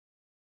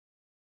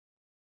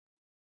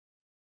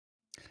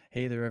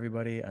Hey there,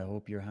 everybody. I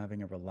hope you're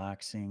having a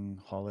relaxing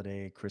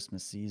holiday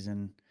Christmas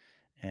season.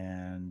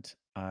 And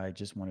I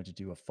just wanted to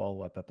do a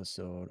follow up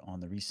episode on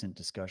the recent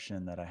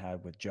discussion that I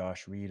had with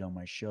Josh Reed on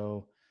my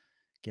show,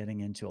 getting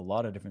into a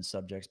lot of different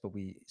subjects. But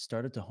we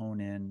started to hone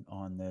in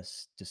on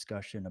this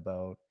discussion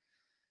about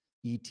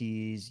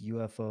ETs,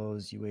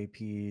 UFOs,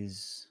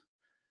 UAPs,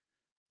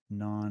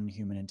 non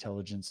human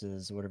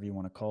intelligences, whatever you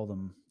want to call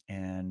them,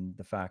 and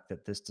the fact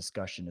that this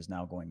discussion is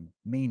now going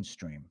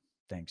mainstream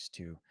thanks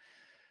to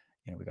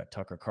we got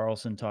Tucker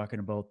Carlson talking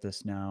about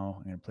this now.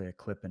 I'm going to play a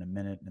clip in a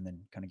minute and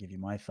then kind of give you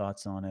my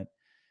thoughts on it.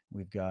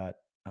 We've got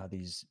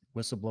these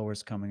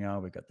whistleblowers coming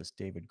out. We've got this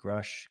David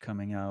Grush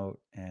coming out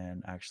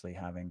and actually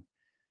having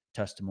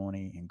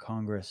testimony in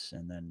Congress,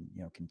 and then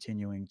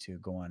continuing to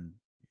go on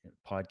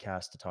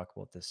podcasts to talk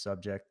about this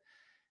subject.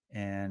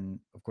 And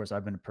of course,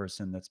 I've been a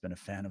person that's been a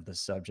fan of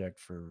this subject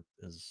for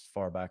as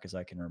far back as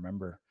I can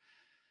remember,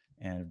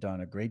 and I've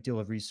done a great deal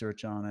of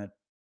research on it.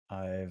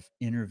 I've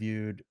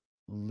interviewed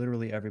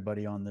literally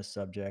everybody on this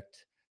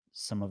subject.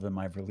 Some of them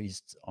I've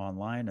released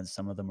online, and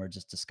some of them are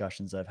just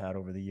discussions I've had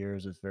over the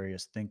years with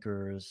various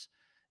thinkers,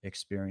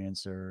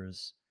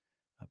 experiencers,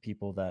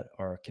 people that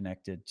are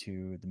connected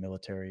to the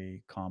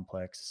military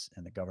complex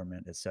and the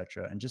government,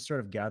 etc., and just sort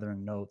of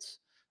gathering notes,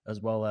 as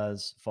well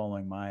as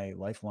following my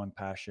lifelong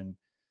passion,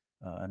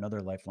 another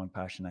lifelong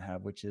passion I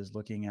have, which is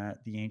looking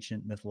at the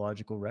ancient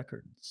mythological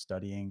record,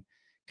 studying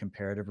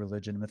comparative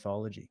religion and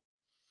mythology.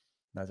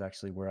 That's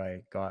actually where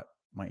I got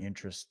my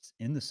interest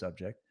in the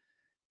subject.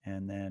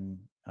 And then,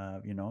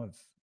 I've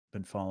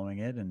been following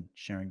it and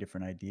sharing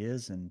different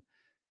ideas and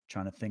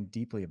trying to think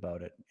deeply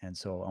about it. And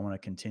so I want to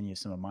continue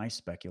some of my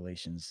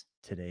speculations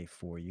today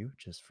for you,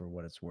 just for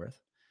what it's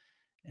worth.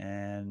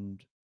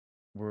 And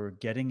we're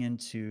getting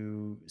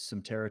into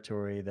some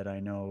territory that I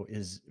know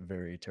is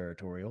very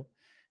territorial,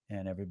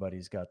 and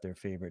everybody's got their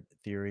favorite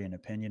theory and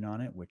opinion on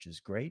it, which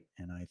is great.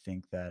 And I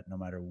think that no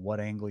matter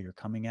what angle you're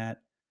coming at,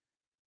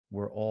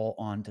 we're all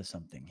onto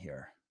something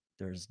here.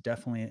 There's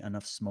definitely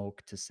enough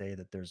smoke to say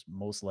that there's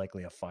most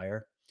likely a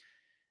fire,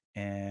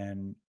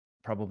 and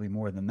probably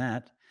more than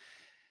that.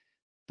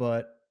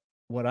 But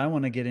what I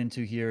want to get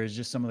into here is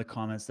just some of the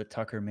comments that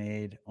Tucker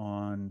made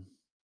on,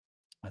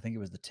 I think it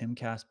was the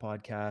Timcast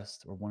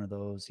podcast or one of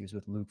those. He was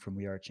with Luke from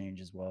We Are Change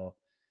as well.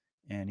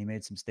 And he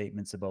made some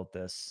statements about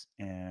this.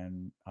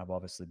 And I've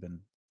obviously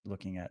been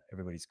looking at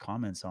everybody's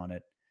comments on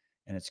it.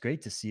 And it's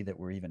great to see that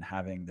we're even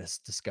having this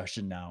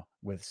discussion now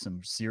with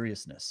some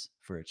seriousness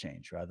for a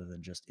change rather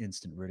than just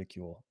instant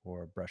ridicule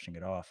or brushing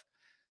it off.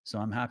 So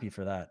I'm happy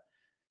for that.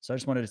 So I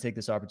just wanted to take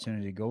this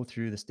opportunity to go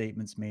through the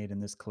statements made in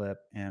this clip.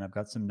 And I've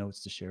got some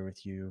notes to share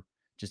with you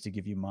just to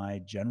give you my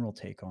general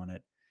take on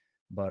it.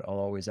 But I'll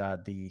always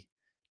add the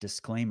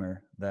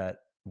disclaimer that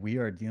we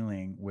are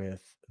dealing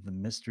with the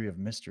mystery of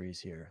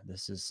mysteries here.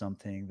 This is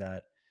something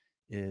that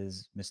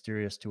is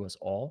mysterious to us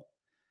all.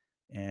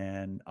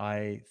 And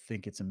I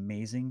think it's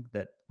amazing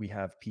that we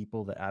have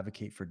people that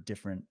advocate for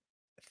different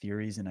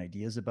theories and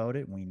ideas about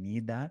it. We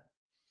need that.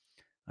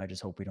 I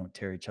just hope we don't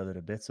tear each other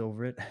to bits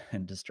over it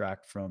and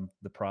distract from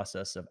the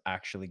process of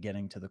actually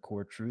getting to the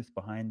core truth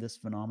behind this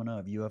phenomena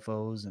of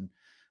UFOs and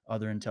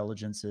other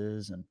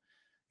intelligences. And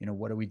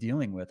what are we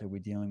dealing with? Are we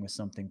dealing with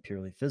something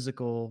purely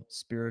physical,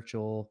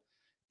 spiritual,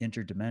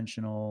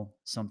 interdimensional,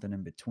 something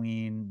in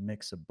between,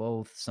 mix of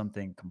both,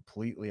 something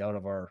completely out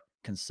of our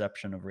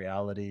conception of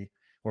reality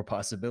or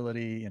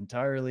possibility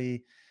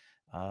entirely?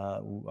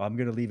 I'm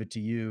going to leave it to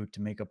you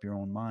to make up your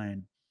own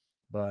mind,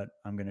 but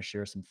I'm going to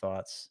share some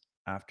thoughts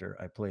after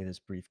I play this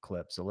brief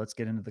clip. So let's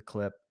get into the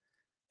clip,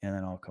 and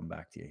then I'll come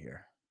back to you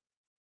here.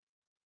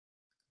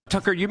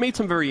 Tucker, you made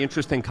some very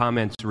interesting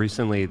comments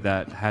recently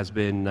that has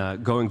been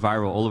going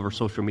viral all over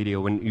social media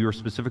when you were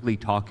specifically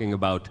talking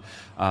about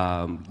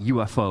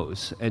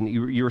UFOs. And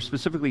you were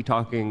specifically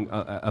talking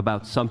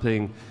about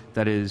something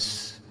that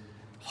is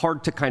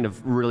hard to kind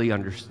of really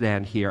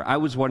understand here. I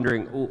was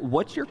wondering,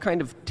 what's your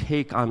kind of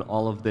take on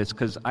all of this?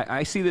 Because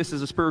I see this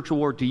as a spiritual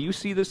war. Do you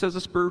see this as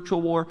a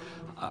spiritual war?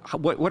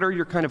 What are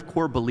your kind of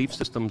core belief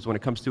systems when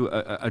it comes to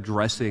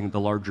addressing the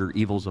larger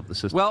evils of the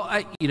system? Well,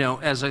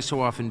 as I so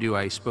often do,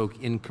 I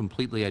spoke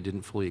incompletely. I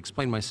didn't fully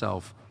explain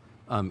myself.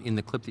 In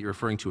the clip that you're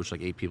referring to, which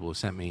like 8 people have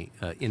sent me,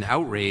 in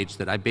outrage,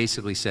 that I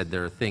basically said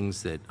there are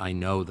things that I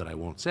know that I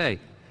won't say,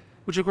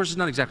 which of course is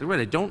not exactly right.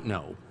 I don't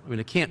know. I mean,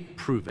 I can't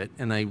prove it,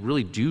 and I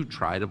really do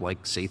try to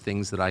say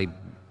things that I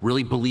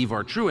really believe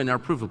are true and are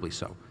provably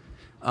so.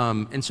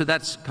 And so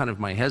that's kind of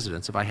my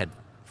hesitance. If I had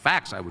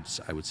facts, I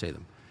would say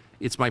them.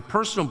 It's my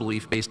personal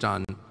belief, based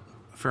on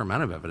a fair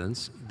amount of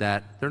evidence,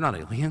 that they're not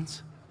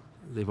aliens.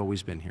 They've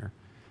always been here,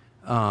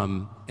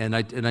 and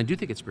I do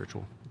think it's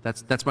spiritual.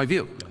 That's my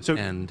view. So,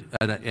 and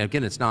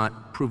again, it's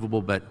not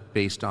provable, but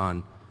based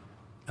on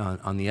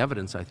on the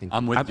evidence, I think.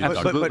 I'm with you. Doug.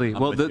 Absolutely. I'm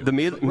Well, with the,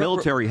 you. the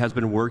military has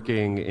been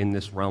working in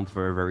this realm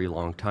for a very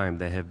long time.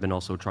 They have been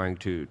also trying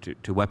to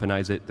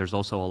weaponize it. There's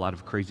also a lot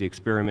of crazy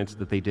experiments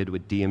that they did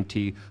with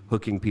DMT,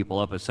 hooking people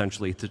up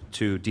essentially to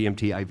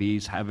DMT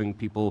IVs, having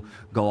people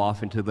go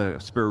off into the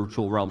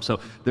spiritual realm. So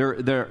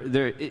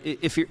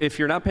if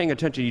you're not paying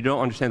attention, you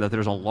don't understand that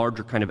there's a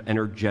larger kind of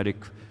energetic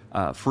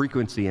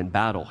frequency and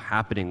battle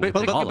happening. But,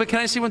 with all but of can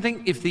it. I say one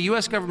thing? If the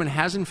U.S. government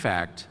has in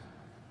fact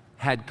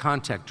had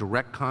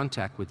direct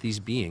contact with these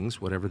beings,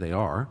 whatever they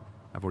are,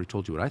 I've already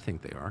told you what I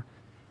think they are,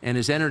 and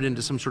has entered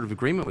into some sort of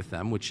agreement with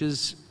them, which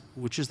is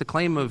the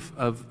claim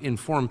of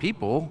informed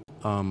people,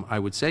 I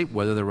would say,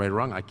 whether they're right or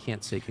wrong, I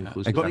can't say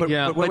conclusively.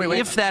 But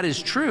if that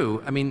is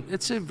true, I mean,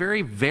 it's a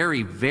very,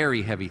 very,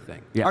 very heavy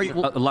thing. Yeah,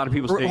 a lot of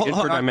people say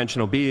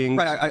interdimensional beings.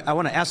 Right, I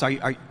want to ask,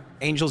 are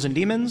angels and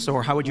demons,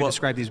 or how would you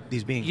describe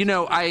these beings? You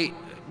know,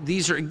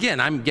 these are,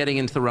 again, I'm getting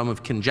into the realm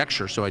of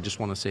conjecture, so I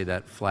just want to say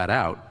that flat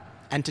out.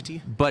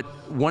 Entity? But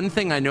one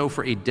thing I know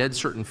for a dead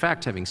certain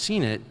fact, having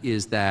seen it,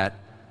 is that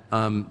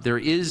there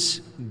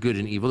is good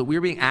and evil, that we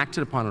are being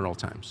acted upon at all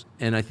times.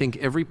 And I think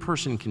every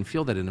person can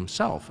feel that in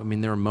himself. I mean,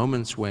 there are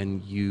moments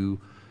when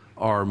you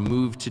are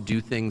moved to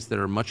do things that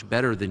are much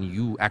better than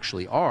you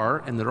actually are,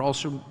 and that are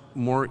also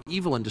more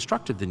evil and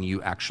destructive than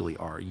you actually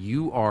are.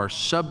 You are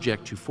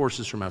subject to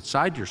forces from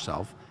outside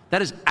yourself.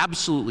 That is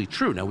absolutely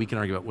true. Now, we can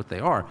argue about what they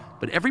are,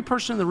 but every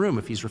person in the room,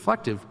 if he's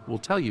reflective, will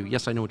tell you,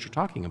 yes, I know what you're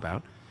talking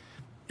about.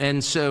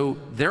 And so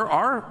there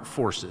are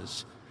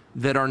forces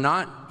that are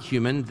not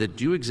human, that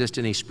do exist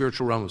in a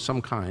spiritual realm of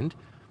some kind,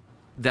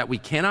 that we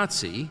cannot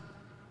see,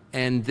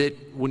 and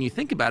that when you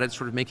think about it,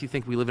 sort of make you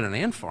think we live in an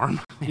ant farm.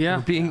 Yeah.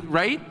 Being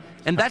right?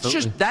 And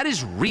that's that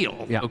is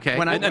real, Yeah. okay?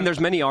 And there's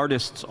many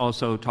artists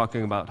also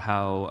talking about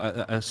how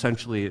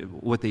essentially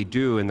what they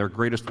do in their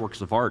greatest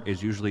works of art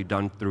is usually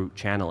done through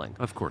channeling.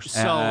 Of course.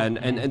 And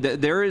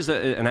there is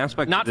an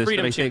aspect Not of this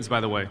Freedom that I Tunes, think, by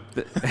the way.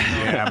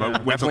 Yeah,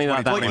 but definitely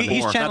not that Well, one.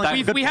 he's Not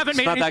channeling- that- We haven't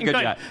made it's not that anything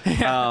good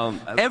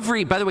good.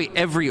 yet. By the way,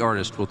 every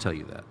artist will tell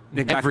you that.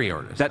 Every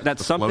artist. That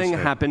something state.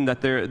 happened, that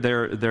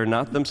they're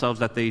not themselves,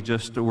 that they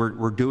just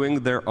were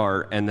doing their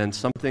art, and then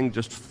something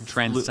just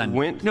Transcendent.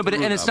 went. No, but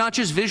through and it's them. not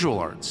just visual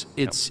arts.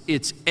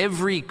 It's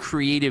every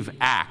creative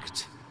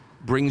act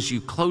brings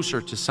you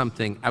closer to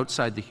something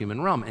outside the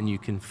human realm, and you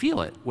can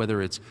feel it,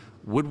 whether it's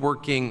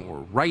woodworking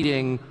or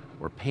writing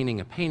or painting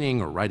a painting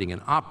or writing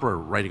an opera or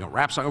writing a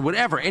rap song or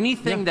whatever.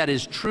 Anything that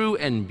is true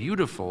and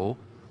beautiful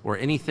or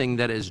anything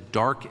that is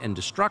dark and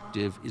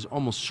destructive is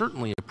almost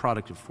certainly a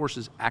product of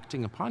forces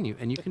acting upon you,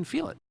 and you can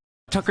feel it.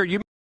 Tucker, you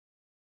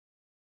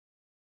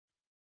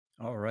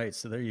All right,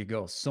 so there you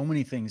go. So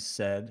many things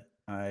said.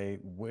 I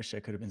wish I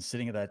could have been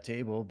sitting at that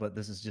table, but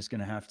this is just going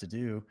to have to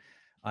do.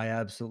 I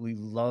absolutely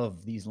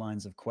love these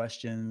lines of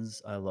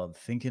questions. I love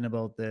thinking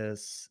about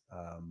this.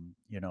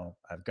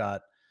 I've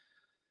got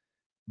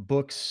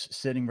books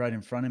sitting right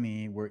in front of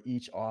me where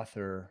each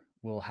author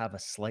will have a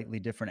slightly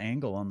different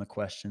angle on the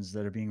questions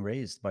that are being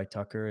raised by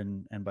Tucker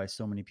and by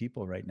so many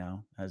people right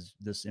now, as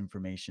this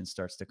information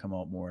starts to come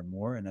out more and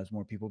more, and as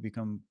more people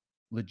become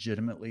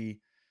legitimately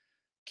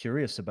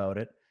curious about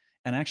it.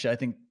 And actually, I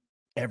think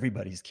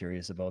everybody's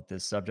curious about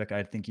this subject.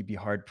 I think you'd be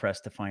hard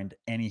pressed to find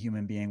any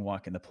human being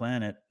walking the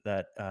planet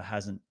that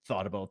hasn't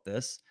thought about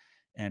this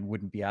and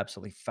wouldn't be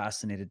absolutely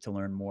fascinated to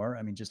learn more.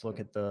 I mean, just look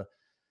at the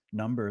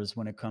numbers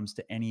when it comes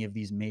to any of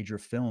these major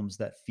films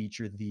that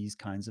feature these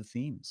kinds of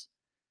themes.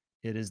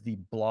 It is the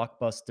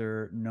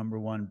blockbuster number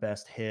one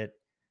best hit.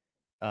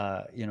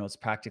 It's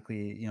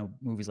practically,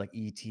 movies like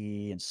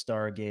E.T. and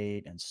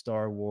Stargate and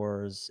Star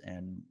Wars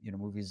and,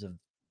 movies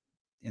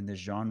in this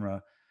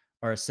genre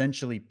are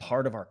essentially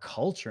part of our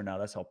culture now.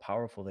 That's how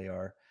powerful they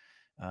are.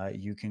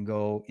 You can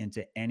go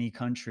into any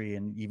country,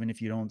 and even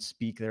if you don't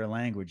speak their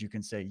language, you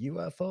can say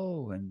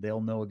UFO, and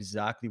they'll know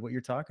exactly what you're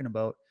talking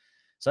about.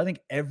 So I think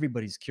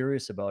everybody's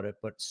curious about it,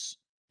 but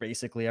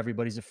basically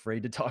everybody's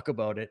afraid to talk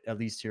about it, at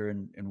least here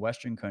in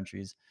Western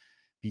countries,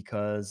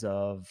 because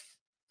of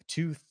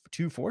two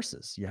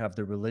forces. You have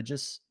the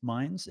religious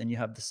minds and you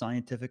have the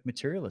scientific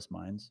materialist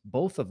minds,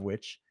 both of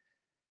which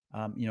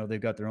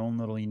they've got their own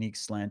little unique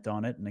slant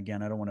on it. And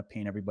again, I don't want to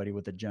paint everybody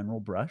with a general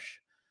brush,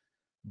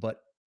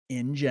 but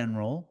in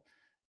general,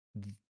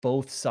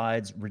 both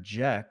sides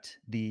reject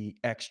the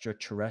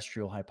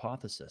extraterrestrial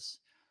hypothesis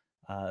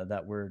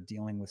that we're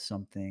dealing with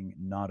something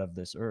not of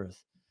this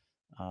earth,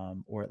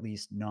 or at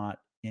least not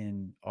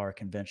in our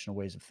conventional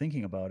ways of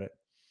thinking about it.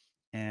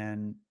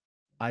 And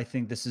I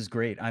think this is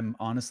great. I'm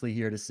honestly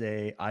here to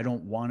say I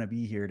don't want to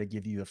be here to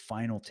give you the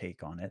final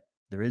take on it.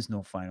 There is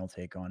no final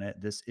take on it.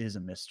 This is a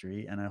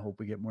mystery, and I hope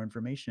we get more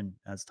information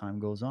as time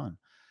goes on.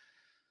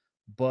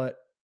 But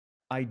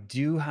I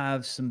do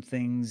have some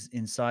things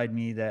inside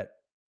me that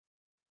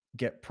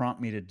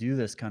prompt me to do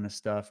this kind of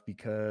stuff,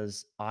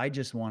 because I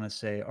just want to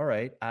say, all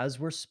right, as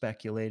we're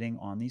speculating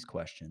on these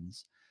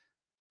questions,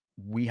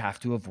 we have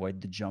to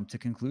avoid the jump to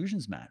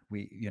conclusions, Matt.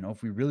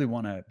 If we really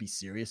want to be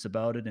serious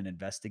about it and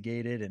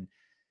investigate it and,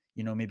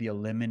 maybe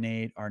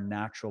eliminate our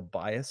natural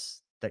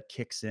bias that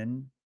kicks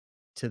in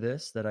to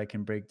this, that I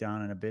can break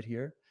down in a bit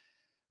here,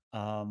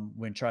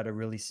 when try to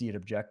really see it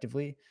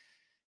objectively.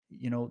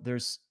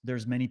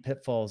 There's many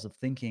pitfalls of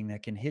thinking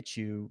that can hit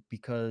you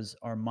because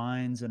our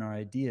minds and our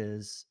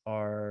ideas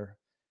are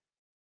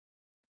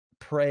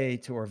prey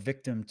to or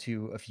victim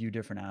to a few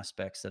different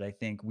aspects that I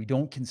think we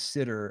don't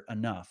consider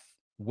enough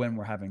when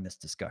we're having this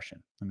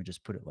discussion. Let me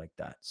just put it like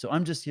that. So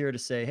I'm just here to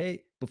say,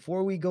 hey,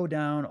 before we go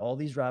down all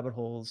these rabbit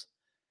holes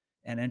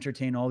and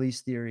entertain all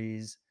these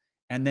theories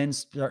and then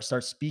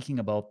start speaking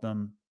about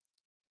them,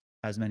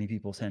 as many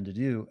people tend to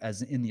do,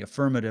 as in the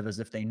affirmative, as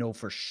if they know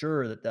for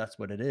sure that that's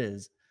what it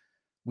is,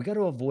 we got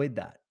to avoid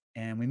that.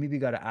 And we maybe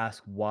got to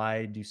ask,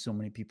 why do so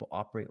many people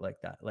operate like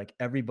that? Like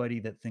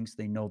everybody that thinks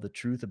they know the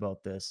truth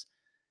about this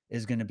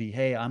is going to be,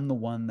 hey, I'm the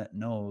one that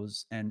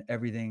knows, and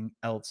everything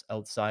else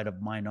outside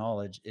of my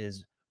knowledge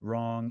is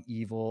wrong,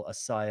 evil, a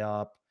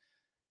psyop,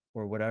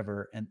 or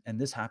whatever. And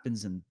this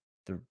happens in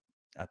the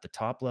at the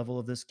top level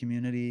of this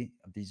community,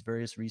 of these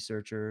various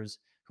researchers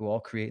who all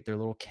create their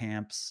little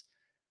camps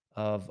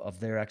of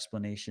their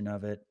explanation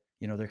of it.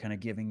 They're kind of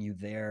giving you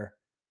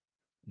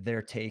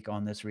their take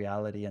on this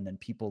reality, and then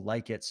people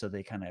like it, so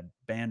they kind of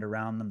band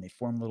around them, they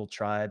form little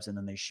tribes, and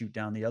then they shoot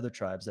down the other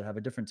tribes that have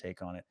a different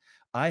take on it.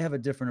 I have a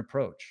different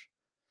approach.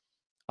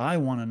 I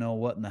want to know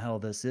what in the hell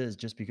this is,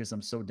 just because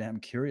I'm so damn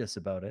curious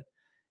about it,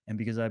 and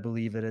because I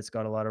believe that it's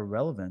got a lot of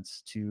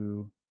relevance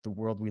to the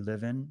world we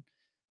live in,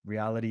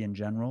 reality in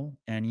general,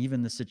 and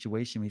even the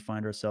situation we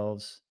find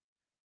ourselves,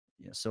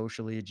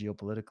 socially,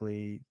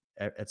 geopolitically,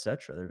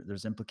 etc.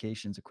 There's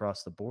implications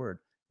across the board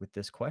with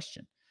this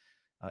question.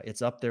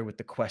 It's up there with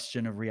the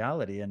question of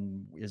reality,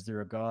 and is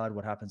there a God?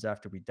 What happens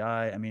after we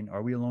die? I mean,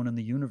 are we alone in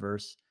the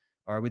universe?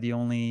 Are we the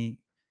only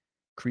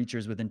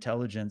creatures with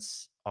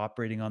intelligence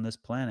operating on this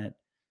planet?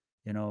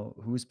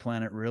 Whose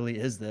planet really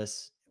is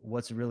this?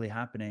 What's really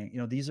happening?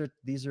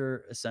 These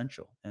are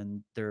essential,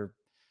 and they're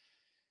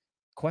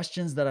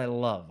questions that I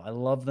love. I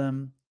love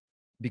them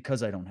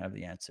because I don't have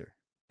the answer,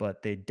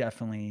 but they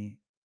definitely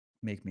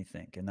make me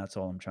think, and that's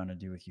all I'm trying to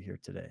do with you here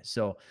today.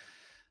 So,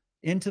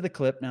 into the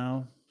clip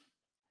now.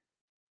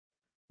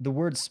 The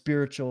word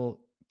spiritual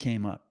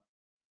came up.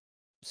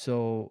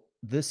 So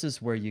this is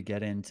where you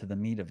get into the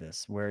meat of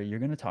this, where you're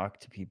going to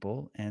talk to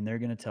people and they're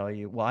going to tell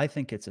you, well, I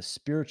think it's a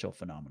spiritual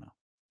phenomenon,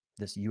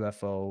 this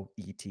UFO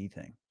ET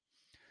thing.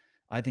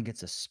 I think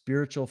it's a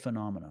spiritual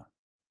phenomena.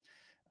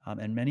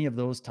 And many of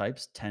those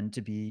types tend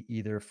to be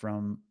either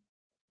from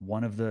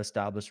one of the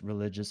established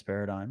religious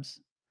paradigms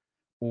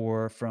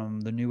or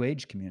from the New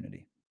Age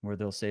community, where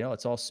they'll say, oh,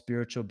 it's all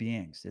spiritual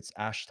beings. It's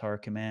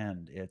Ashtar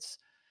Command. It's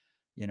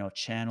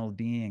channeled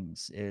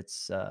beings.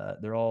 It's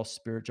they're all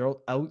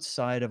spiritual,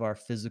 outside of our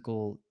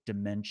physical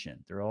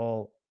dimension. They're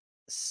all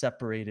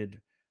separated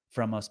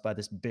from us by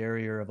this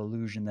barrier of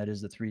illusion that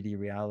is the 3D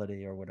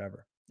reality or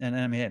whatever. And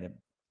I mean,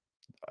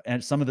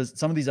 and some of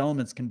these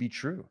elements can be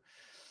true,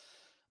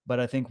 but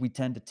I think we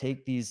tend to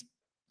take these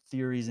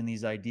theories and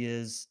these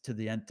ideas to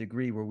the nth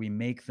degree, where we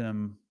make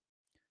them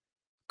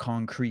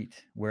concrete,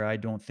 where I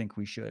don't think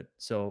we should.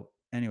 So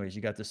anyways,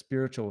 you got the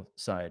spiritual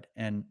side,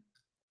 and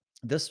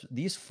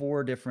these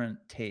four different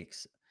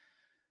takes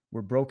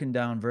were broken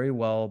down very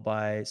well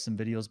by some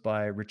videos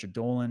by Richard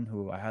Dolan,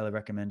 who I highly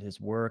recommend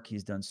his work.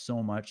 He's done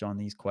so much on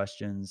these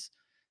questions.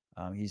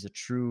 He's a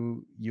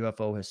true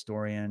UFO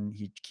historian.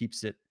 He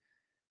keeps it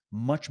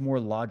much more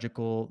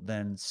logical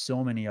than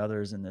so many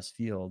others in this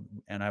field.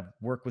 And I've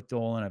worked with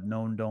Dolan. I've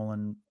known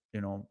Dolan,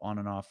 on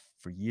and off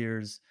for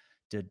years.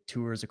 Did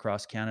tours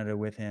across Canada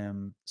with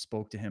him,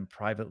 spoke to him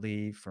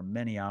privately for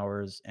many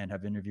hours, and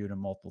have interviewed him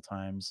multiple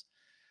times.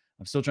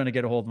 I'm still trying to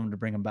get a hold of him to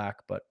bring him back,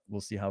 but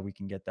we'll see how we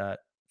can get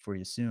that for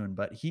you soon.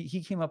 But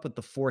he came up with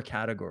the four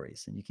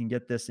categories, and you can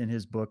get this in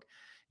his book,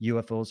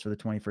 UFOs for the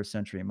 21st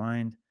Century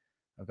Mind.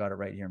 I've got it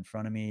right here in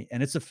front of me.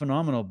 And it's a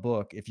phenomenal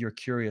book if you're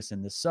curious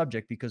in this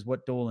subject, because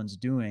what Dolan's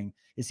doing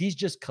is he's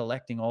just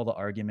collecting all the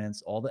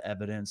arguments, all the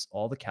evidence,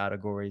 all the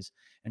categories,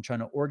 and trying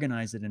to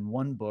organize it in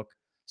one book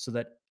so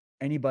that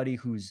anybody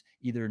who's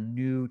either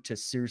new to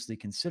seriously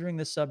considering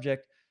this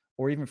subject,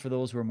 or even for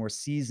those who are more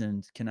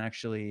seasoned, can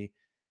actually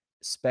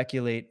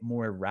speculate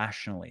more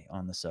rationally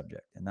on the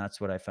subject. And that's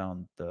what I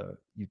found the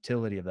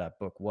utility of that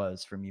book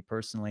was for me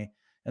personally.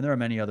 And there are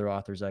many other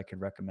authors I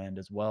could recommend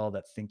as well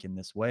that think in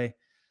this way.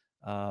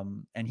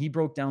 And he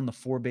broke down the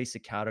four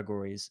basic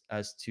categories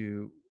as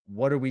to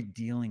what are we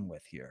dealing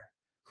with here?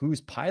 Who's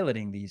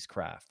piloting these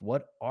craft?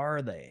 What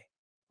are they?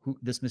 Who,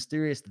 this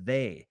mysterious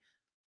they?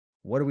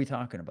 What are we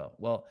talking about?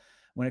 Well,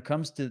 when it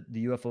comes to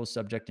the UFO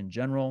subject in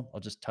general,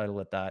 I'll just title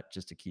it that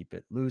just to keep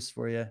it loose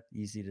for you,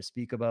 easy to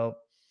speak about.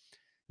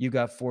 You've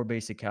got four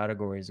basic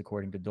categories,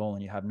 according to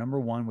Dolan. You have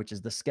number one, which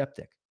is the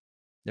skeptic.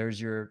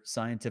 There's your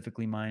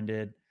scientifically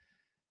minded,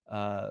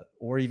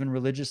 or even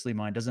religiously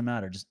minded, doesn't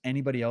matter. Just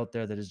anybody out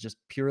there that is just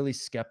purely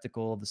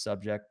skeptical of the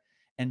subject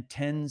and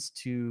tends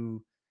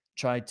to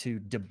try to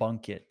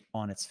debunk it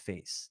on its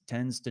face,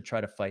 tends to try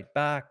to fight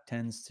back,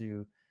 tends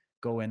to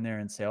go in there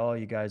and say, oh,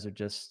 you guys are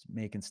just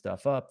making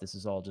stuff up. This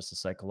is all just a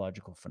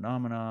psychological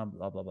phenomenon,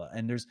 blah, blah, blah.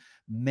 And there's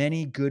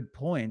many good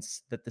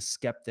points that the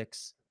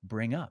skeptics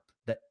bring up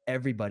that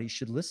everybody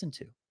should listen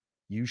to.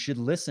 You should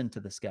listen to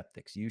the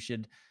skeptics. You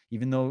should,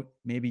 even though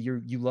maybe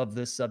you love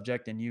this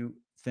subject and you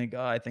think,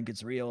 oh, I think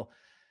it's real,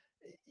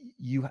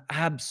 you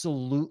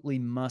absolutely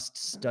must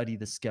study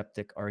the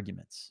skeptic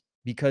arguments,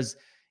 because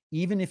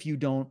even if you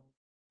don't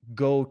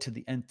go to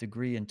the nth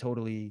degree and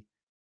totally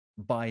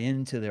buy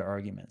into their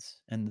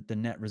arguments and the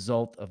net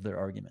result of their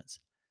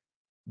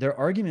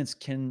arguments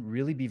can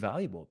really be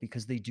valuable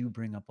because they do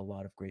bring up a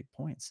lot of great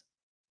points.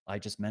 I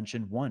just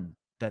mentioned one,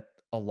 that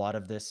a lot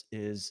of this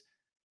is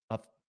a,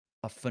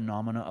 a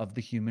phenomena of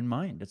the human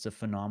mind. It's a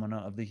phenomena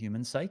of the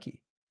human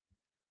psyche.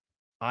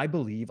 I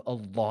believe a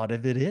lot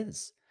of it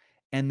is.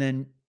 And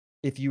then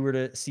if you were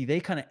to see, they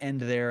kind of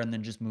end there and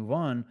then just move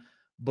on.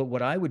 But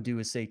what I would do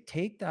is say,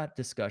 take that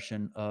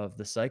discussion of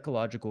the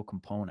psychological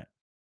component,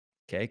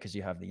 okay? Because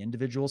you have the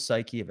individual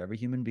psyche of every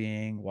human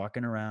being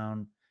walking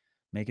around,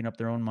 making up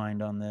their own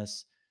mind on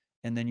this.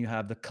 And then you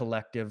have the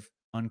collective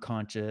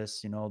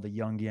unconscious, the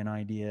Jungian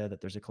idea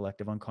that there's a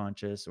collective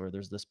unconscious, or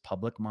there's this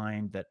public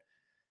mind that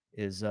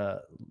is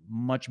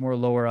much more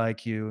lower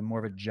IQ and more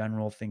of a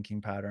general thinking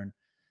pattern.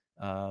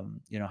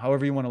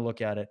 However you want to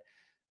look at it.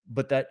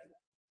 But that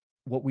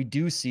what we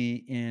do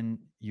see in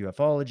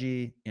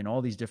ufology, in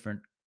all these different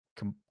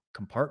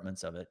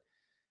compartments of it,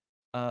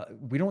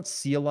 we don't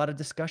see a lot of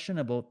discussion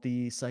about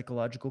the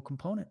psychological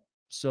component.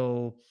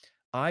 So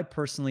I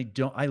personally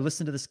don't. I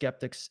listen to the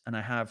skeptics, and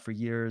I have for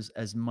years,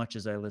 as much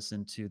as I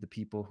listen to the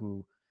people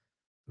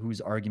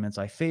whose arguments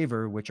I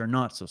favor, which are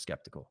not so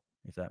skeptical,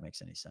 if that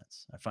makes any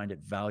sense. I find it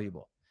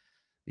valuable.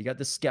 You got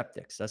the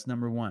skeptics, that's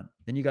number one.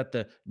 Then you got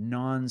the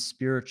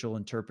non-spiritual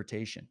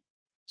interpretation.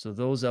 So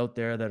those out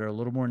there that are a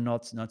little more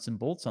nuts and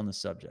bolts on the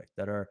subject,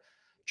 that are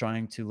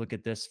trying to look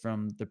at this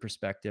from the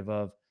perspective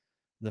of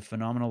the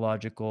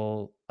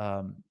phenomenological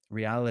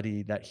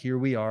reality that here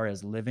we are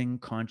as living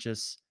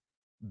conscious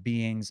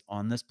beings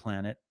on this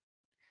planet,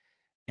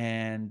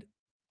 and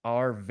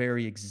our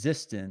very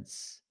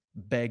existence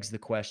begs the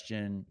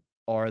question,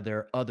 are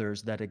there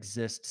others that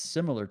exist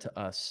similar to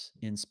us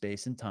in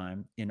space and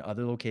time, in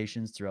other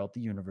locations throughout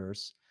the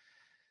universe,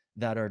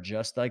 that are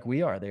just like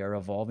we are? They are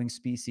evolving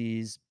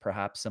species.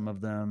 Perhaps some of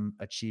them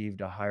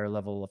achieved a higher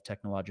level of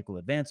technological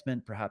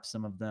advancement. Perhaps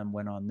some of them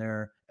went on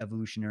their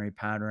evolutionary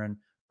pattern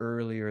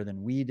earlier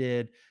than we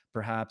did.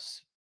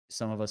 Perhaps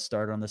some of us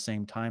started on the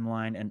same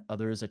timeline and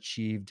others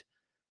achieved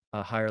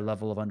a higher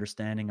level of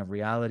understanding of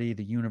reality,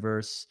 the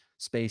universe,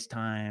 space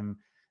time,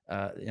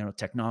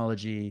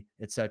 technology,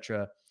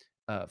 etc.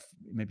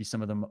 Maybe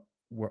some of them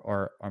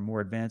are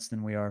more advanced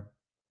than we are.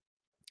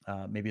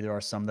 Maybe there are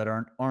some that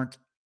aren't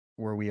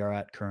where we are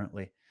at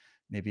currently.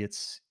 Maybe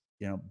it's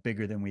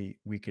bigger than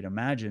we could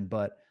imagine,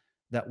 but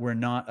that we're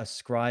not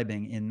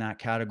ascribing in that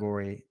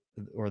category,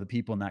 or the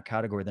people in that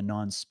category, the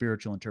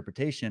non-spiritual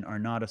interpretation, are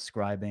not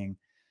ascribing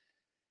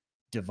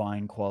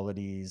divine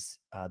qualities.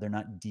 They're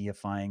not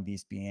deifying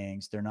these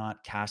beings. They're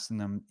not casting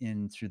them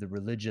in through the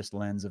religious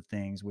lens of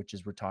things, which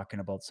is, we're talking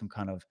about some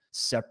kind of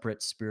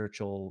separate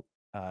spiritual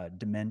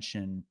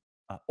dimension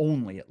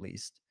only, at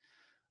least.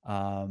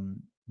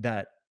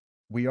 That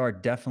we are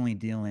definitely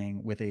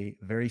dealing with a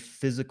very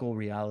physical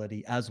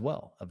reality as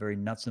well, a very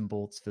nuts and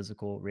bolts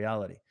physical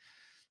reality.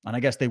 And I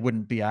guess they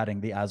wouldn't be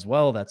adding the as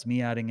well. That's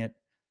me adding it.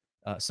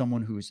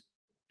 Someone who's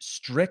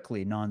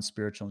strictly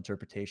non-spiritual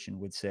interpretation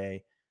would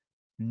say,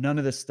 none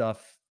of this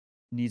stuff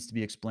needs to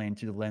be explained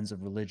through the lens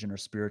of religion or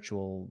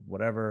spiritual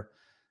whatever.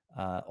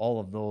 All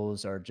of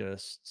those are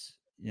just,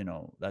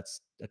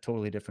 that's a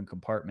totally different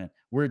compartment.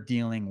 We're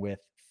dealing with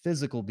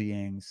physical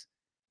beings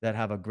that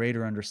have a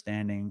greater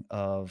understanding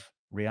of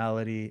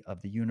reality,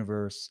 of the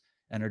universe,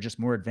 and are just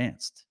more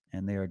advanced.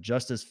 And they are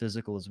just as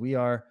physical as we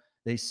are.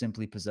 They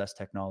simply possess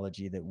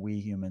technology that we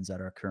humans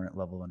at our current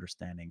level of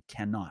understanding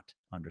cannot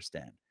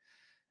understand.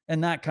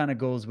 And that kind of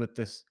goes with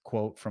this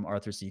quote from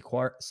Arthur C.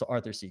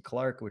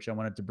 Clarke, which I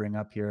wanted to bring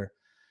up here,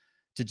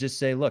 to just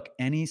say, look,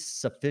 any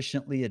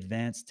sufficiently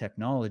advanced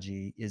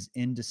technology is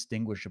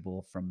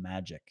indistinguishable from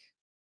magic.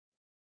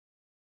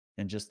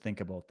 And just think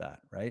about that,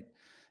 right?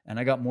 And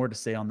I got more to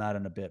say on that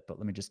in a bit, but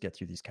let me just get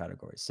through these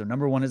categories. So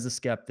number one is the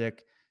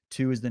skeptic.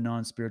 2 is the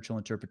non-spiritual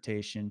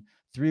interpretation.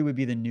 3 would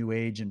be the New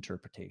Age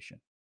interpretation.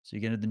 So you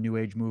get into the New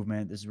Age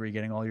movement. This is where you're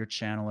getting all your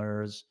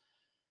channelers,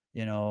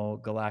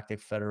 Galactic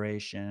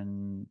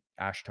Federation,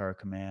 Ashtar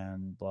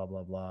Command, blah,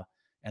 blah, blah.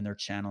 And they're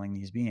channeling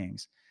these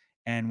beings.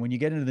 And when you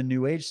get into the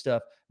New Age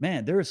stuff,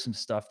 man, there is some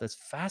stuff that's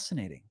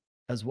fascinating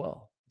as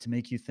well, to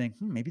make you think,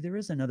 maybe there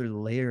is another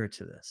layer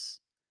to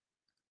this.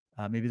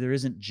 Maybe there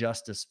isn't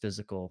just this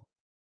physical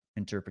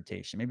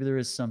interpretation. Maybe there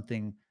is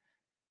something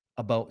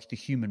about the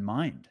human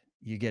mind.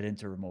 You get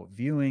into remote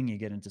viewing, you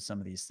get into some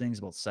of these things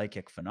about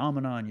psychic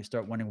phenomena, and you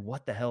start wondering,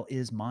 what the hell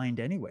is mind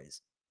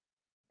anyways?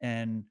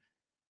 And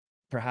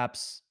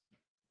perhaps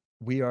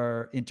we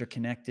are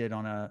interconnected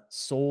on a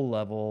soul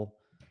level,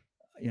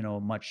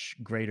 much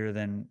greater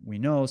than we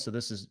know. So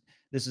this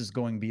is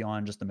going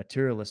beyond just the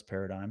materialist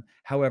paradigm.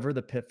 However,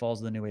 the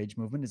pitfalls of the New Age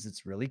movement is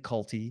it's really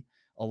culty.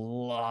 A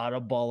lot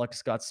of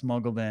bollocks got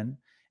smuggled in,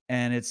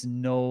 and it's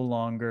no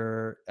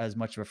longer as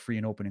much of a free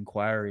and open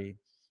inquiry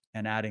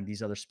and adding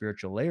these other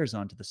spiritual layers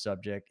onto the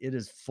subject, it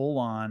is full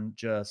on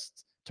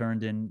just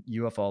turned in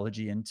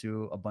ufology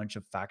into a bunch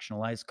of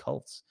factionalized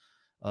cults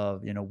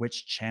of,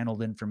 which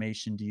channeled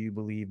information do you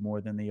believe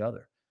more than the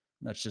other.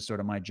 That's just sort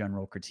of my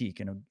general critique.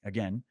 And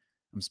again,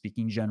 I'm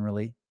speaking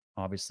generally.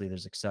 Obviously,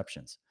 there's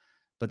exceptions,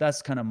 but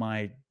that's kind of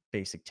my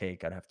basic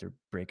take. I'd have to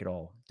break it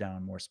all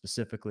down more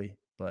specifically,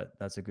 but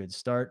that's a good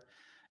start.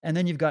 And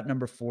then you've got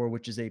number 4,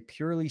 which is a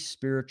purely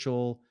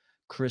spiritual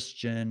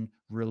Christian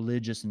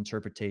religious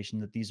interpretation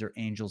that these are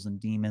angels and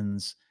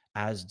demons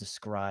as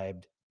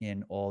described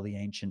in all the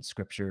ancient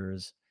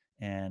scriptures,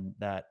 and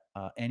that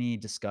any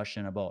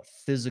discussion about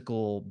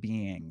physical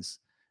beings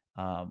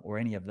or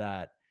any of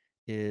that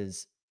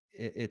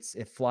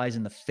it flies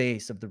in the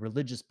face of the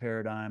religious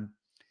paradigm,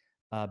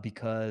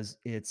 because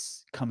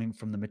it's coming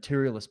from the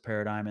materialist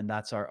paradigm, and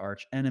that's our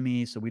arch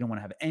enemy. So we don't want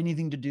to have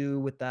anything to do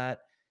with that.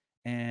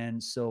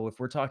 And so if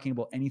we're talking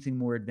about anything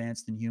more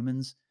advanced than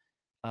humans,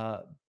 uh,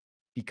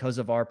 because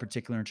of our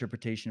particular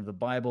interpretation of the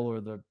Bible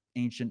or the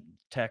ancient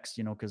text,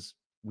 because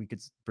we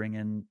could bring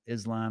in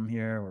Islam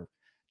here or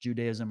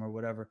Judaism or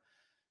whatever,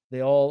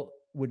 they all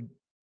would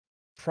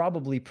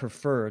probably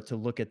prefer to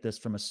look at this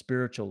from a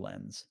spiritual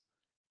lens,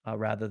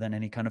 rather than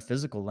any kind of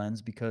physical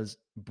lens, because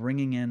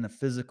bringing in the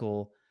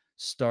physical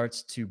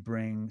starts to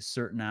bring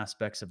certain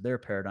aspects of their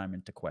paradigm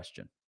into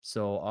question.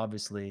 So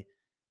obviously,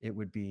 it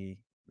would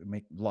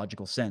make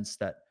logical sense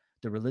that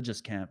the religious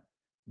camp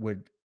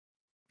would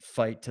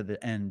fight to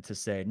the end to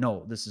say,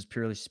 no, this is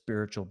purely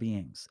spiritual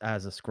beings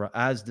as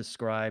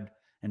described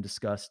and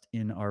discussed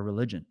in our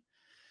religion.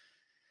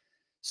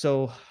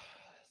 So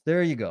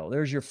there you go.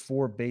 There's your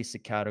 4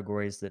 basic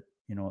categories that,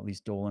 at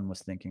least Dolan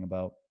was thinking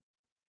about.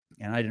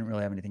 And I didn't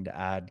really have anything to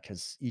add,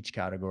 because each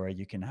category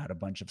you can add a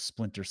bunch of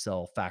splinter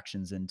cell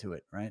factions into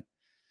it, right?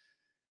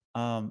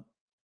 Um,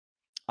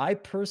 I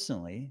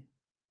personally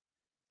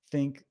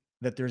think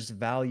that there's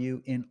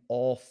value in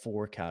all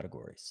 4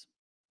 categories.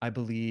 I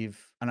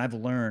believe, and I've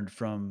learned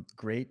from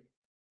great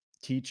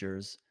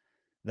teachers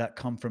that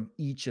come from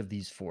each of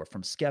these 4,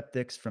 from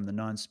skeptics, from the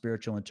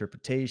non-spiritual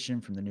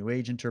interpretation, from the New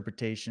Age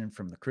interpretation,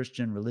 from the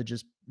Christian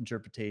religious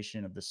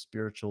interpretation of the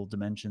spiritual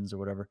dimensions or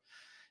whatever.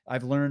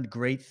 I've learned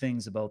great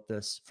things about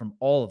this from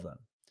all of them.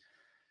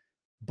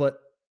 But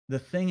the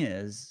thing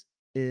is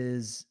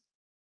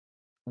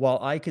while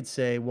I could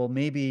say, well,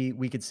 maybe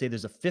we could say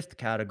there's a 5th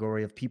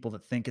category of people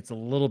that think it's a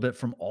little bit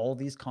from all of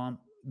these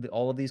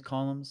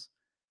columns,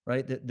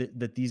 right?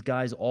 That these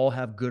guys all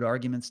have good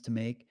arguments to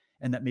make,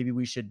 and that maybe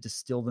we should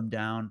distill them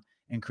down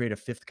and create a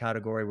 5th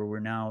category where we're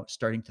now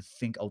starting to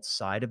think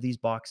outside of these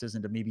boxes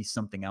into maybe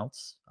something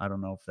else. I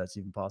don't know if that's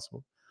even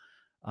possible.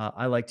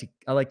 I like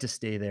to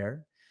stay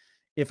there.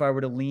 If I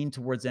were to lean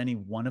towards any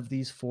one of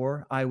these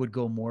 4, I would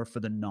go more for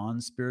the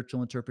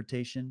non-spiritual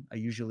interpretation. I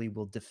usually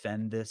will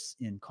defend this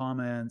in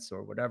comments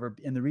or whatever.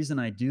 And the reason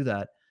I do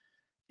that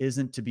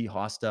isn't to be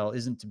hostile,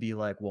 isn't to be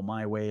like, well,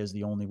 my way is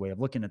the only way of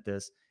looking at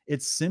this.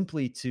 It's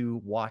simply to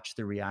watch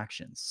the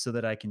reactions so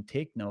that I can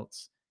take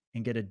notes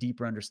and get a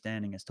deeper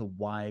understanding as to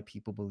why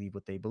people believe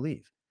what they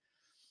believe.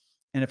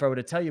 And if I were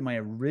to tell you my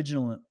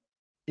original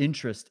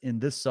interest in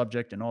this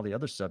subject and all the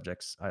other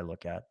subjects I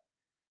look at,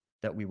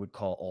 that we would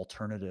call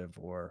alternative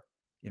or,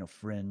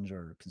 fringe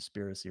or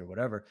conspiracy or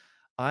whatever,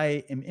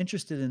 I am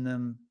interested in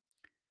them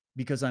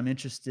because I'm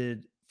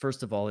interested,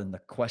 first of all, in the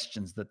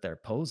questions that they're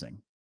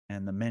posing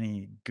and the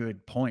many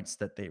good points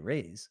that they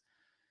raise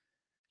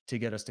to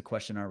get us to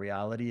question our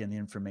reality and the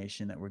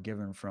information that we're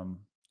given from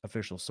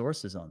official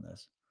sources on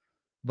this,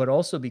 but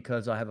also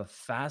because I have a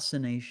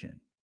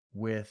fascination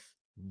with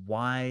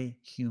why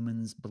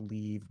humans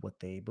believe what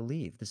they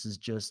believe. This is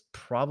just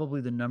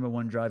probably the number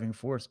one driving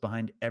force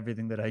behind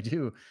everything that I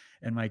do.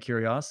 And my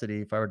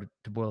curiosity, if I were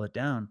to boil it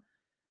down,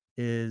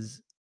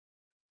 is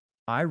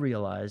I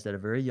realized at a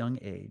very young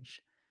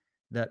age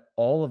that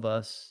all of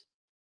us,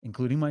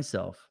 including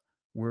myself,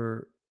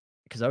 were,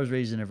 because I was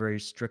raised in a very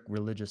strict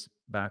religious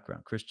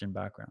background, Christian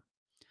background.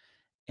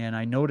 And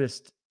I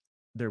noticed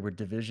there were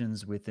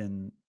divisions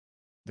within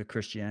the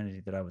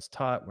Christianity that I was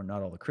taught where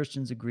not all the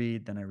Christians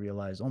agreed. Then I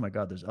realized, oh my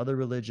God, there's other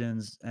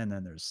religions, and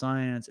then there's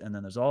science, and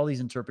then there's all these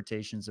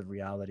interpretations of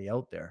reality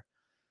out there.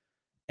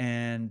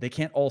 And they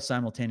can't all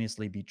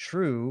simultaneously be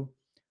true,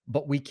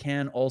 but we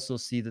can also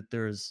see that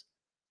there's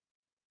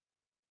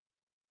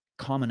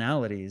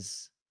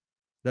commonalities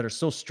that are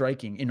so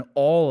striking in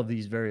all of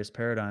these various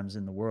paradigms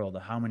in the world,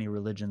 how many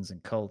religions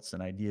and cults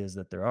and ideas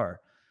that there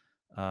are,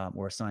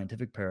 or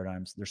scientific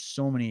paradigms. There's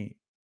so many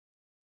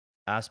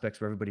aspects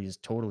where everybody is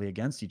totally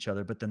against each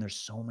other, but then there's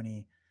so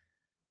many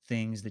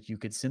things that you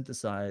could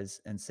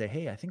synthesize and say,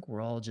 hey, I think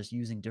we're all just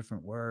using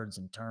different words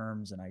and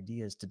terms and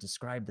ideas to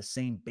describe the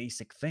same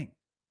basic thing,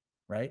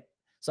 right?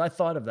 So I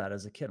thought of that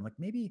as a kid. I'm like,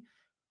 maybe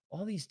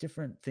all these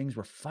different things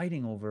we're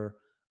fighting over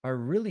are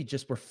really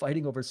just, we're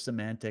fighting over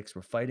semantics.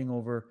 We're fighting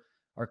over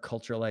our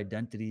cultural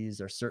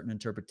identities, our certain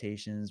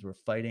interpretations. We're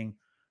fighting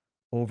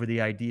over the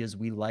ideas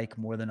we like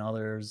more than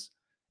others.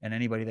 And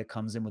anybody that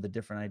comes in with a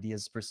different idea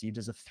is perceived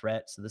as a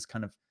threat. So this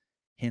kind of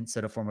hints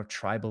at a form of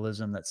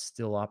tribalism that's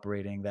still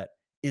operating, that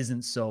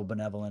isn't so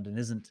benevolent and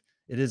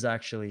it is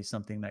actually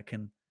something that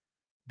can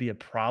be a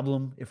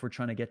problem if we're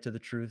trying to get to the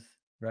truth,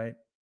 right?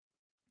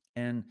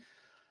 And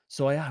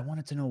so yeah, I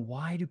wanted to know,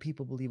 why do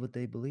people believe what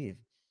they believe?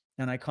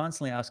 And I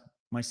constantly ask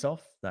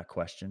myself that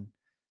question.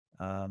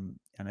 And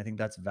I think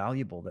that's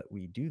valuable that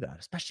we do that,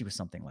 especially with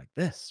something like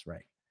this,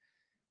 right?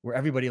 Where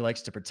everybody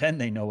likes to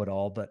pretend they know it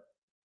all, but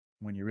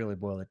when you really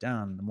boil it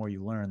down, the more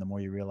you learn, the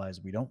more you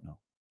realize we don't know.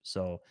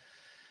 So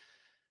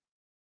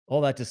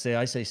all that to say,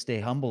 I say stay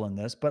humble in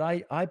this, but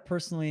I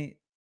personally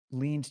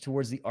leaned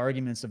towards the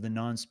arguments of the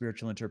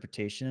non-spiritual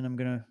interpretation, and I'm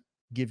going to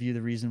give you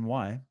the reason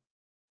why.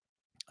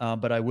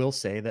 But I will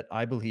say that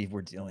I believe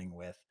we're dealing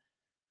with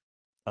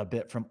a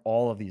bit from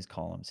all of these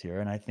columns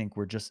here, and I think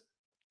we're just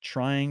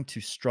trying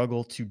to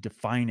struggle to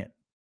define it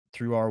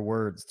through our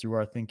words, through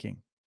our thinking,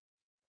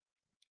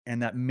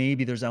 and that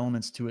maybe there's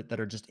elements to it that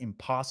are just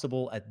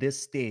impossible at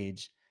this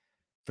stage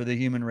for the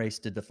human race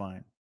to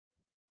define,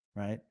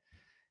 right?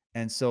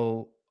 And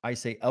so I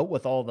say out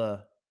with all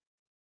the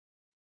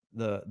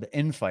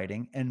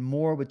infighting, and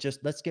more with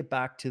just, let's get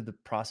back to the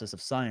process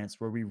of science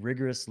where we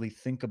rigorously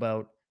think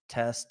about,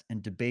 test,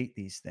 and debate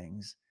these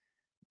things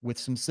with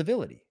some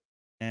civility,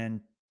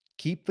 and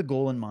keep the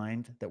goal in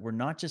mind that we're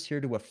not just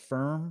here to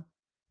affirm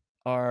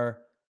our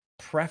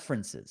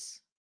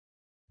preferences,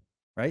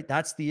 right?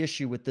 That's the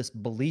issue with this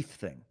belief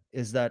thing,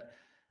 is that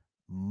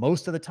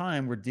most of the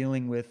time we're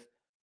dealing with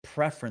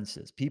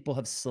preferences. People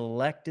have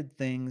selected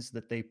things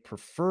that they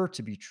prefer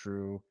to be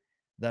true,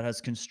 that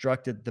has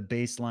constructed the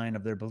baseline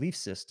of their belief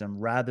system,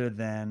 rather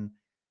than,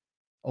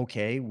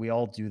 okay, we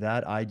all do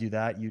that. I do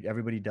that.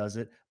 Everybody does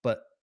it.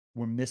 But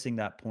we're missing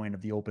that point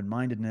of the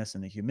open-mindedness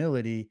and the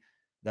humility,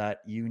 that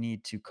you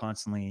need to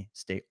constantly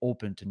stay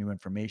open to new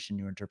information,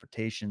 new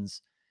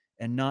interpretations,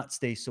 and not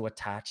stay so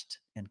attached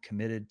and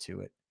committed to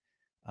it.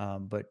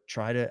 But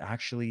try to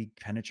actually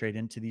penetrate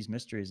into these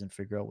mysteries and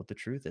figure out what the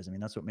truth is. I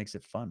mean, that's what makes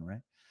it fun, right?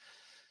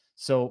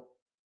 So,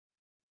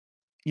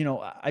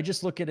 I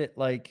just look at it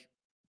like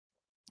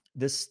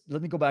this.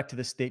 Let me go back to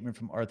this statement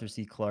from Arthur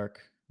C. Clarke.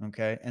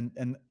 Okay.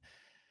 And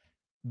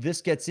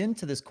this gets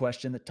into this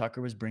question that Tucker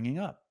was bringing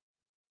up.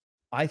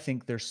 I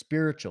think they're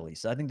spiritually.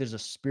 So I think there's a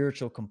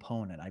spiritual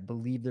component. I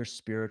believe they're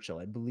spiritual.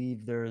 I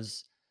believe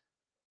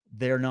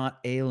they're not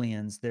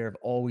aliens. They've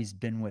always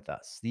been with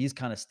us. These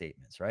kind of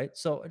statements, right?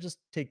 So I just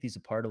take these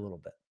apart a little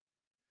bit.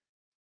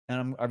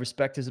 And I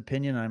respect his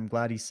opinion. I'm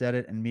glad he said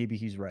it, and maybe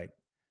he's right.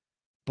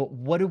 But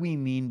what do we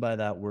mean by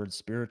that word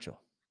spiritual?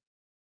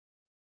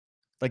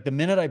 Like, the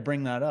minute I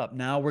bring that up,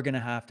 now we're going to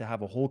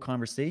have a whole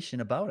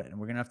conversation about it. And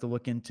we're going to have to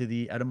look into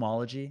the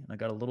etymology. And I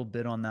got a little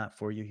bit on that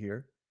for you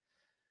here.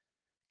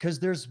 Because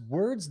there's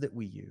words that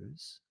we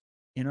use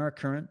in our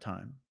current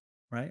time,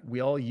 right? We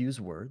all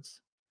use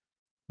words,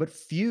 but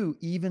few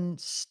even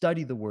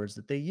study the words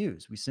that they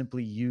use. We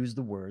simply use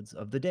the words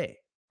of the day,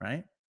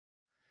 right?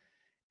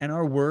 And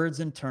our words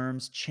and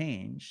terms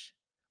change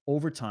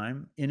over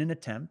time in an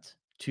attempt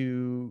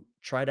to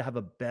try to have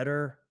a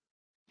better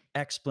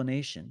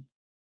explanation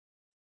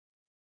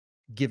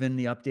given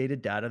the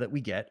updated data that we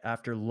get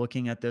after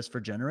looking at this for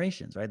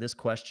generations, right? This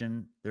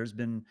question, there's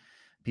been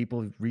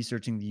people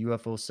researching the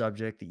UFO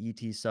subject, the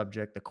ET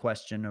subject, the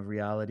question of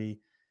reality,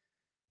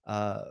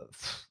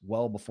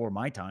 well before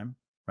my time,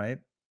 right?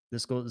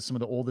 This goes to some of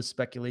the oldest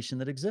speculation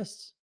that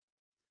exists.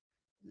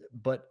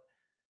 But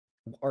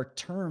our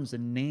terms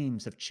and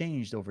names have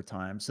changed over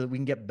time so that we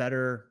can get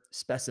better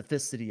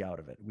specificity out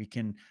of it. We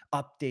can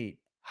update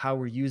how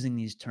we're using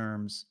these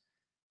terms,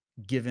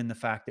 given the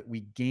fact that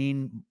we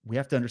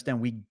have to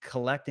understand we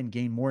collect and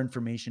gain more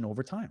information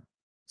over time.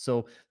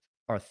 So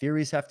our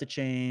theories have to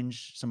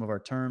change. Some of our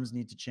terms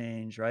need to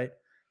change, right?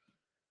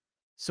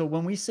 So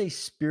when we say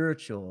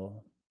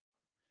spiritual,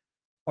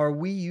 are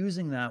we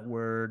using that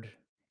word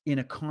in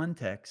a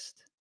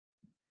context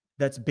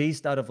that's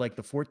based out of like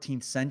the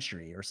 14th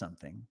century or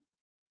something?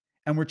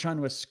 And we're trying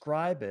to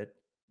ascribe it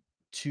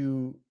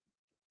to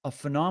a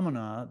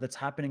phenomena that's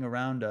happening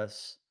around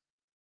us.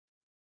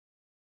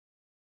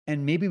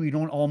 And maybe we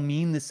don't all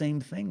mean the same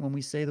thing when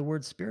we say the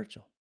word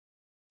spiritual.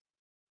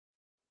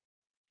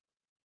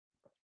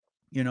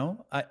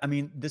 I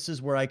mean, this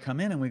is where I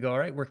come in and we go, all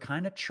right, we're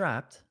kind of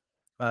trapped.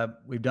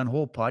 We've done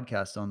whole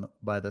podcasts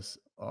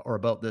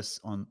about this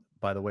on,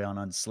 by the way, on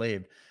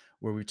Unslaved,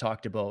 where we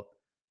talked about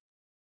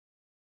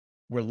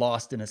we're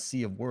lost in a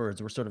sea of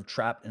words. We're sort of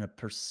trapped in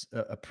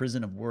a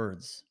prison of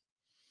words.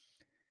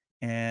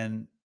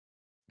 And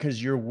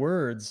because your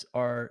words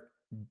are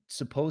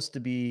supposed to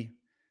be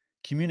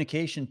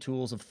communication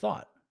tools of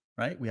thought,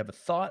 right? We have a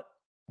thought,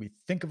 we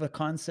think of a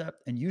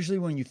concept, and usually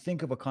when you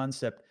think of a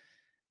concept,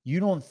 you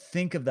don't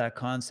think of that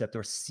concept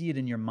or see it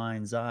in your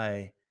mind's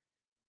eye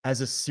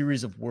as a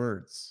series of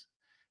words.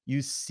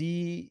 You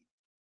see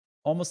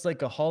almost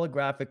like a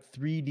holographic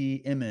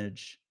 3D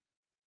image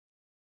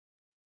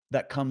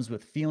that comes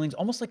with feelings,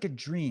 almost like a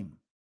dream.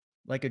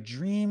 Like a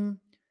dream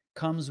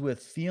comes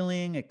with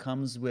feeling, it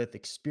comes with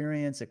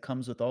experience, it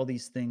comes with all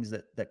these things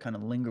that kind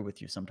of linger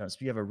with you sometimes.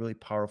 If you have a really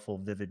powerful,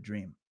 vivid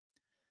dream.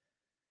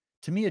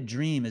 To me, a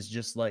dream is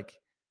just like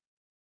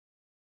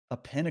a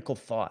pinnacle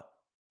thought.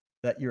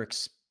 that you're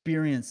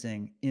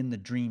experiencing in the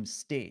dream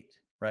state,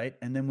 right?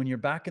 And then when you're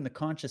back in the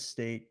conscious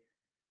state,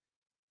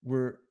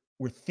 we're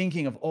we're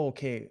thinking of, oh,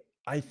 okay,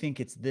 I think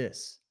it's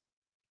this.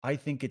 I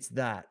think it's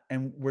that.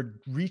 And we're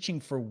reaching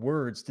for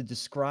words to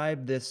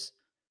describe this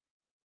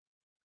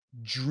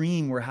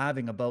dream we're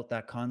having about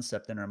that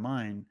concept in our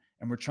mind.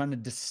 And we're trying to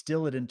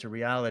distill it into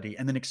reality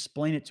and then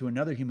explain it to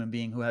another human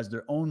being who has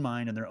their own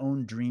mind and their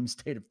own dream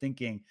state of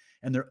thinking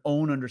and their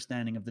own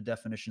understanding of the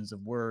definitions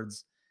of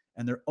words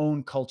and their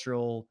own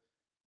cultural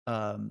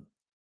um,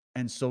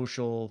 and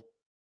social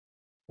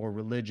or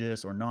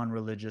religious or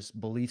non-religious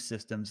belief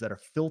systems that are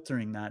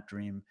filtering that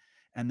dream.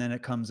 And then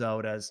it comes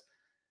out as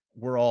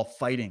we're all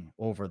fighting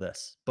over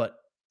this. But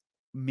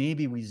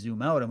maybe we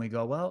zoom out and we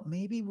go, well,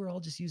 maybe we're all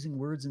just using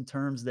words and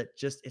terms that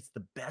just it's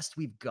the best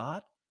we've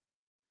got.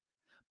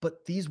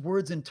 But these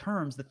words and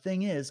terms, the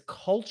thing is,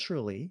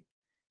 culturally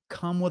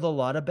come with a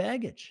lot of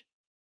baggage,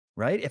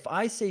 right? If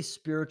I say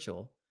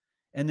spiritual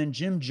and then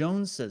Jim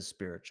Jones says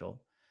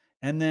spiritual,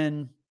 and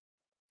then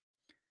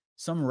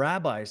some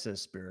rabbi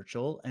says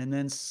spiritual, and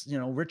then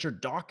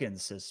Richard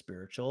Dawkins says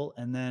spiritual,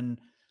 and then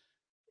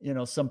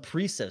some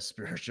priest says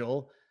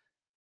spiritual,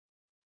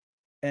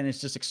 and it's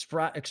just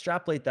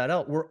extrapolate that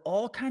out. We're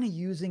all kind of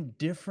using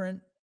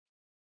different.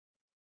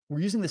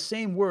 We're using the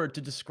same word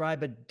to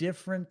describe a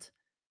different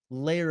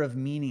layer of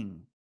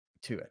meaning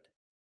to it.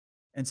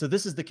 And so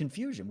this is the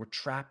confusion. We're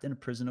trapped in a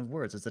prison of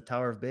words. It's the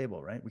Tower of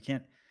Babel, right? We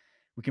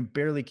can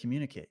barely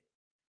communicate.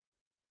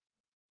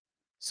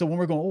 So when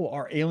we're going, oh,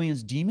 are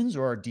aliens demons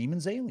or are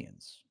demons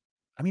aliens?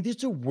 I mean,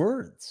 these are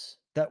words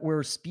that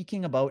we're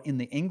speaking about in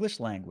the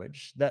English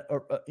language that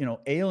are,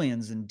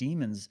 aliens and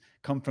demons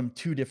come from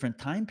two different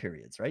time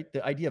periods, right?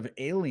 The idea of an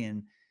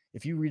alien,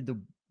 if you read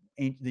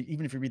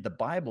even if you read the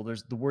Bible,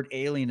 there's the word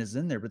alien is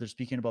in there, but they're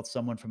speaking about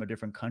someone from a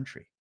different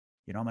country.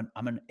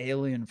 I'm an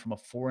alien from a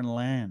foreign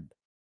land,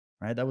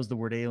 right? That was the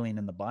word alien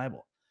in the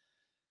Bible.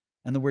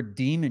 And the word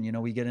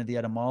demon, we get into the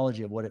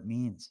etymology of what it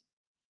means.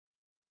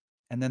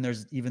 And then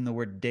there's even the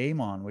word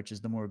daemon, which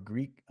is the more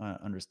Greek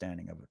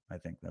understanding of it. I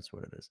think that's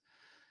what it is.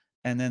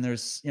 And then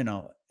there's,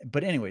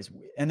 but anyways,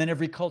 and then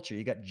every culture,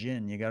 you got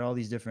jinn, you got all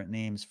these different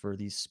names for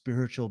these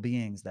spiritual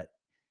beings that,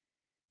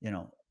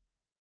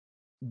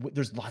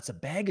 there's lots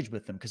of baggage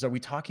with them. Because are we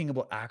talking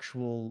about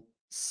actual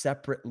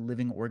separate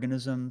living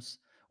organisms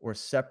or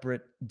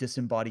separate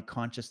disembodied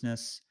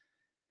consciousness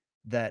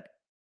that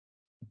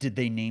did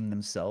they name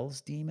themselves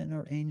demon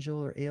or angel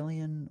or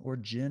alien or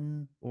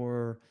jinn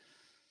or,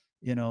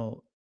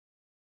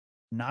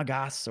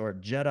 Nagas or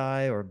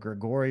Jedi or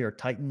Grigori or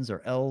Titans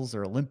or Elves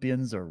or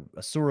Olympians or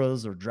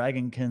Asuras or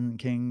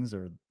Kings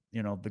or,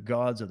 the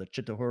gods or the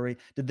Chitauri?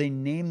 Did they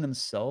name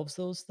themselves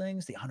those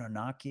things, the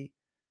Anunnaki?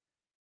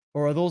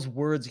 Or are those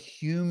words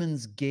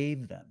humans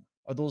gave them?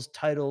 Are those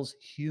titles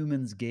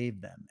humans gave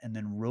them and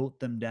then wrote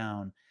them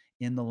down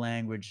in the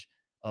language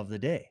of the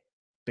day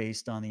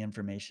based on the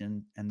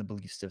information and the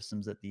belief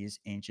systems that these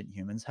ancient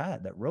humans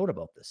had that wrote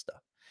about this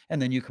stuff?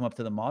 And then you come up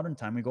to the modern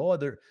time, we go, oh,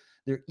 they're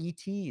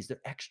ETs,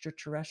 they're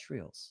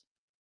extraterrestrials.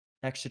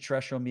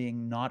 Extraterrestrial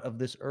being not of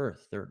this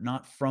earth. They're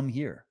not from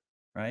here,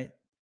 right?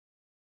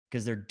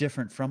 Because they're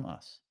different from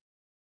us.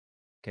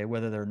 Okay,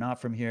 whether they're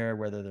not from here,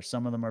 whether there's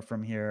some of them are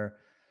from here,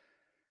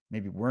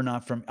 maybe we're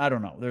not from, I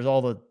don't know. There's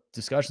all the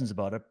discussions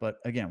about it, but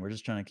again, we're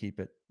just trying to keep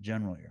it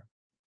general here.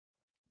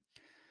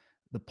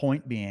 The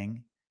point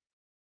being,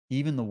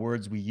 even the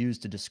words we use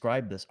to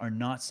describe this are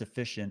not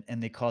sufficient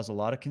and they cause a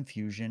lot of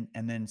confusion.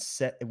 And then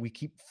we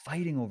keep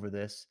fighting over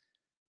this.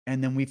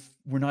 And then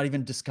we're not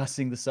even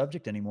discussing the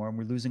subject anymore. And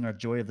we're losing our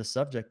joy of the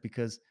subject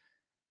because,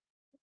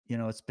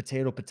 it's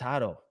potato,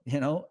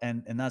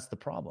 and that's the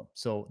problem.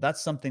 So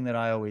that's something that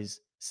I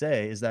always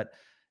say is that,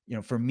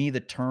 for me, the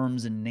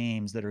terms and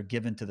names that are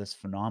given to this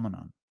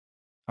phenomenon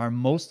are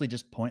mostly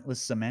just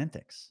pointless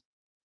semantics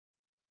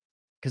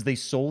because they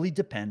solely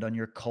depend on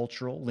your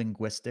cultural,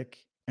 linguistic,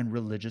 and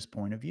religious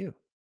point of view.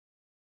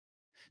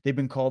 They've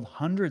been called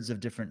hundreds of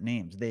different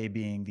names, they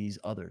being these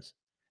others.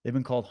 They've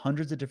been called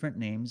hundreds of different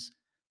names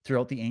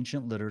throughout the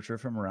ancient literature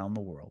from around the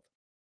world.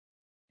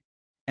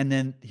 And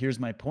then here's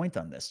my point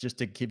on this, just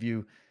to give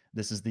you,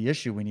 this is the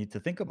issue we need to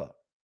think about.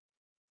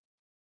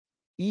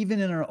 Even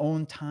in our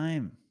own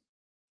time,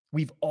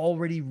 we've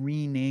already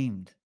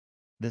renamed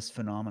this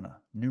phenomena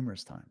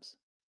numerous times.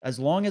 As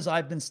long as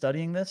I've been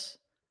studying this,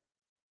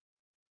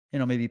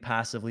 maybe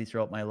passively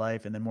throughout my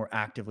life and then more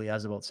actively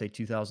as about, say,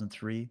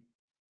 2003,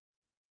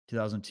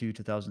 2002,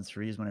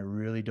 2003 is when I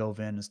really dove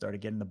in and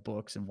started getting the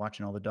books and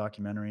watching all the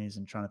documentaries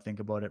and trying to think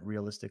about it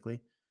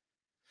realistically.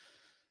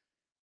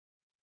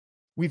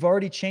 We've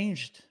already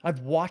changed.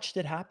 I've watched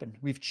it happen.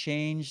 We've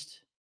changed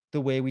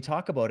the way we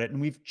talk about it, and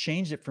we've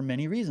changed it for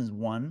many reasons.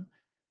 One,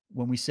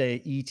 when we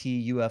say ET,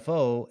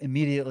 UFO,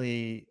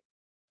 immediately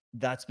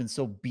that's been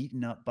so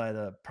beaten up by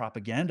the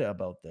propaganda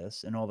about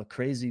this and all the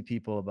crazy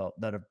people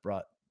that have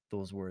brought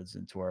those words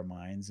into our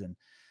minds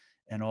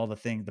and all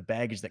the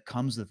baggage that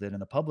comes with it in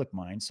the public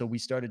mind. So we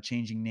started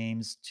changing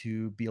names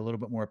to be a little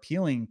bit more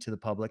appealing to the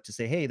public, to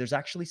say, hey, there's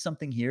actually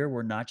something here.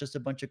 We're not just a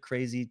bunch of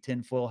crazy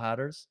tinfoil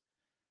hatters.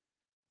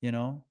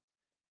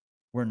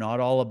 We're not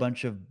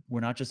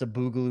just a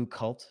boogaloo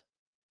cult.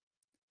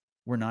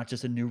 We're not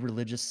just a new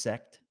religious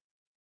sect.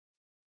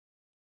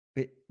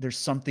 There's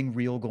something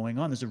real going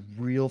on. There's a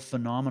real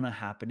phenomena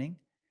happening.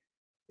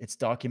 It's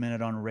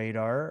documented on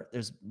radar.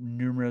 There's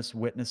numerous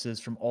witnesses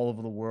from all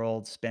over the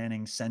world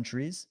spanning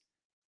centuries.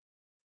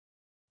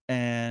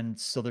 And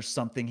so there's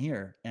something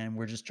here, and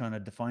we're just trying to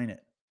define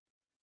it.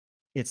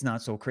 It's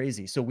not so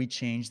crazy. So we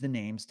changed the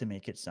names to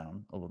make it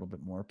sound a little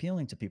bit more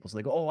appealing to people. So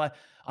they go, oh,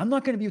 I'm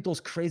not going to be with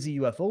those crazy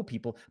UFO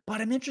people,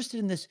 but I'm interested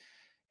in this,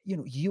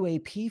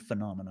 UAP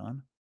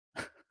phenomenon.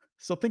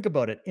 So think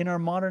about it. In our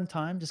modern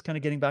time, just kind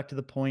of getting back to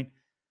the point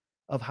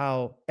of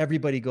how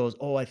everybody goes,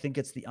 oh, I think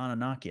it's the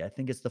Anunnaki. I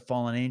think it's the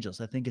fallen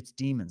angels. I think it's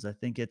demons. I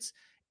think it's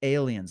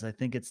aliens. I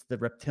think it's the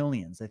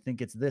reptilians. I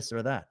think it's this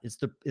or that. It's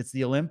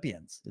the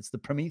Olympians. It's the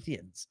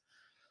Prometheans.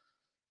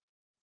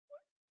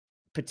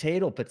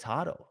 Potato.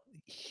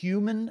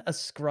 Human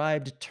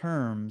ascribed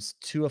terms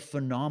to a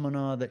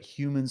phenomena that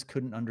humans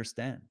couldn't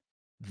understand.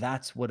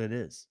 That's what it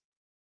is.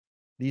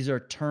 These are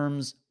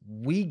terms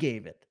we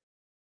gave it.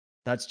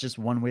 That's just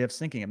one way of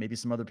thinking it. Maybe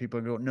some other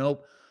people go,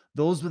 nope,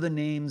 those were the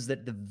names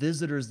that the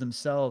visitors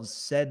themselves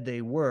said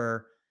they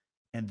were,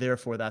 and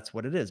therefore that's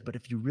what it is. But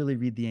if you really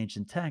read the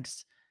ancient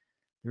texts,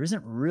 there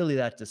isn't really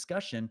that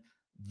discussion.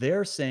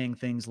 They're saying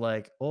things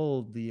like,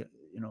 oh, the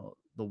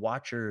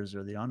Watchers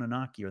or the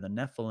Anunnaki or the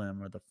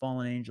Nephilim or the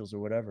fallen angels or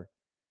whatever.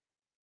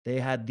 They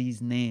had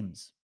these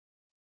names.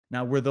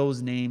 Now, were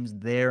those names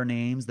their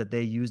names that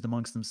they used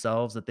amongst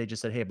themselves, that they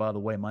just said, hey, by the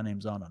way, my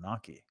name's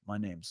Anunnaki. My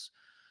name's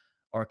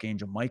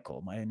Archangel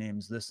Michael. My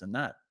name's this and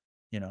that,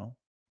 you know?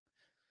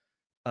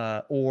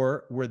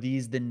 Or were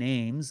these the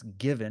names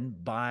given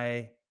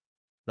by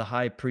the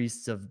high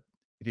priests of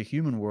the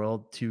human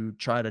world to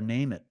try to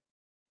name it,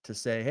 to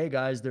say, hey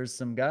guys, there's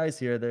some guys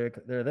here,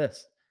 they're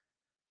this.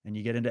 And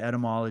you get into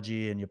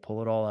etymology and you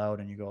pull it all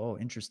out and you go, oh,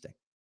 interesting.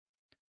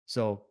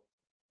 So,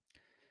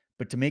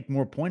 but to make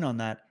more point on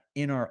that,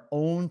 in our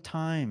own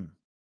time,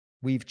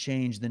 we've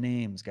changed the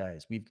names,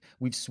 guys.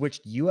 We've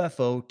switched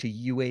UFO to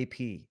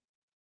UAP.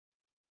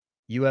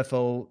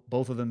 UFO,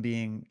 both of them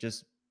being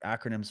just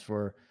acronyms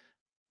for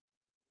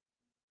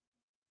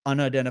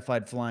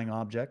unidentified flying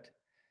object,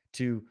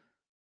 to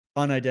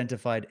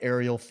unidentified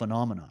aerial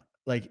phenomena.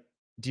 Like,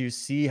 do you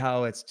see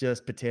how it's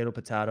just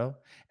potato?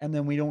 And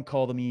then we don't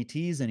call them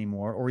ETs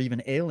anymore, or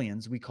even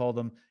aliens. We call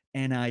them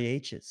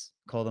NIHs,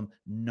 call them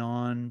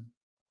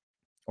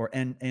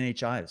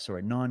NHIs,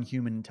 sorry,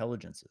 non-human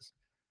intelligences,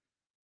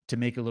 to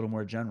make it a little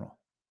more general.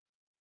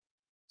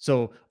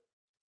 So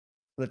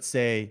let's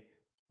say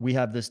we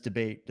have this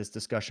debate, this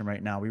discussion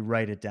right now. We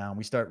write it down.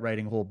 We start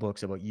writing whole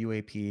books about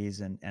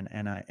UAPs and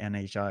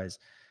NHIs.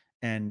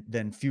 And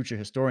then future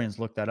historians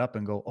look that up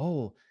and go,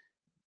 oh,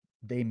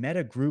 they met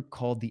a group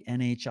called the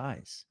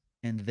NHIs,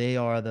 and they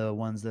are the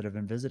ones that have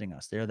been visiting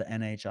us. They're the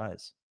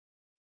NHIs,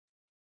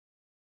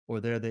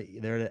 or they're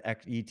the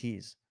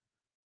ETs.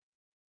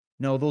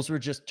 No, those were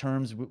just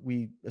terms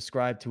we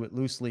ascribed to it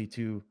loosely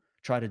to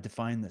try to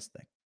define this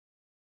thing.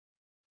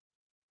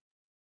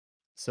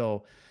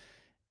 So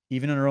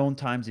even in our own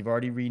times, we've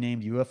already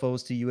renamed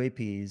UFOs to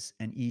UAPs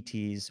and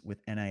ETs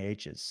with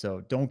NIHs.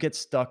 So don't get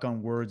stuck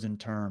on words and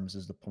terms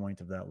is the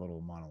point of that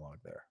little monologue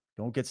there.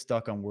 Don't get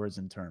stuck on words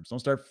and terms. Don't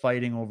start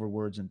fighting over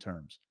words and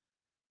terms.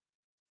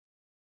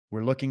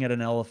 We're looking at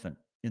an elephant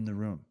in the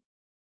room,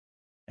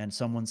 and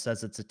someone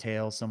says it's a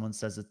tail, someone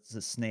says it's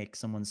a snake,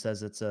 someone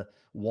says it's a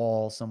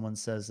wall, someone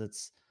says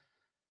it's,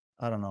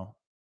 I don't know,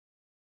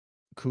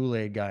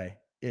 Kool-Aid guy.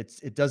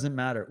 It doesn't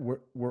matter.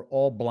 We're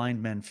all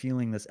blind men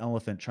feeling this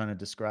elephant trying to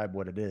describe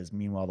what it is.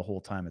 Meanwhile, the whole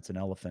time it's an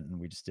elephant and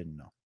we just didn't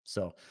know.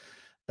 So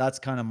that's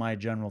kind of my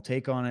general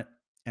take on it.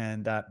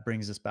 And that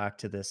brings us back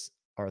to this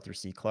Arthur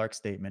C. Clarke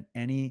statement.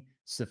 Any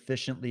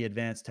sufficiently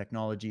advanced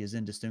technology is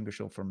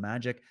indistinguishable from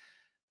magic.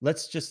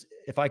 Let's just,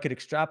 if I could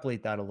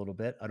extrapolate that a little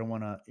bit, I don't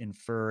want to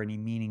infer any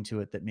meaning to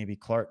it that maybe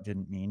Clarke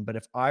didn't mean, but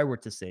if I were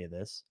to say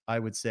this, I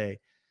would say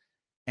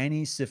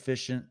any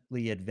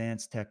sufficiently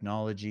advanced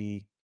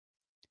technology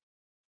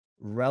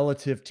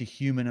relative to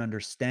human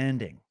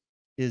understanding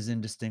is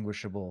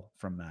indistinguishable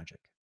from magic.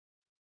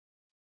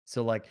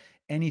 So like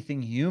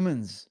anything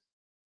humans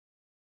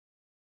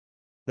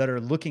that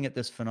are looking at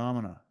this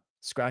phenomena,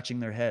 scratching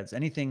their heads,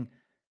 anything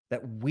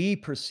that we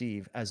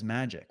perceive as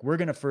magic, we're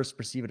going to first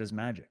perceive it as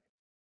magic.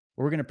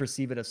 We're going to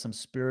perceive it as some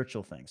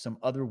spiritual thing, some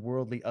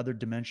otherworldly, other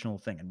dimensional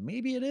thing. And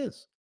maybe it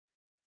is.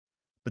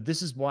 But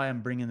this is why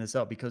I'm bringing this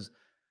up, because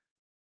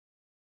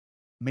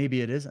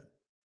maybe it isn't.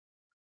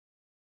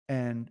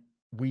 And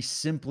we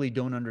simply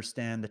don't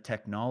understand the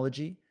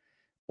technology,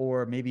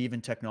 or maybe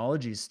even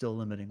technology is still a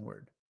limiting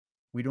word.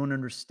 We don't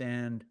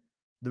understand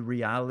the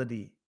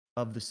reality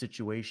of the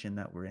situation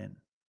that we're in.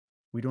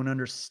 We don't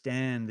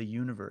understand the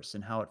universe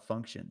and how it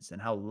functions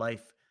and how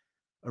life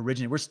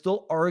originated. We're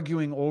still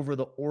arguing over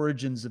the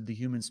origins of the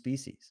human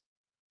species.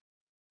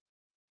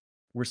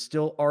 We're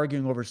still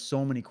arguing over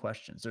so many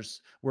questions.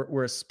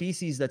 We're a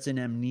species that's in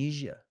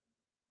amnesia.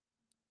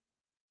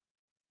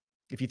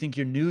 If you think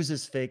your news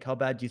is fake, how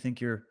bad do you think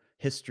your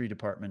history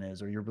department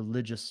is, or your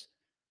religious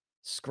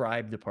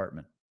scribe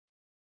department,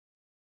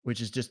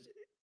 which is just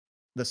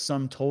the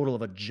sum total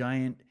of a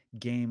giant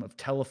game of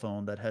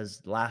telephone that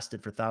has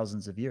lasted for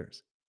thousands of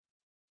years.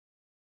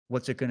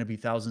 What's it going to be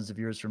thousands of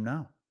years from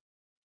now?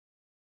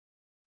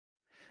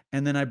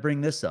 And then I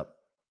bring this up.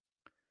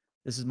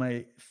 This is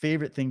my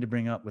favorite thing to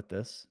bring up with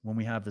this when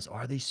we have this.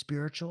 Are they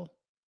spiritual?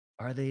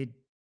 Are they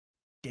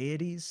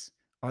deities?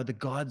 Are the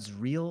gods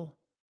real?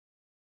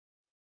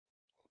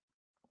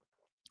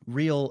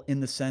 Real in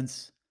the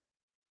sense,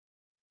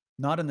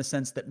 not in the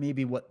sense that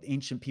maybe what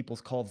ancient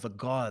peoples called the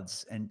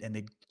gods and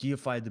they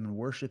deified them and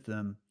worshiped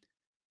them,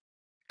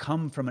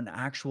 come from an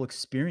actual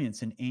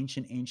experience in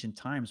ancient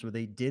times where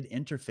they did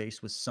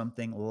interface with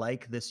something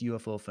like this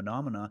UFO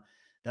phenomena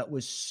that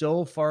was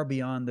so far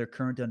beyond their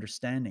current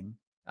understanding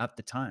at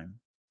the time.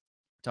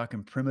 We're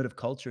talking primitive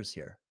cultures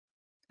here.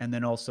 And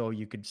then also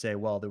you could say,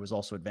 well, there was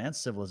also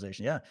advanced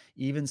civilization. Yeah,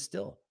 even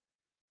still,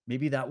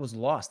 maybe that was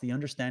lost. The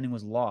understanding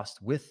was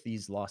lost with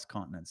these lost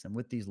continents and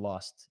with these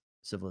lost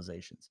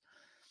civilizations.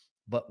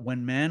 But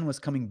when man was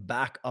coming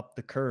back up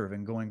the curve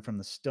and going from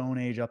the Stone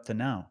Age up to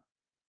now,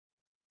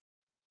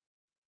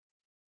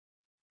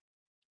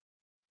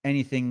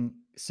 any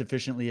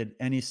sufficiently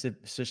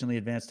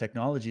advanced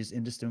technology is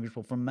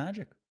indistinguishable from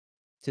magic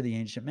to the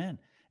ancient man.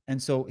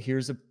 And so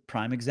here's a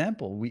prime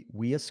example.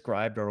 We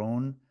ascribed our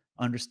own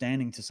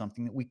understanding to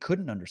something that we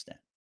couldn't understand.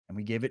 And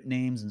we gave it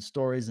names and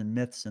stories and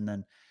myths. And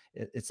then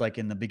it's like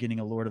in the beginning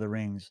of Lord of the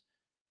Rings,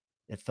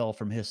 it fell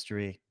from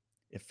history.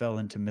 It fell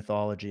into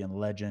mythology and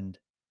legend,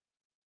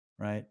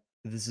 right?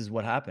 This is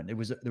what happened.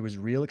 There was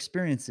real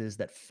experiences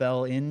that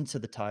fell into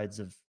the tides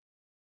of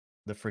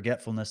the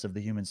forgetfulness of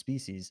the human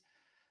species,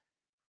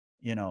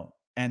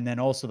 and then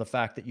also the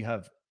fact that you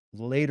have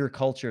later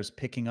cultures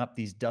picking up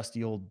these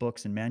dusty old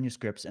books and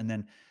manuscripts and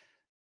then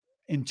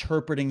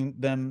interpreting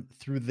them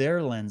through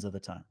their lens of the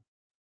time.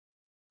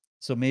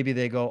 So maybe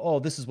they go, oh,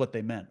 this is what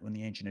they meant when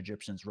the ancient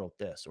Egyptians wrote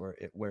this, or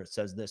where it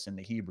says this in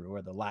the Hebrew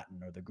or the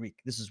Latin or the Greek.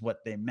 This is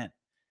what they meant.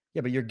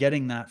 Yeah, but you're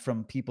getting that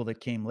from people that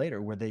came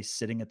later. Were they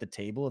sitting at the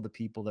table of the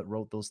people that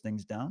wrote those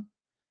things down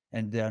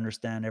and they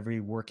understand every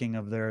working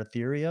of their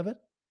theory of it?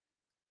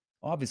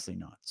 Obviously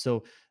not.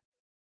 So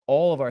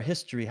all of our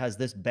history has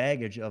this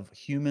baggage of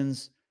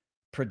humans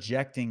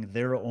projecting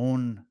their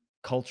own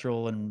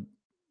cultural and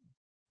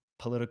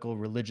political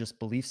religious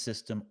belief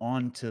system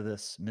onto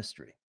this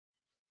mystery.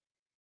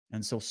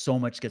 And so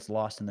much gets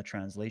lost in the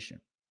translation.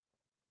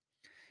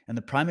 And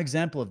the prime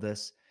example of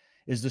this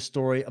is the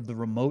story of the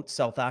remote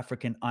South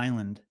African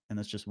island, and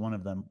that's just one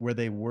of them, where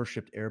they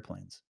worshiped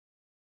airplanes.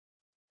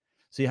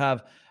 So you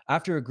have,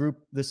 after a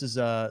group,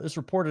 this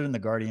reported in the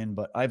Guardian,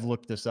 but I've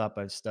looked this up,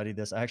 I've studied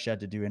this. I actually had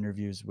to do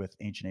interviews with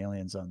ancient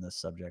aliens on this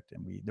subject,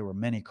 and there were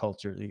many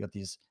cultures. You got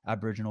these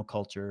Aboriginal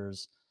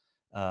cultures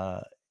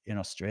in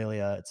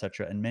Australia,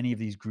 etc., and many of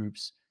these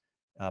groups,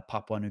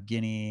 Papua New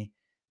Guinea,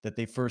 that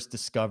they first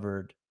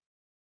discovered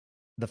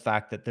the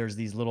fact that there's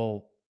these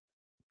little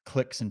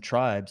cliques and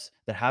tribes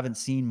that haven't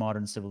seen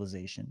modern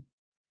civilization,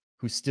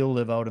 who still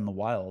live out in the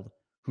wild,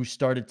 who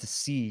started to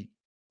see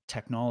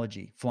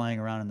technology flying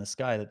around in the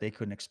sky that they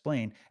couldn't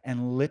explain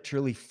and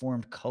literally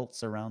formed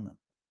cults around them.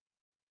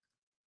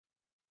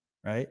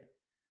 Right?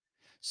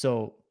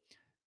 So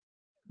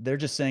they're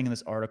just saying in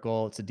this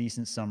article, it's a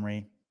decent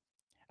summary.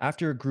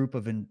 After a group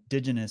of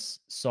indigenous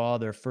saw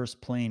their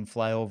first plane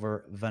fly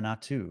over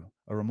Vanuatu,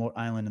 a remote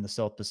island in the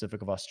South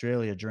Pacific of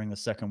Australia during the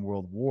Second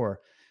World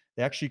War,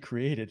 they actually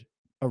created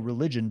a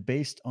religion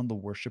based on the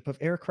worship of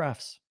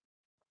aircrafts.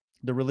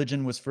 The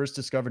religion was first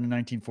discovered in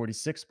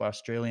 1946 by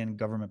Australian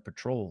government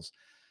patrols.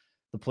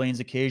 The planes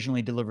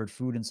occasionally delivered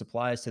food and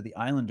supplies to the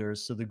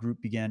islanders, so the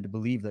group began to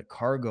believe that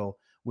cargo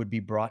would be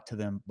brought to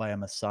them by a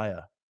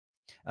messiah.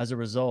 As a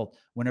result,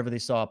 whenever they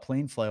saw a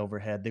plane fly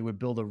overhead, they would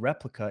build a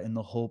replica in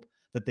the hope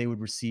that they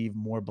would receive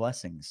more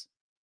blessings.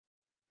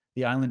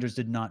 The islanders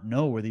did not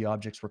know where the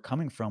objects were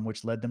coming from,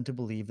 which led them to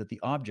believe that the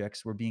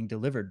objects were being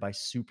delivered by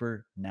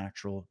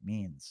supernatural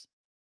means.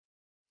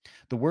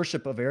 The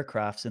worship of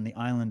aircrafts in the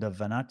island of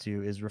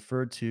Vanuatu is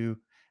referred to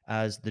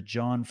as the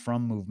John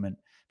Frum movement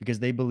because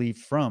they believe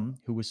Frum,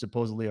 who was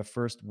supposedly a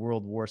First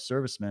World War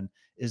serviceman,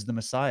 is the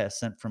Messiah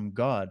sent from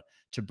God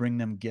to bring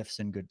them gifts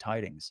and good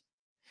tidings.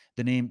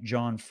 The name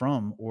John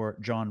Frum or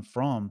John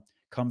Fromm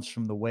comes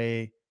from the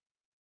way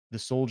the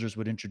soldiers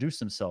would introduce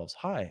themselves.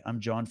 Hi,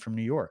 I'm John from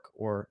New York,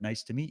 or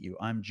nice to meet you.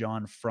 I'm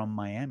John from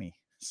Miami.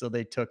 So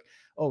they took,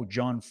 oh,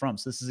 John Frum.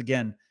 So this is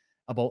again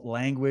about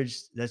language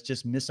that's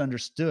just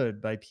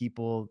misunderstood by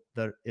people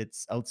that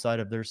it's outside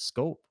of their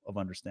scope of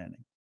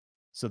understanding.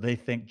 So they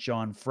think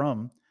John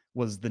Frum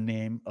was the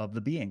name of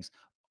the beings.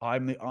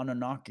 I'm the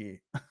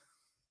Anunnaki.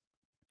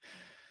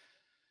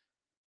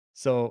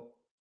 So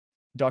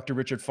Dr.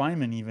 Richard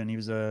Feynman, even, he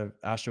was a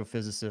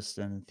astrophysicist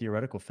and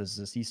theoretical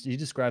physicist. He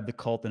described the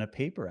cult in a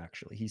paper,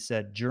 actually. He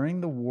said, during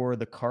the war,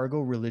 the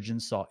cargo religion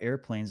saw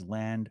airplanes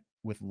land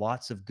with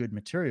lots of good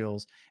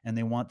materials, and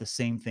they want the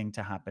same thing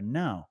to happen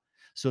now.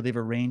 So they've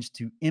arranged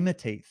to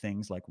imitate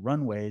things like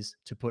runways,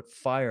 to put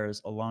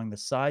fires along the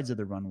sides of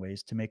the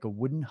runways to make a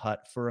wooden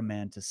hut for a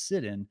man to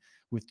sit in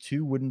with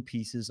two wooden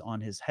pieces on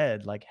his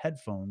head like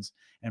headphones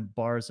and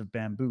bars of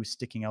bamboo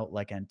sticking out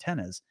like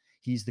antennas.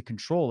 He's the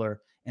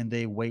controller, and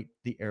they wait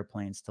the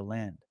airplanes to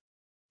land.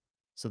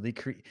 So they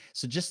create.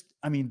 So just,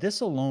 I mean,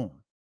 this alone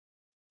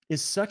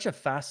is such a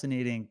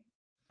fascinating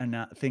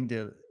thing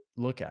to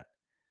look at.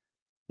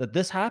 That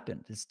this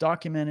happened. It's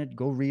documented.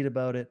 Go read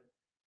about it.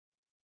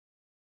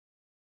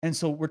 And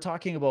so we're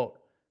talking about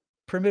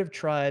primitive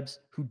tribes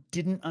who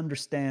didn't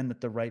understand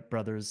that the Wright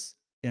brothers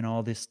in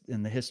all this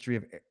in the history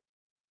of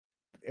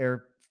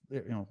air,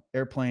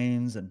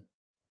 airplanes, and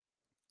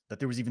that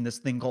there was even this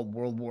thing called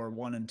World War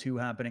One and Two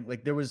happening.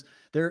 Like there was,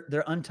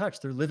 they're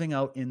untouched. They're living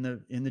out in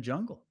the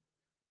jungle.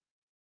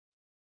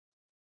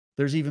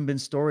 There's even been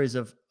stories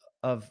of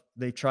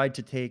they tried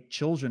to take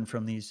children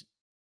from these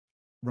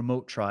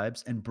remote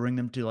tribes and bring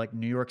them to like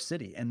New York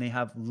City, and they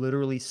have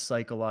literally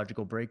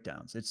psychological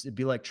breakdowns. It'd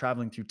be like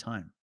traveling through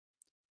time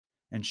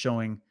and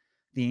showing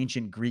the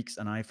ancient Greeks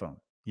an iPhone,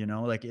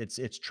 like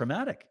it's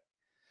traumatic.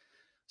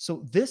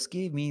 So this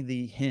gave me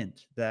the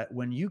hint that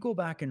when you go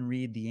back and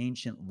read the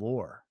ancient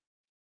lore,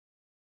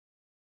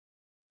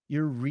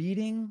 you're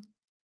reading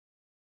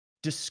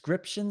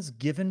descriptions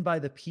given by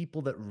the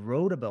people that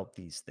wrote about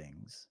these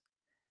things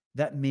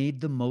that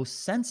made the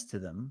most sense to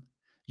them.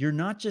 You're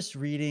not just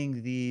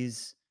reading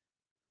these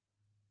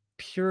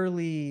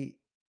purely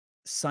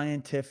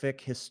scientific,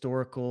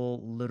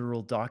 historical,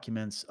 literal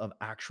documents of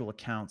actual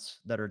accounts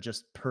that are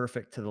just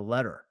perfect to the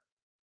letter.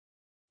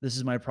 This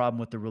is my problem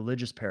with the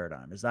religious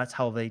paradigm, is that's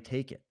how they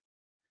take it.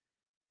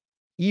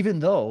 Even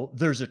though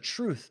there's a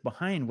truth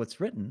behind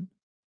what's written,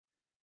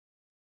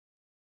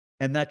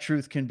 and that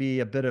truth can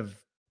be a bit of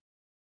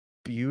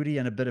beauty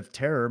and a bit of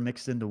terror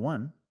mixed into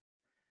one,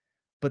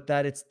 but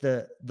that it's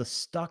the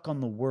stuck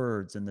on the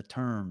words and the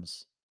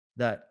terms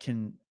that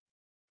can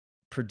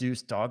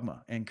produce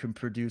dogma and can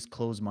produce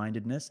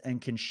closed-mindedness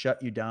and can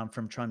shut you down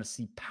from trying to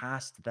see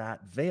past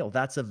that veil.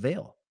 That's a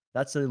veil.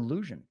 That's an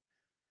illusion.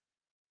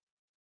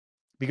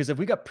 Because if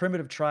we got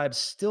primitive tribes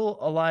still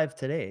alive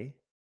today,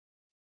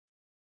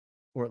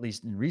 or at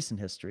least in recent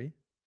history,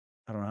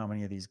 I don't know how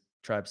many of these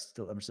tribes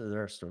still, I'm sure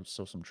there are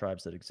still some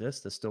tribes that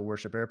exist that still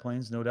worship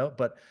airplanes, no doubt.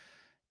 But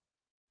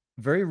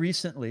very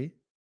recently,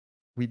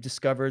 we've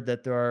discovered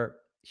that there are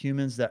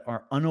humans that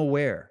are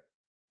unaware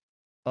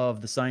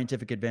of the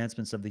scientific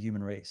advancements of the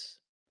human race.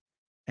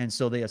 And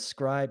so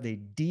they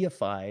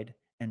deified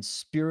and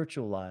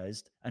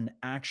spiritualized an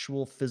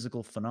actual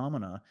physical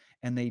phenomena,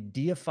 and they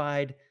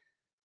deified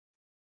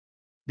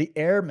the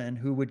airmen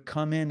who would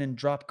come in and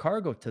drop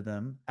cargo to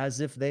them as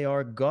if they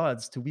are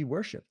gods to be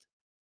worshipped.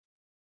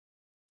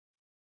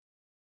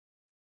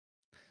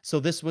 So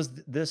this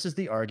is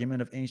the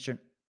argument of ancient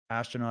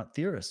astronaut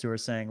theorists who are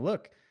saying,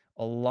 look,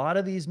 a lot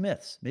of these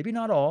myths, maybe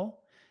not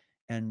all,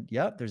 and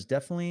yeah, there's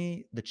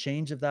definitely the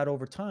change of that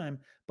over time,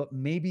 but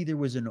maybe there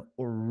was an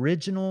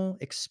original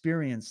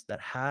experience that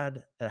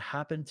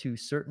happened to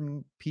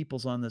certain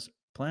peoples on this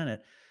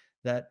planet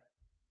that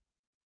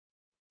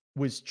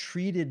was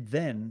treated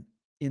then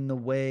in the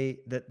way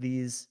that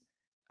these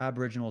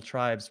Aboriginal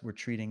tribes were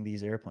treating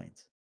these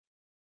airplanes.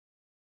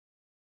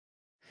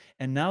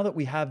 And now that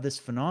we have this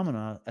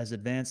phenomena, as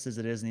advanced as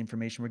it is, and the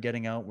information we're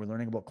getting out, we're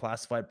learning about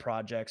classified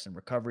projects and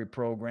recovery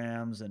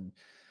programs and,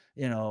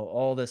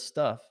 all this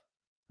stuff,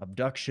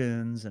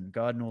 abductions and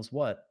God knows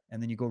what.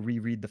 And then you go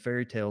reread the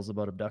fairy tales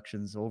about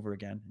abductions over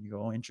again, and you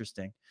go, oh,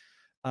 interesting.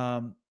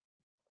 How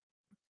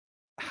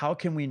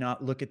can we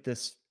not look at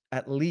this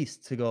at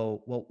least to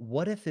go, well,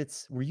 what if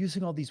we're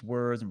using all these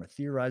words and we're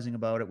theorizing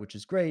about it, which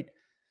is great.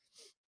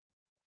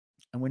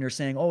 And when you're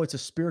saying, oh, it's a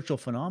spiritual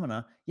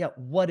phenomena, yeah,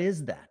 what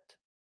is that?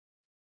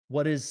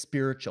 What is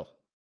spiritual?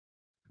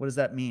 What does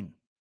that mean?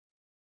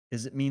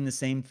 Does it mean the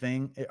same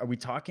thing? Are we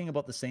talking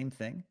about the same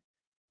thing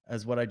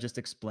as what I just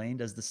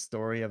explained as the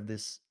story of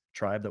this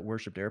tribe that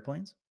worshiped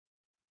airplanes?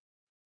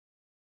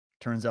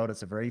 Turns out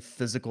it's a very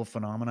physical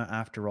phenomena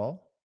after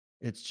all.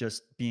 It's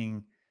just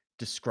being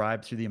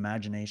described through the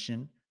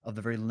imagination of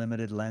the very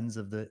limited lens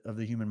of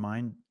the human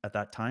mind at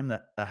that time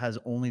that has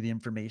only the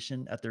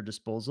information at their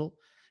disposal.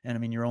 And I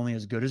mean, you're only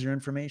as good as your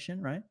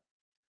information, right?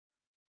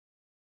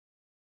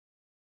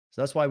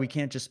 So that's why we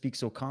can't just speak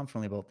so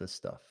confidently about this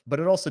stuff. But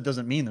it also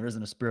doesn't mean there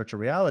isn't a spiritual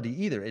reality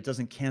either. It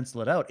doesn't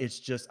cancel it out. It's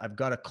just, I've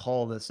got to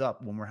call this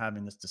up when we're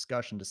having this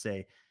discussion to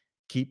say,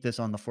 keep this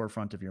on the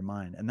forefront of your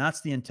mind. And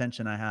that's the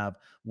intention I have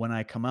when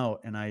I come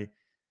out and I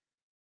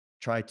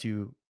try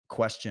to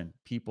question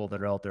people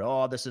that are out there.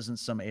 Oh, this isn't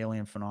some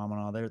alien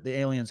phenomenon. The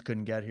aliens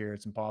couldn't get here.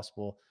 It's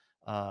impossible.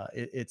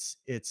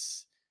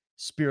 It's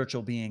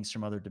spiritual beings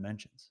from other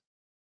dimensions.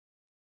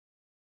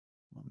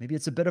 Well, maybe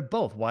it's a bit of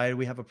both. Why do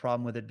we have a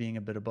problem with it being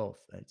a bit of both?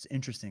 It's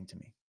interesting to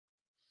me.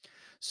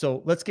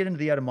 So let's get into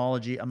the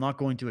etymology. I'm not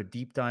going to a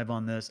deep dive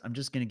on this. I'm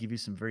just going to give you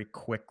some very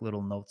quick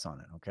little notes on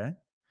it. Okay.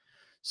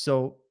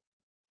 So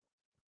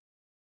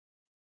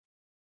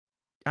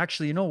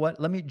actually, you know what?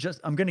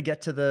 I'm going to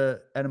get to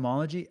the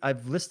etymology.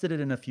 I've listed it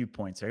in a few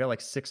points. I got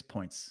like 6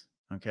 points.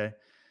 Okay.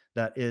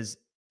 That is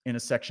in a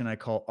section I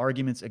call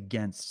arguments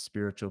against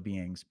spiritual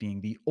beings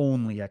being the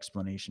only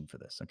explanation for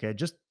this. Okay.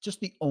 Just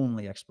the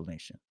only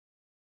explanation.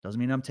 Doesn't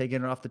mean I'm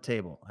taking it off the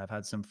table. I've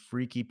had some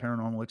freaky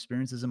paranormal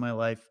experiences in my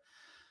life.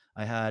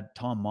 I had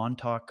Tom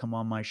Montauk come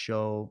on my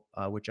show,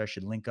 which I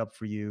should link up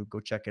for you. Go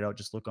check it out.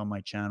 Just look on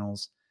my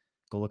channels.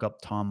 Go look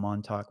up Tom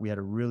Montauk. We had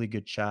a really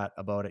good chat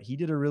about it. He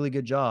did a really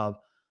good job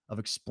of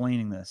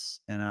explaining this,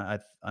 and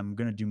I'm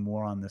going to do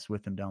more on this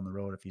with him down the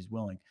road if he's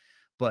willing.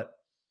 But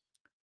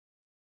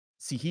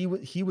see,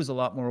 he was a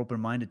lot more open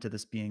minded to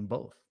this being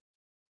both,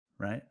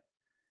 right?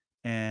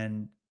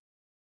 And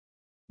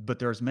but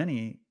there's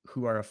many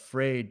who are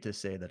afraid to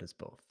say that it's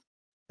both.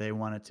 They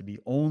want it to be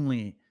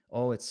only,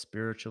 oh, it's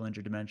spiritual,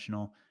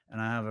 interdimensional,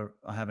 and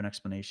I have an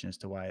explanation as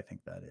to why I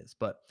think that is.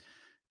 But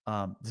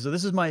so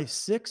this is my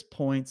 6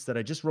 points that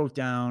I just wrote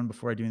down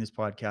before I doing this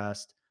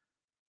podcast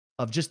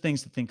of just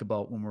things to think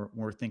about when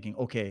we're thinking,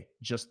 okay,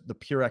 just the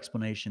pure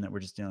explanation that we're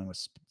just dealing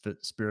with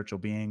spiritual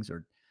beings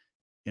or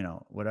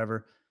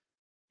whatever.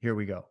 Here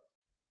we go.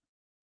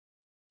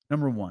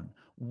 Number 1,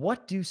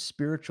 what do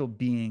spiritual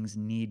beings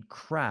need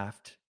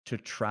craft to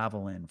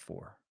travel in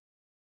for?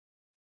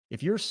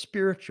 If you're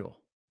spiritual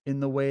in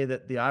the way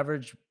that the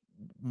average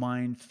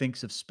mind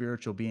thinks of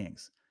spiritual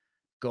beings,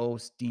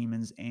 ghosts,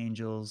 demons,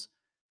 angels,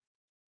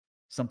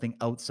 something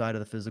outside of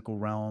the physical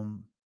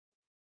realm,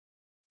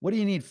 what do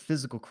you need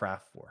physical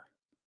craft for?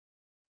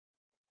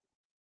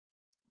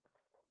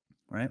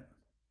 Right?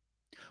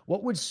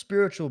 What would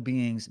spiritual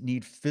beings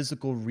need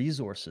physical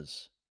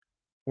resources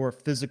or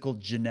physical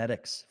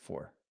genetics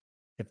for?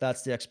 If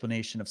that's the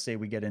explanation of, say,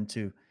 we get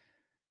into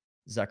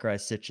Zecharia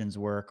Sitchin's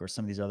work or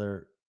some of these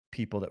other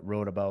people that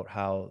wrote about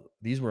how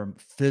these were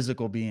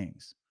physical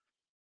beings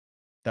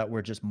that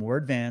were just more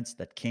advanced,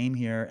 that came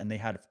here and they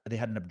had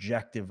an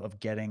objective of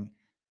getting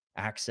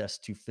access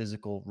to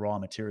physical raw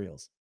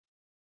materials.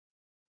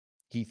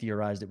 He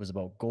theorized it was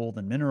about gold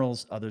and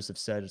minerals. Others have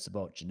said it's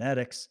about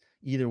genetics.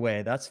 Either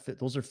way,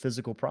 those are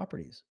physical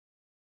properties,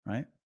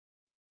 right?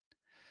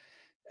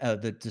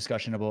 The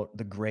discussion about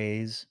the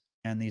Greys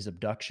and these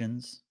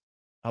abductions,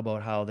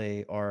 about how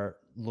they are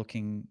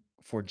looking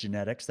for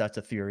genetics. That's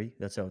a theory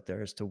that's out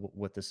there as to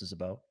what this is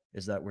about.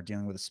 Is that we're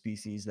dealing with a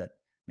species that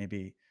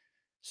maybe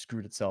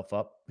screwed itself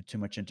up with too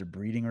much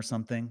interbreeding or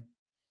something,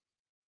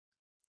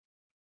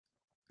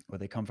 or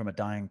they come from a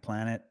dying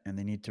planet and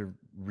they need to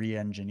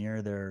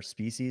re-engineer their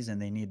species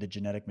and they need the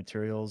genetic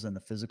materials and the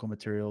physical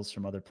materials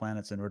from other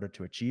planets in order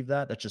to achieve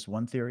that. That's just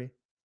one theory.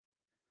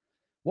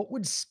 What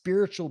would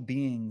spiritual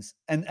beings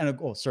and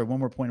oh, sorry, one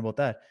more point about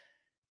that.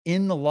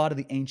 In a lot of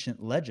the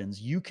ancient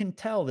legends, you can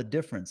tell the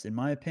difference, in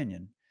my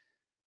opinion,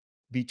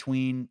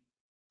 between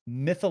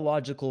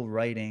mythological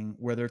writing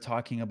where they're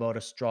talking about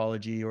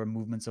astrology or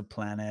movements of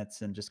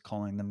planets and just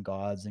calling them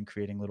gods and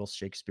creating little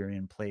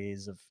Shakespearean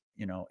plays of,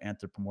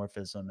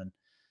 anthropomorphism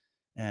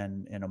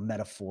and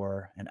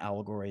metaphor and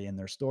allegory in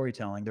their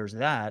storytelling. There's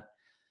that,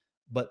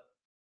 but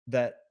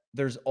that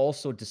there's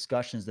also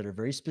discussions that are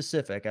very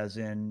specific, as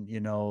in,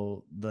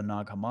 the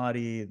Nag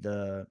Hammadi,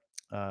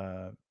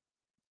 uh,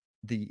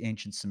 the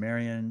ancient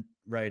Sumerian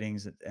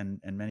writings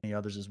and many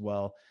others as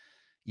well,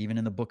 even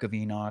in the Book of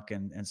Enoch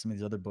and some of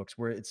these other books,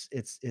 where it's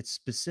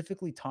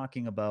specifically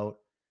talking about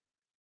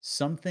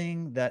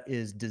something that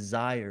is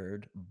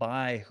desired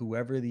by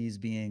whoever these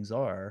beings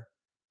are,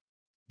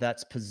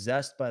 that's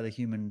possessed by the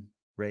human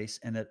race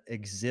and that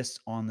exists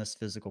on this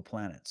physical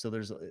planet. So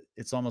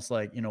it's almost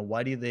like,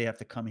 why do they have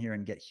to come here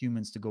and get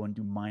humans to go and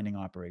do mining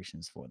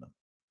operations for them?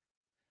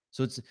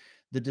 So it's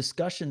the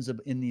discussions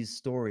in these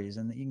stories,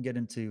 and you can get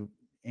into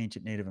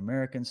ancient Native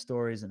American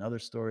stories and other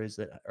stories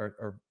that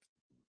are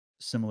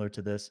similar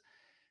to this,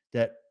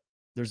 that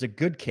there's a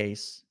good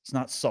case. It's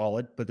not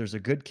solid, but there's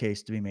a good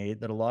case to be made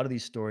that a lot of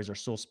these stories are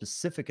so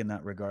specific in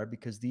that regard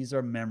because these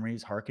are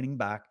memories harkening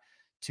back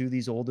to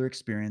these older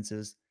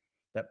experiences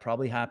that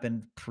probably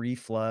happened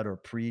pre-flood or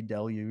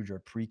pre-deluge or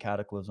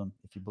pre-cataclysm,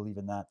 if you believe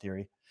in that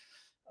theory.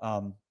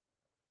 Um,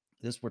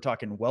 we're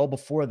talking well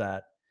before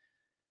that,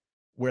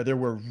 where there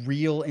were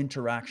real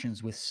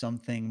interactions with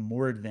something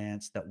more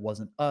advanced that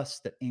wasn't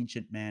us, that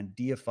ancient man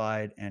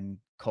deified and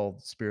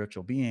called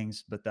spiritual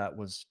beings, but that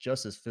was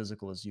just as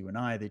physical as you and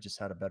I. They just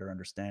had a better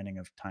understanding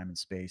of time and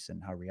space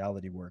and how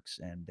reality works,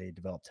 and they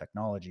developed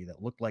technology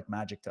that looked like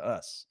magic to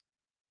us,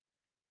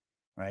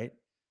 right?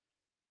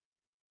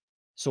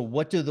 So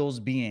what do those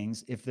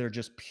beings, if they're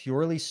just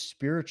purely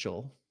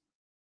spiritual,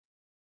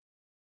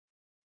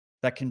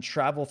 that can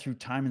travel through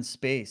time and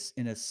space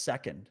in a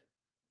second,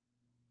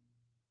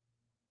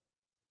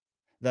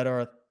 that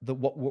are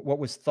what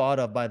was thought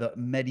of by the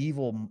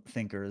medieval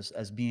thinkers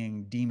as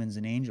being demons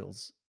and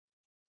angels?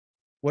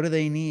 What do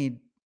they need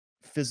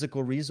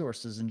physical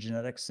resources and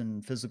genetics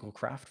and physical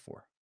craft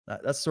for?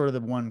 That's sort of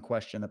the one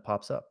question that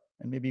pops up,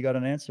 and maybe you got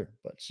an answer,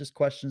 but it's just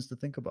questions to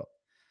think about.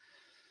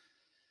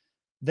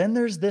 Then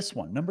there's this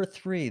one, number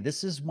 3.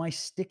 This is my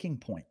sticking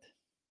point.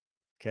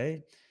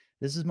 Okay,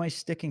 this is my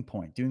sticking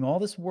point. Doing all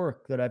this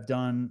work that I've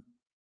done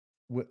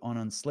on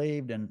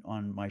Unslaved and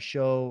on my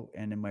show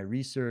and in my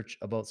research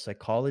about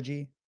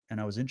psychology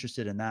And I was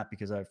interested in that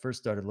because I first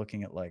started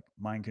looking at like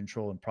mind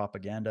control and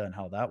propaganda and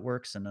how that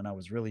works. And then I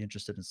was really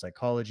interested in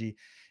psychology.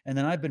 And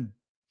then I've been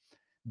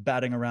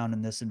batting around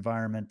in this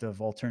environment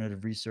of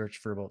alternative research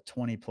for about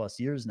 20 plus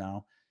years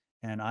now.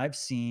 And I've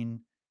seen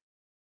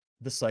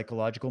the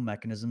psychological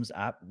mechanisms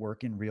at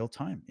work in real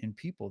time in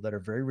people that are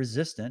very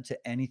resistant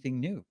to anything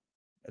new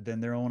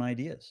than their own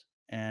ideas.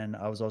 And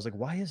I was always like,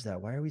 why is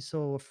that? Why are we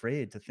so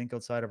afraid to think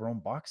outside of our own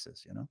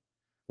boxes?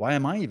 Why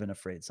am I even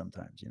afraid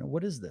sometimes?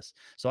 What is this?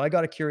 So I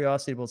got a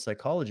curiosity about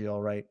psychology,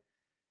 all right.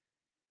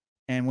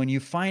 And when you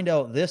find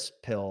out this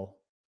pill,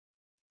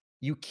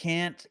 you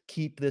can't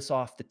keep this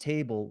off the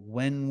table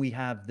when we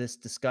have this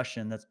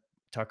discussion that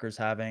Tucker's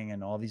having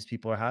and all these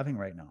people are having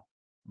right now.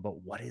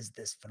 But what is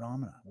this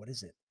phenomena? What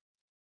is it?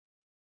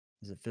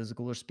 Is it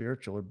physical or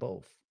spiritual or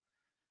both?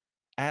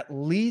 At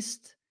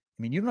least,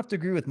 I mean, you don't have to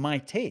agree with my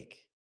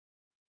take,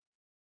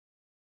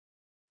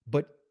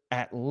 but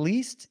at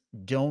least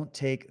don't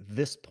take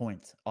this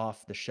point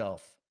off the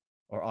shelf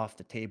or off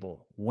the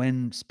table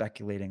when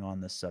speculating on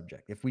this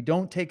subject. If we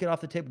don't take it off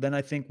the table, then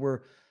I think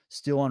we're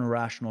still on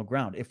rational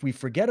ground. If we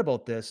forget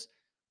about this,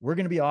 we're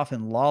going to be off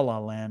in la la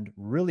land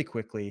really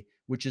quickly,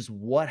 which is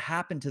what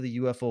happened to the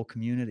UFO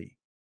community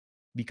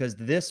because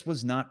this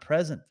was not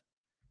present.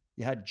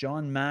 You had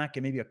John Mack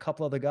and maybe a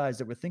couple other guys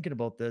that were thinking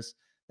about this.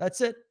 That's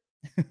it.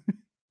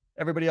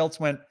 Everybody else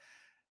went,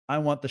 I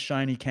want the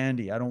shiny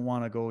candy. I don't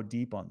want to go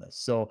deep on this.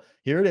 So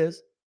here it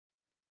is.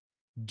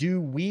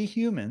 Do we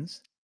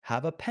humans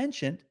have a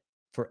penchant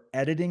for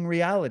editing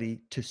reality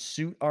to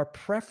suit our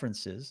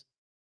preferences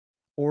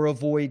or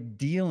avoid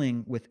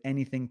dealing with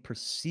anything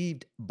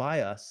perceived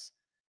by us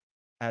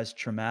as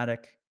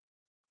traumatic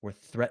or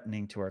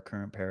threatening to our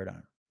current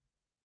paradigm?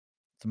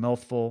 It's a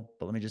mouthful,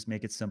 but let me just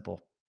make it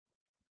simple.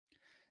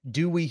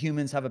 Do we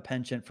humans have a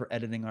penchant for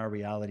editing our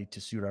reality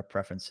to suit our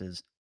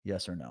preferences?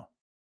 Yes or no?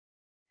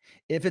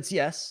 If it's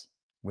yes,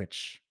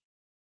 which,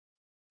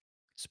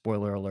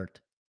 spoiler alert,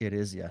 it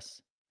is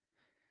yes,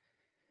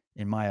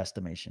 in my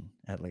estimation,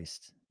 at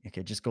least.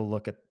 Okay, just go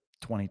look at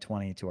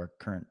 2020 to our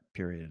current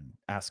period and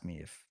ask me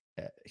if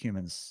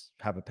humans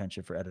have a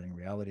penchant for editing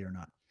reality or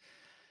not.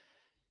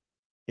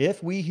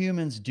 If we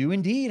humans do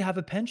indeed have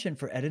a penchant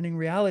for editing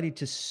reality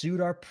to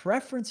suit our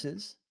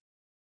preferences,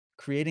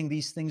 creating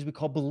these things we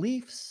call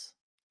beliefs,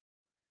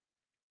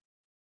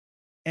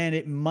 and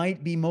it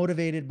might be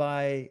motivated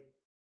by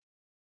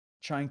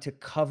trying to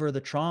cover the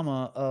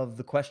trauma of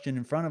the question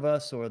in front of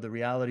us or the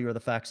reality or the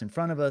facts in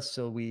front of us.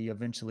 So we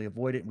eventually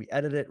avoid it and we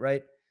edit it,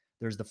 right?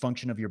 There's the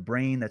function of your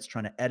brain that's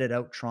trying to edit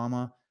out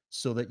trauma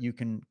so that you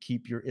can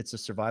keep it's a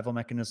survival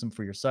mechanism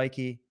for your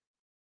psyche.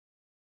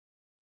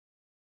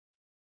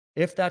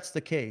 If that's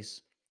the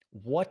case,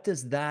 what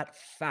does that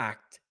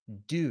fact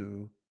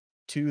do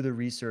to the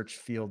research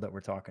field that we're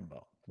talking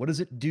about? What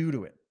does it do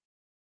to it?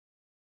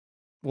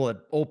 Well, it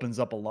opens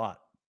up a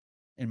lot,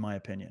 in my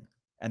opinion.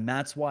 And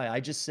that's why I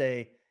just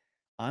say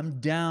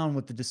I'm down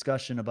with the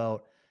discussion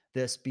about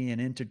this being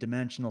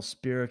interdimensional,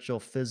 spiritual,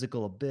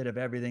 physical, a bit of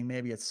everything.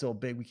 Maybe it's so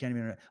big we can't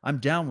even. I'm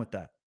down with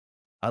that.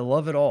 I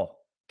love it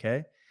all.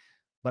 Okay.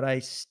 But I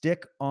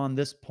stick on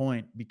this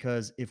point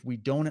because if we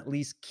don't at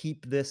least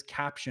keep this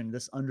caption,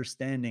 this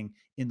understanding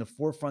in the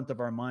forefront of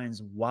our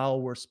minds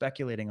while we're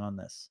speculating on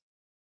this.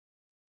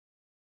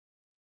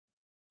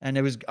 And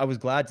I was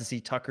glad to see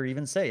Tucker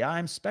even say, yeah,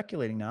 I'm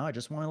speculating now. I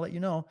just want to let you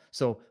know.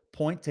 So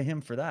point to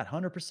him for that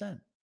 100%.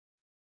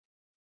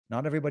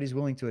 Not everybody's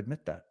willing to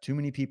admit that. Too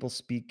many people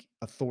speak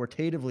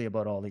authoritatively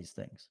about all these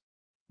things,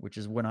 which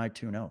is when I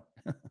tune out.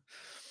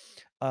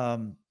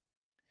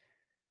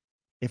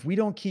 If we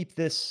don't keep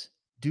this,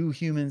 do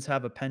humans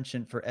have a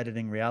penchant for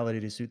editing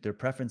reality to suit their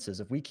preferences?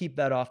 If we keep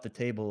that off the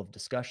table of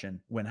discussion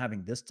when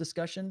having this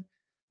discussion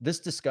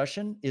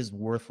is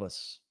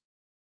worthless.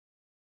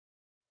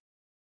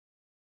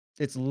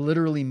 It's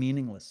literally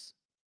meaningless.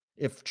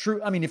 If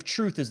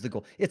truth is the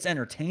goal, it's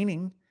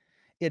entertaining.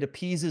 It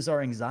appeases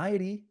our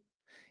anxiety.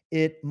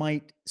 It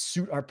might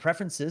suit our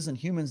preferences, and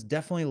humans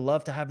definitely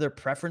love to have their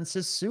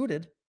preferences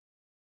suited.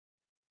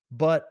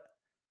 But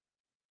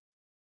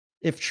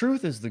if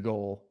truth is the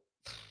goal,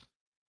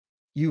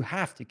 you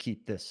have to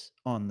keep this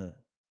in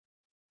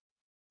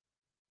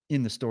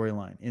the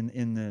storyline,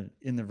 in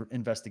the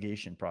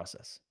investigation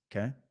process.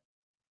 Okay.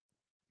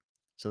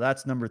 So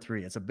that's number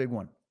 3. It's a big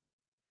one.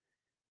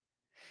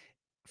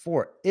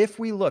 4, if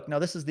we look, now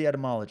this is the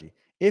etymology.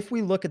 If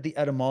we look at the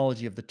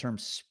etymology of the term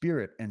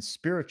spirit and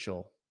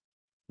spiritual,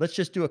 let's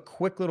just do a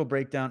quick little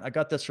breakdown. I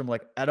got this from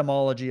like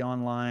Etymology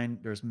Online.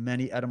 There's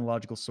many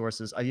etymological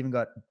sources. I even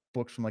got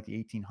books from like the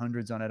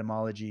 1800s on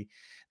etymology.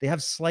 They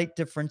have slight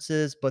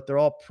differences, but they're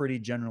all pretty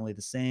generally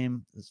the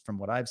same from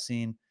what I've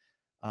seen.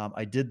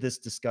 I did this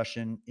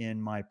discussion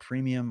in my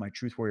premium, my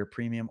Truth Warrior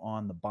premium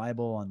on the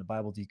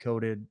Bible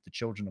Decoded, the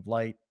Children of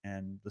Light,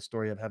 and the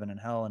story of heaven and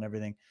hell and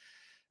everything.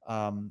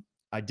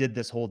 I did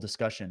this whole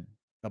discussion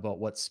about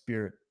what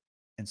spirit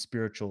and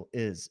spiritual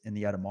is in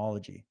the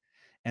etymology.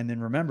 And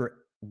then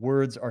remember,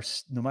 words are,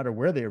 no matter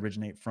where they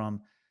originate from,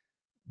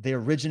 they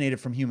originated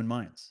from human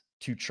minds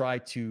to try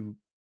to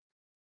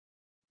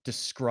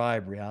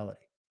describe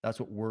reality. That's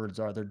what words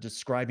are. They're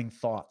describing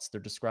thoughts,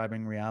 they're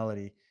describing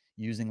reality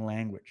using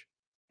language.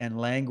 And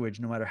language,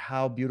 no matter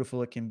how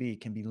beautiful it can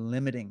be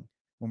limiting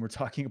when we're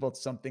talking about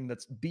something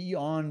that's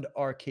beyond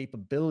our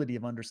capability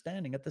of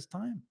understanding at this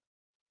time.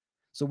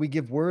 So we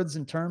give words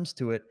and terms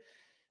to it.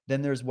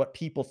 Then there's what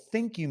people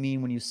think you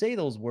mean when you say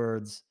those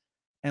words.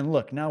 And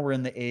look, now we're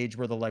in the age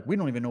where they're like, we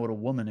don't even know what a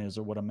woman is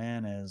or what a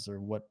man is or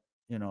what,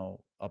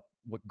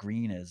 what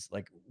green is.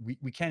 Like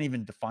we can't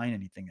even define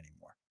anything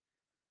anymore.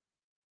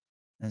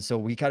 And so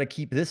we got to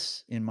keep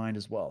this in mind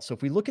as well. So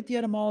if we look at the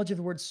etymology of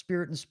the word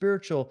spirit and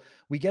spiritual,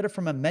 we get it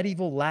from a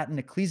medieval Latin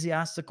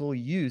ecclesiastical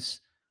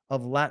use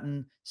of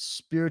Latin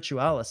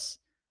spiritualis,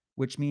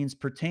 which means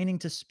pertaining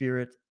to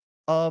spirit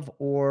of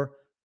or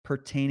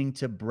pertaining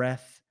to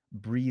breath,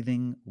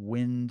 breathing,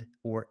 wind,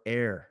 or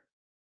air.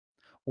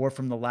 Or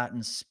from the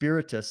Latin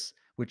spiritus,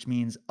 which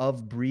means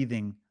of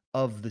breathing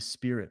of the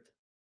spirit.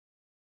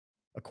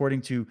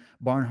 According to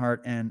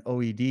Barnhart and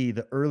OED,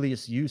 the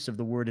earliest use of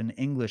the word in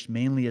English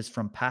mainly is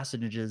from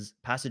passages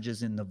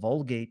in the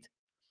Vulgate,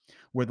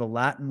 where the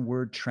Latin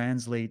word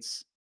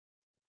translates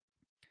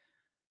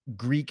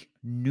Greek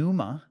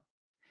pneuma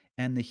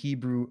and the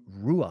Hebrew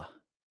ruah.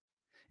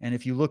 And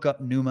if you look up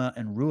pneuma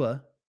and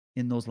ruah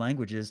in those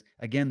languages,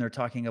 again, they're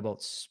talking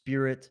about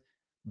spirit,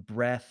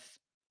 breath,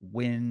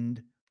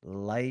 wind,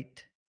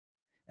 light.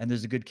 And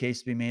there's a good case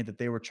to be made that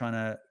they were trying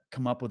to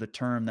come up with a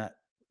term that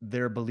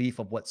their belief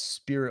of what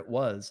spirit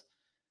was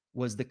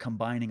the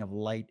combining of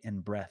light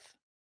and breath,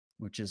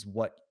 which is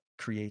what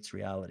creates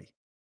reality.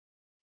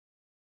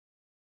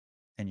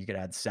 And you could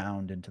add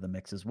sound into the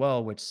mix as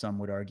well, which some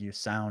would argue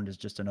sound is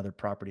just another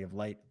property of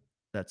light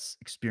that's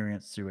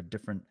experienced through a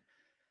different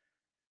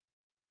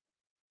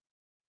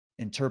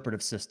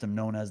interpretive system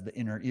known as the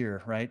inner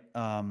ear, right?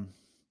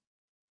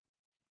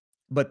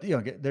 But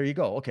there you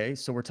go. Okay,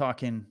 so we're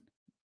talking,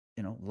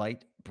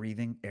 light,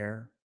 breathing,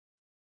 air.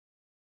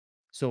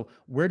 So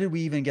where did we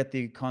even get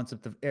the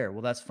concept of air?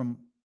 Well, that's from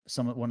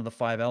one of the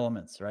 5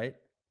 elements, right?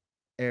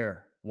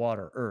 Air,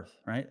 water, earth,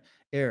 right?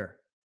 Air.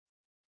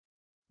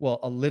 Well,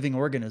 a living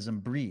organism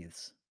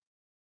breathes.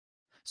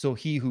 So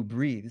he who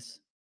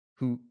breathes,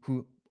 who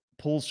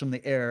pulls from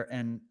the air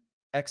and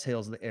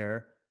exhales the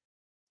air,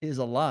 is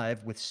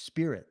alive with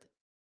spirit.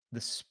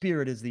 The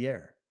spirit is the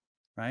air,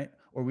 right?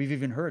 Or we've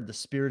even heard the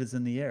spirit is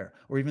in the air,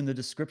 or even the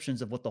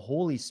descriptions of what the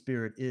Holy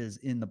Spirit is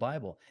in the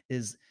Bible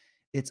is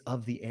it's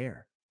of the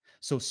air.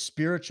 So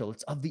spiritual,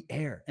 it's of the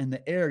air. And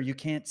the air, you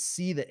can't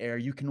see the air,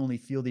 you can only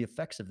feel the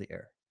effects of the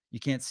air. You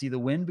can't see the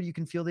wind, but you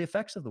can feel the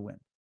effects of the wind.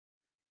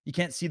 You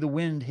can't see the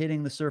wind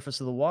hitting the surface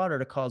of the water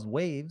to cause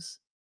waves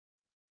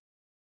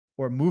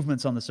or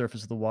movements on the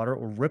surface of the water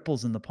or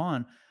ripples in the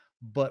pond,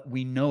 but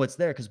we know it's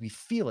there because we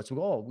feel it.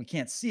 So, we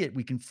can't see it,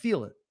 we can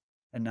feel it.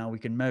 And now we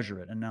can measure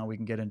it. And now we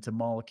can get into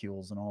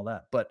molecules and all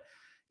that. But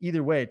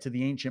either way, to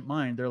the ancient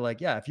mind, they're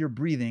like, yeah, if you're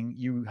breathing,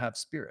 you have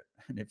spirit.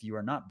 And if you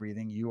are not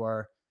breathing, you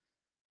are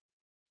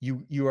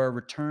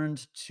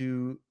returned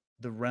to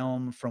the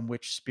realm from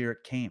which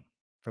spirit came,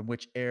 from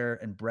which air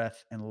and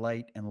breath and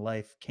light and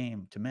life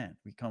came to man.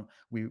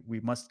 We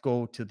must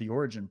go to the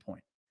origin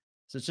point.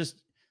 So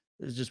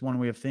it's just one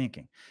way of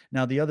thinking.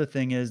 Now, the other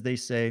thing is they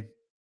say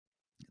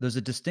there's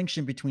a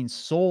distinction between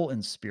soul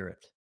and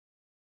spirit,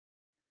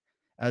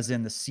 as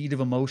in the seat of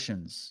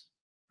emotions,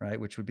 right?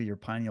 Which would be your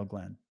pineal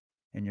gland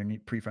and your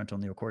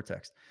prefrontal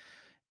neocortex.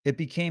 It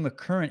became a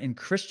current in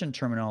Christian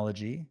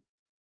terminology,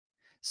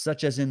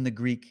 such as in the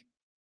Greek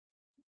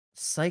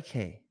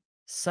psyche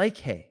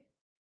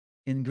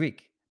in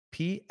Greek,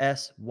 Psykhe,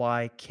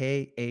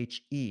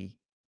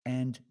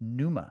 and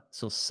pneuma.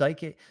 So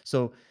psyche.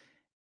 So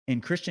in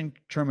Christian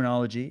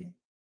terminology,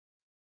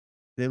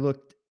 they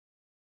looked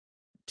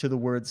to the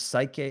words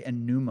psyche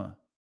and pneuma,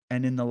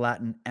 and in the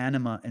Latin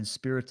anima and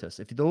spiritus.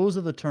 If those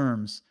are the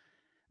terms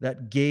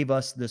that gave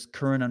us this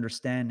current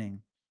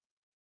understanding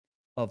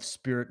of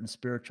spirit and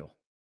spiritual.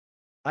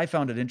 I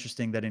found it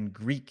interesting that in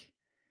Greek,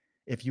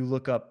 if you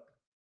look up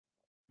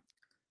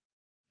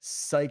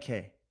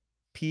psyche,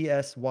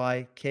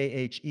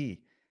 Psykhe,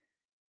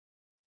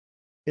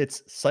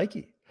 it's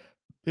psyche.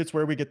 It's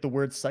where we get the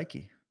word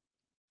psyche.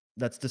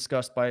 That's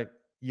discussed by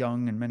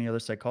Jung and many other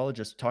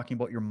psychologists, talking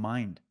about your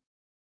mind.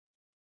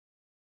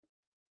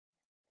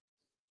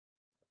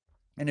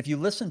 And if you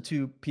listen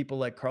to people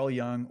like Carl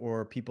Jung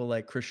or people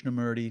like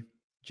Krishnamurti,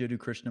 Jiddu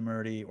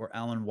Krishnamurti, or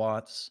Alan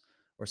Watts,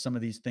 or some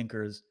of these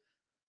thinkers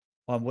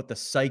on what the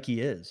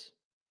psyche is,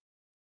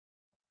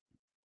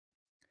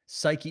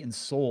 psyche and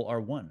soul are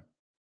one.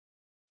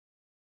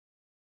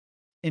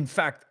 In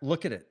fact,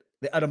 look at it.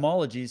 The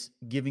etymology is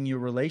giving you a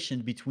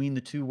relation between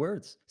the two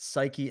words,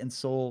 psyche and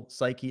soul,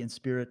 psyche and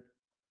spirit,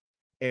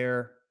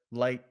 air,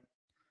 light,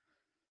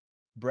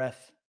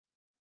 breath.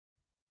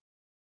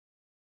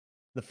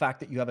 The fact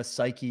that you have a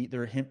psyche,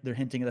 they're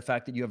hinting at the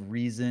fact that you have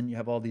reason, you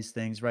have all these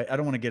things, right? I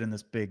don't want to get in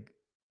this big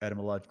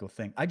etymological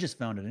thing. I just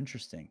found it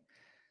interesting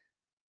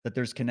that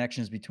there's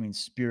connections between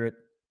spirit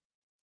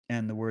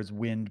and the words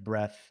wind,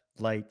 breath,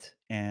 light,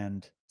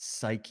 and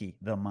psyche,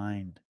 the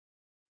mind.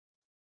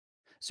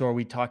 So are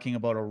we talking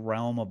about a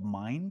realm of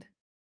mind?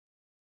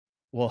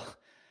 Well,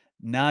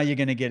 now you're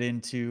going to get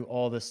into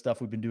all this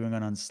stuff we've been doing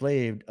on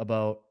Unslaved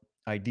about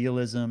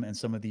idealism and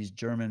some of these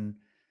German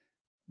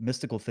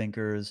mystical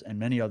thinkers and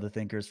many other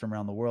thinkers from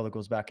around the world. It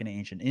goes back into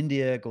ancient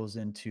India, it goes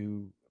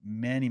into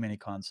many, many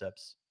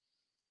concepts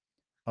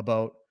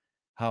about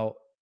how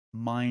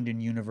mind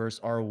and universe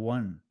are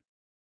one.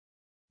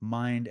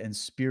 Mind and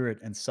spirit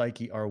and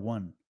psyche are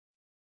one.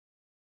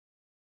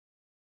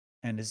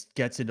 And this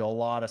gets into a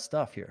lot of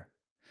stuff here.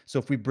 So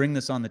if we bring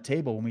this on the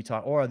table when we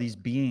talk, or are these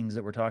beings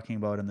that we're talking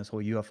about in this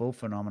whole UFO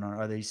phenomenon,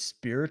 are they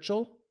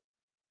spiritual?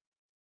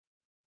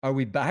 Are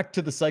we back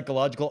to the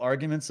psychological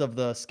arguments of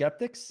the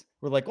skeptics?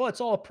 We're like, oh,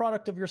 it's all a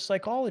product of your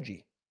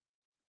psychology.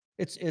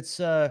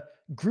 It's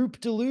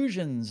group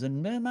delusions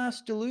and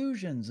mass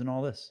delusions and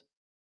all this.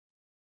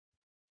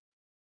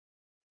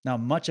 Now,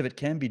 much of it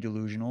can be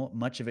delusional,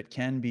 much of it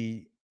can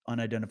be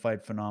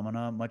unidentified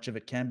phenomena, much of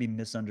it can be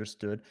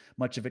misunderstood,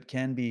 much of it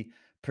can be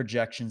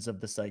projections of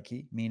the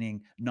psyche,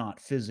 meaning not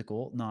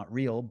physical, not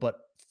real,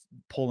 but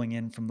pulling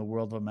in from the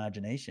world of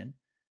imagination,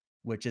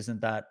 which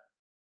isn't that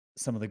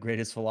some of the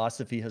greatest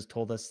philosophy has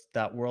told us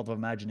that world of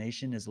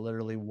imagination is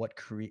literally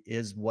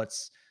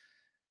what's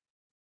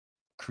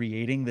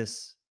creating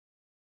this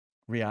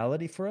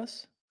reality for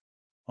us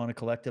on a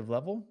collective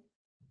level?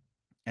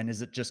 And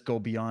is it just go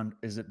beyond,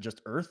 is it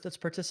just Earth that's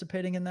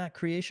participating in that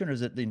creation, or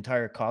is it the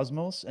entire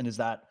cosmos? And is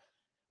that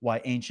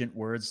why ancient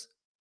words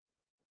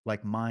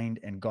like mind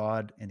and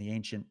God and the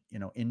ancient,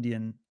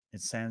 Indian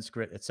and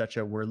Sanskrit,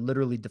 etc., were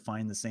literally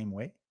defined the same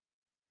way?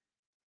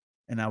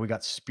 And now we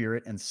got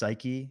spirit and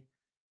psyche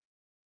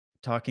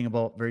talking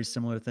about very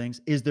similar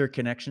things. Is there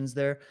connections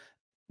there?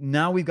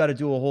 Now we've got to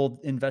do a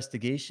whole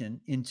investigation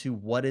into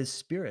what is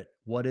spirit,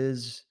 what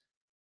is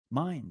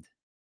mind.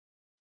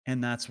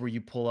 And that's where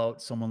you pull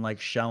out someone like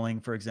Schelling,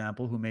 for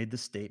example, who made the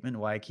statement.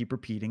 Why I keep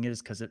repeating it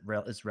is because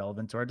it's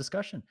relevant to our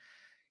discussion.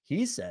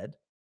 He said,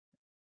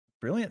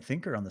 brilliant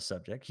thinker on the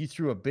subject. He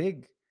threw a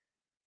big,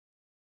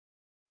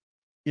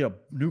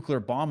 nuclear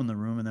bomb in the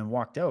room and then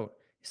walked out.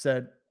 He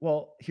said,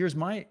 well, here's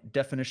my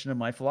definition of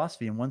my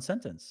philosophy in one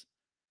sentence.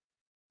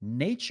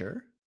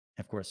 Nature,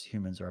 of course,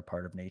 humans are a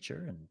part of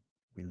nature and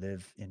we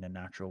live in a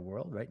natural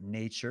world, right?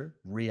 Nature,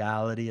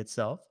 reality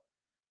itself,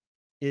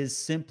 is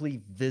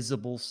simply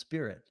visible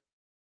spirit.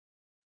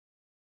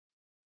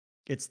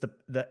 It's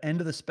the end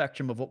of the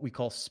spectrum of what we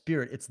call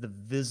spirit. It's the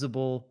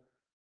visible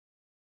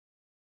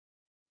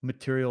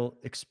material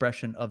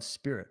expression of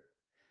spirit.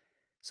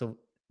 So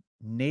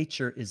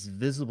nature is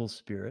visible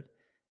spirit,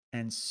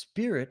 and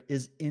spirit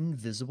is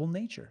invisible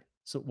nature.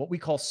 So what we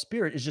call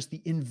spirit is just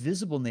the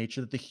invisible nature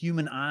that the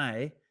human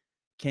eye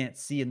can't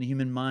see and the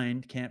human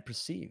mind can't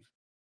perceive.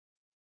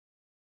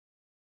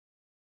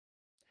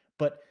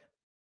 But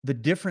the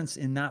difference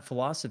in that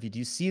philosophy, do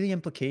you see the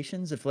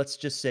implications? If, let's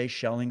just say,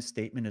 Schelling's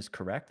statement is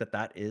correct,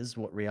 that is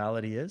what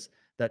reality is,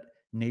 that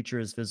nature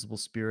is visible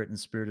spirit and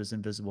spirit is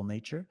invisible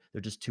nature.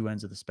 They're just two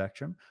ends of the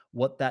spectrum.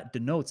 What that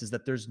denotes is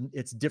that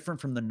it's different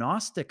from the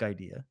Gnostic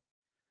idea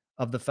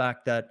of the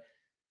fact that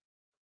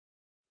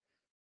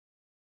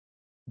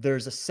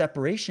there's a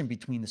separation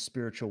between the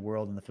spiritual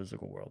world and the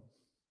physical world.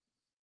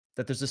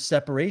 That there's a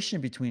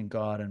separation between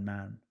God and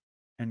man,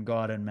 and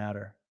God and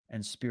matter,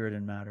 and spirit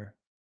and matter.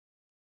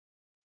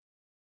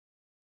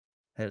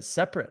 That it's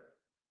separate.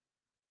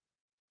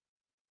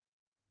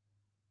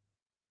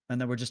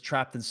 And then we're just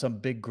trapped in some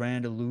big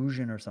grand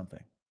illusion or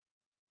something.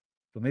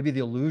 But maybe the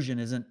illusion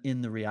isn't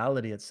in the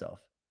reality itself.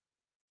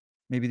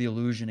 Maybe the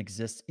illusion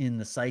exists in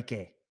the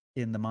psyche,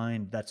 in the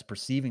mind that's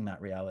perceiving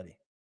that reality.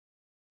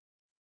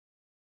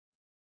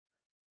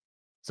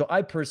 So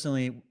I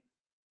personally,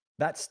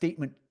 that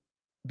statement,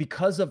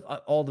 because of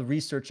all the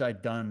research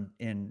I'd done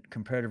in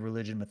comparative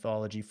religion,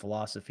 mythology,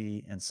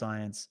 philosophy, and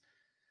science,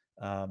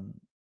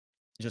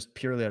 just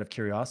purely out of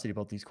curiosity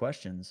about these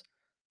questions,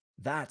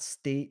 that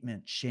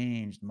statement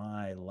changed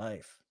my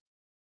life.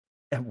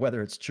 And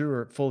whether it's true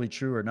or fully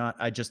true or not,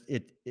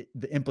 the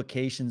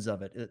implications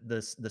of it,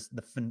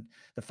 the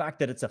fact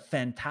that it's a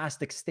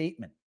fantastic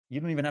statement.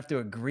 You don't even have to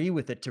agree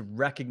with it to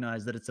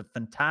recognize that it's a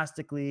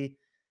fantastically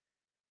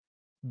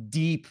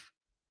deep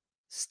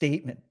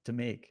statement to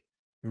make.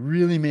 It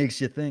really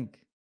makes you think.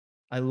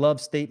 I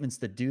love statements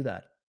that do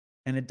that.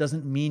 And it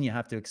doesn't mean you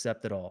have to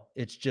accept it all.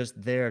 It's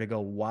just there to go,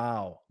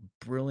 wow,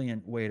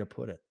 brilliant way to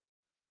put it.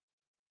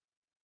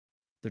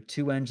 They're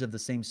two ends of the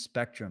same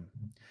spectrum.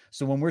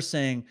 So when we're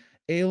saying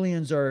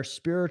aliens are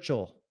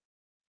spiritual,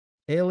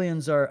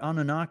 aliens are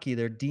Anunnaki,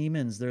 they're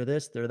demons, they're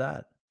this, they're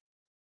that.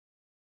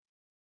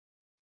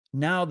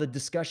 Now the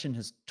discussion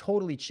has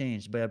totally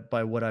changed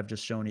by what I've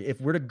just shown you.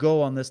 If we're to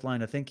go on this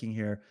line of thinking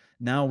here,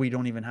 now we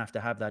don't even have to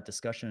have that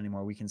discussion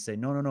anymore. We can say,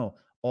 no,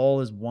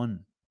 all is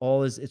one.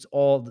 It's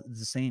all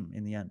the same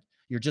in the end.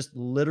 You're just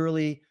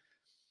literally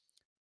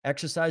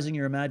exercising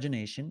your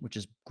imagination, which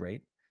is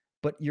great,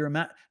 but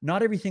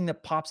not everything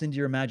that pops into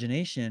your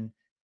imagination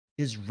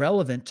is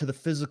relevant to the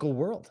physical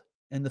world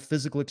and the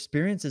physical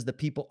experiences that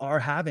people are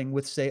having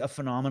with, say, a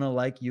phenomena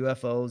like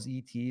UFOs,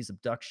 ETs,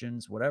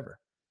 abductions, whatever.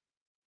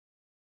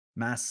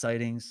 Mass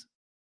sightings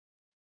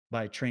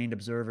by trained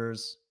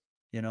observers,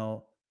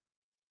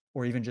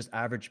 or even just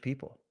average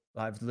people.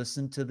 I've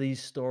listened to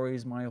these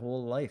stories my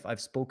whole life. I've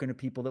spoken to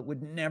people that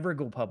would never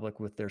go public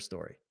with their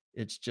story.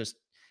 It's just,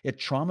 it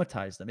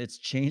traumatized them. It's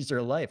changed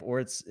their life, or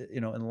it's,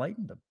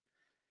 enlightened them.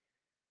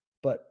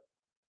 But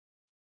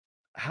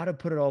how to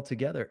put it all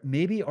together?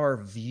 Maybe our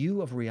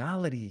view of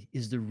reality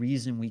is the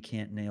reason we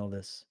can't nail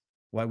this,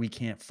 why we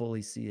can't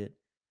fully see it.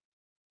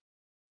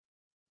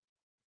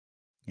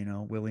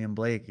 William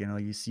Blake,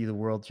 you see the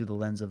world through the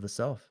lens of the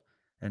self,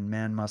 and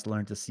man must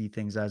learn to see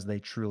things as they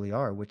truly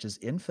are, which is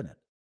infinite.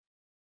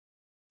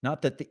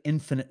 Not that the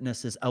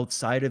infiniteness is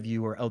outside of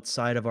you or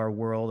outside of our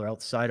world or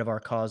outside of our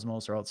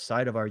cosmos or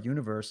outside of our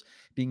universe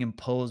being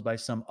imposed by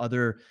some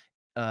other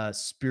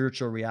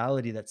spiritual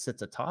reality that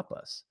sits atop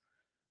us,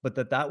 but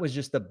that was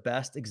just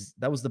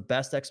that was the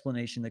best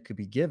explanation that could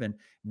be given.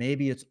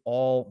 Maybe it's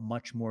all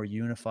much more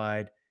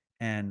unified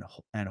and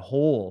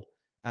whole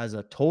as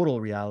a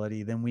total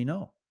reality than we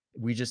know.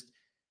 We just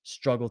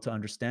struggle to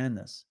understand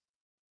this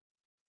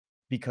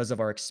because of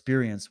our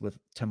experience with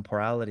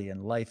temporality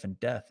and life and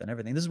death and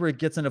everything. This is where it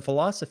gets into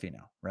philosophy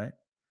now, right?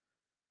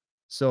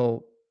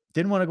 So,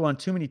 didn't want to go on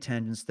too many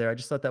tangents there. I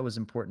just thought that was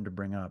important to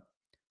bring up.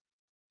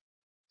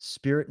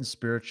 Spirit and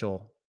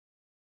spiritual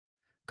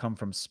come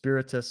from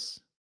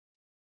spiritus,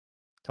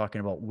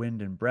 talking about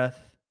wind and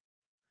breath,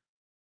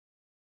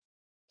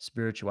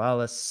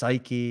 spiritualis,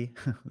 psyche,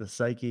 the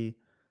psyche,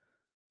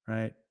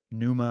 right?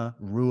 Pneuma,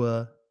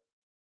 rua.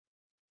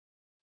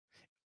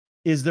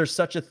 Is there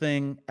such a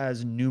thing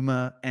as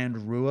pneuma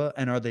and rua?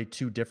 And are they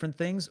two different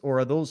things? Or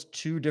are those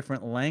two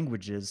different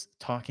languages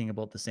talking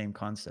about the same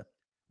concept?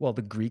 Well,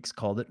 the Greeks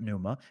called it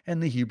pneuma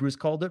and the Hebrews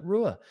called it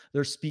rua.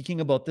 They're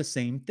speaking about the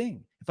same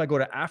thing. If I go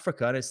to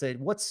Africa and I say,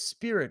 what's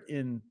spirit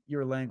in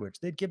your language?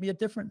 They'd give me a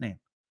different name.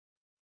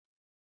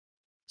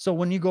 So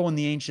when you go in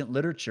the ancient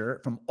literature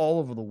from all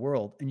over the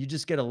world and you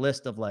just get a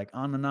list of like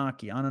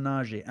Anunnaki,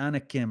 Anunnaki,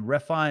 Anakim,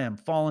 Rephaim,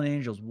 fallen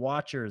angels,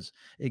 watchers,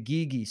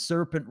 Igigi,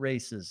 serpent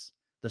races,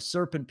 the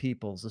serpent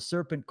peoples, the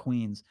serpent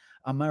queens,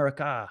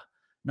 America,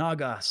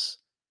 Nagas,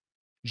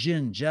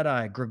 Jinn,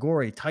 Jedi,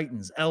 Grigori,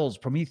 Titans, Elves,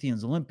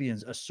 Prometheans,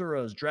 Olympians,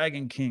 Asuras,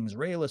 Dragon Kings,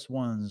 Rayless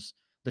Ones,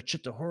 the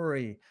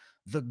Chitauri,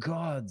 the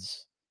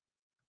gods.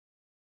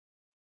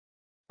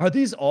 Are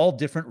these all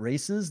different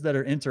races that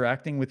are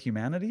interacting with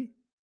humanity?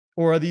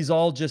 Or are these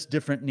all just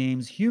different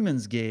names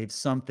humans gave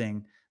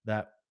something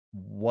that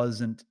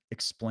wasn't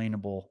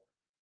explainable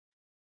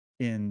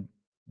in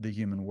the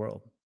human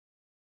world?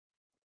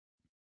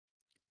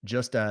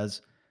 Just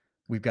as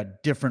we've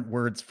got different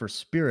words for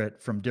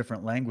spirit from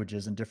different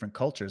languages and different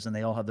cultures, and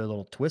they all have their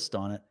little twist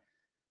on it,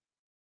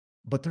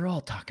 but they're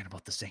all talking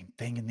about the same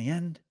thing in the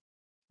end,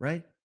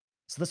 right?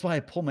 So that's why I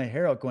pull my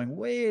hair out going,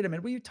 wait a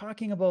minute, what are you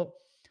talking about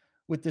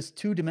with this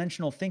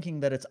two-dimensional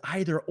thinking that it's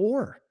either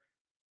or?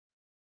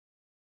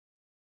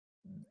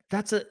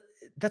 That's a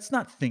that's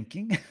not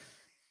thinking.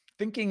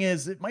 Thinking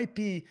is it might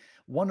be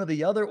one or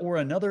the other or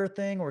another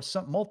thing or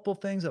some multiple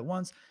things at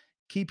once.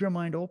 Keep your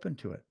mind open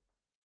to it.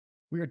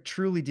 We are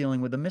truly dealing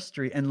with a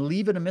mystery and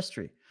leave it a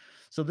mystery.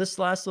 So this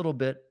last little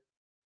bit.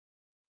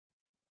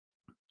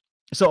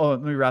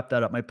 Let me wrap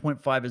that up. My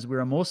point 5 is we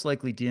are most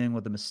likely dealing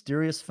with a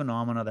mysterious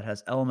phenomena that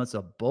has elements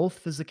of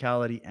both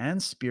physicality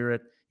and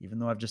spirit, even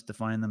though I've just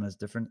defined them as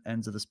different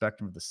ends of the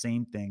spectrum of the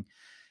same thing.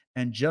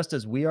 And just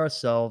as we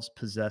ourselves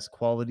possess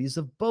qualities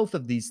of both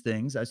of these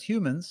things as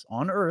humans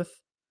on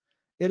earth,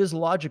 it is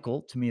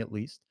logical, to me at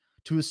least,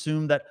 to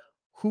assume that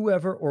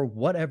whoever or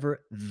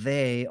whatever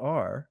they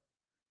are,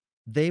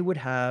 they would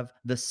have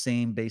the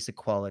same basic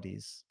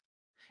qualities.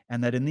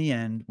 And that in the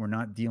end, we're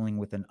not dealing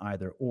with an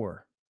either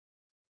or.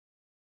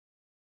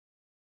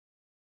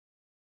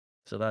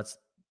 So that's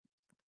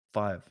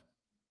 5.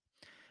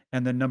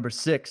 And then number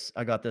 6,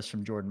 I got this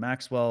from Jordan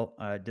Maxwell.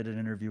 I did an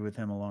interview with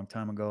him a long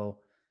time ago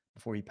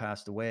before he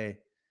passed away.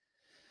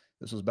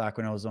 This was back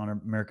when I was on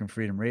American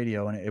Freedom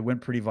Radio, and it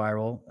went pretty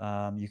viral.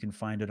 You can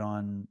find it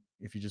on,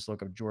 if you just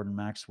look up Jordan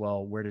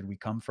Maxwell, Where Did We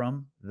Come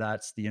From?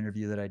 That's the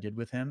interview that I did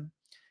with him.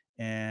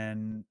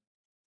 And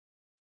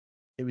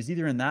it was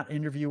either in that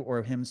interview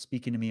or him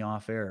speaking to me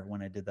off air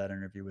when I did that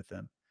interview with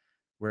him,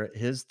 where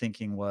his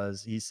thinking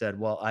was, he said,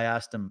 well, I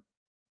asked him,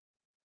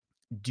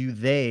 do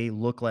they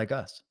look like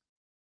us?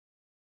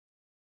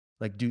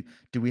 Like, do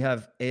we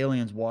have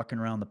aliens walking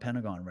around the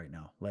Pentagon right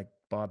now? Like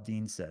Bob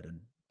Dean said, and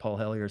Paul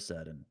Hellyer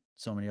said, and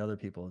so many other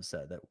people have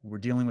said that we're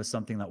dealing with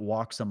something that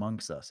walks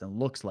amongst us and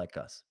looks like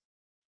us.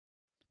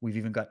 We've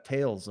even got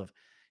tales of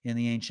in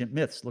the ancient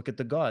myths. Look at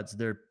the gods.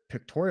 They're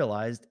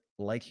pictorialized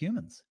like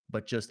humans,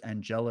 but just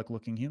angelic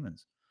looking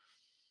humans.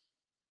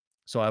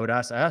 So I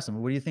asked him,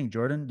 what do you think,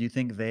 Jordan? Do you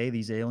think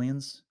these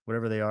aliens,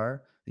 whatever they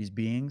are, these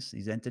beings,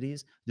 these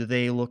entities, do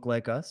they look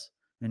like us?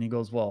 And he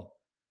goes, well,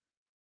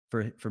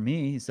 for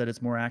me, he said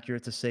it's more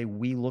accurate to say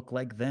we look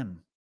like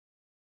them.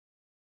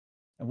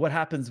 And what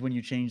happens when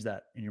you change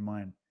that in your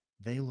mind?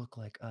 They look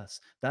like us.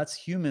 That's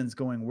humans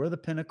going, we're the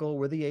pinnacle,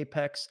 we're the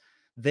apex.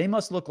 They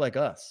must look like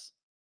us.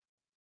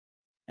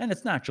 And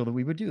it's natural that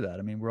we would do that.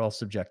 I mean, we're all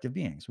subjective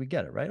beings. We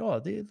get it, right? Oh,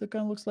 they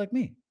kind of looks like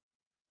me.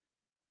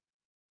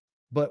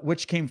 But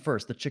which came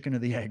first, the chicken or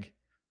the egg?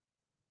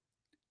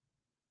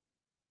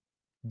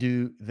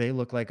 Do they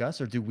look like us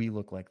or do we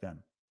look like them?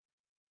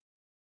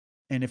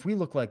 And if we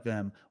look like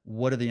them,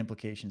 what are the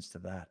implications to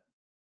that?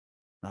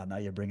 Now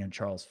you bring in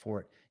Charles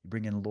Fort, you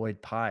bring in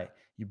Lloyd Pye,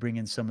 you bring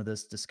in some of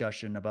this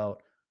discussion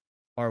about,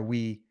 are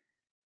we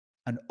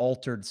an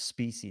altered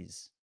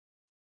species?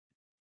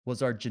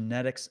 Was our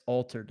genetics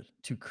altered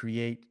to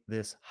create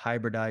this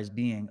hybridized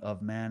being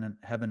of man and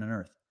heaven and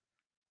earth?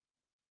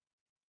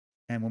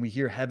 And when we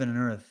hear heaven and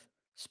earth,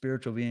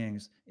 spiritual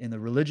beings, in the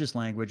religious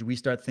language, we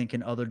start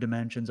thinking other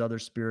dimensions, other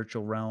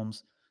spiritual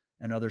realms,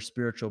 and other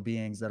spiritual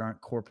beings that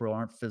aren't corporeal,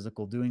 aren't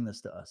physical, doing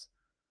this to us.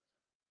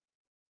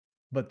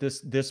 But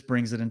this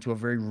brings it into a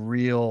very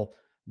real,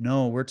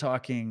 no, we're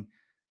talking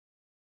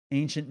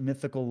ancient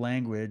mythical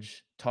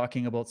language,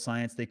 talking about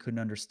science they couldn't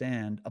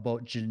understand,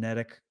 about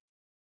genetic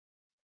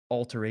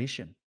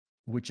alteration,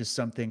 which is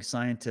something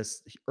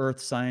scientists,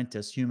 earth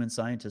scientists, human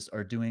scientists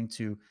are doing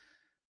to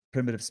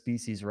primitive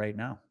species right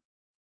now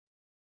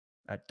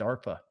at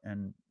DARPA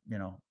and,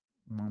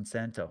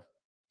 Monsanto.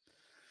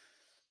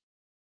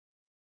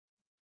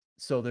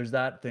 So there's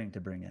that thing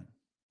to bring in.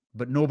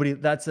 But nobody,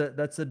 that's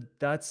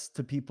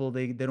to people,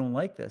 they don't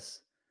like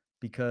this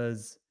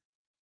because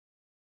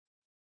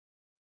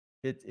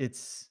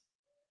it's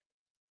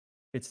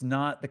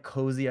not the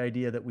cozy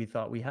idea that we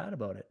thought we had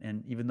about it.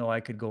 And even though I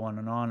could go on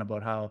and on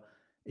about how,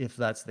 if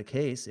that's the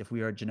case, if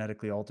we are a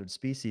genetically altered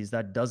species,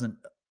 that doesn't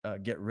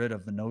get rid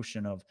of the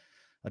notion of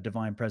a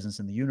divine presence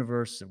in the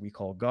universe that we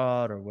call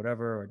God or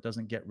whatever, or it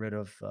doesn't get rid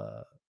of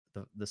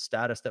the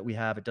status that we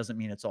have. It doesn't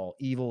mean it's all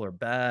evil or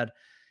bad.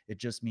 It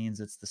just means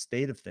it's the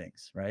state of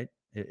things, right?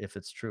 If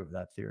it's true,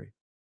 that theory.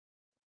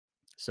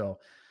 So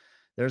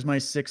there's my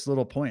 6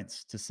 little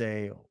points to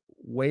say,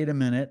 wait a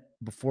minute,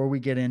 before we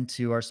get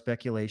into our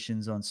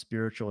speculations on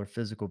spiritual or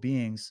physical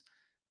beings,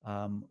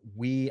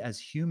 we as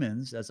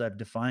humans, as I've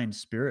defined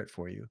spirit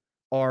for you,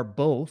 are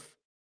both.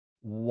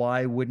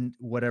 Why wouldn't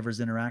whatever's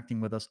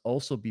interacting with us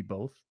also be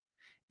both?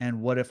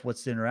 And what if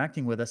what's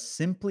interacting with us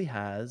simply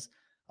has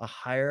a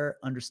higher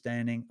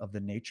understanding of the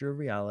nature of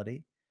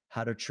reality,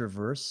 how to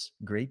traverse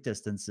great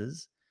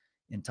distances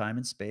in time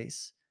and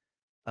space,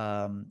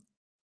 um,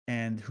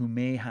 and who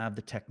may have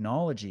the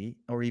technology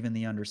or even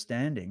the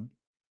understanding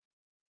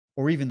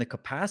or even the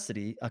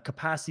capacity, a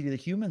capacity that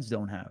humans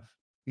don't have.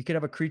 You could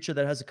have a creature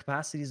that has the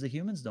capacities that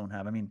humans don't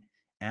have. I mean,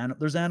 and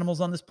there's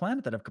animals on this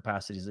planet that have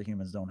capacities that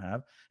humans don't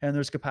have, and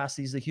there's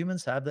capacities that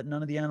humans have that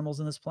none of the animals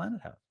on this planet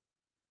have,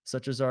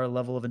 such as our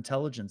level of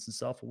intelligence and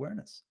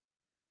self-awareness.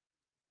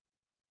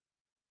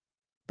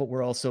 But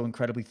we're also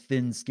incredibly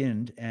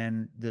thin-skinned,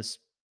 and this,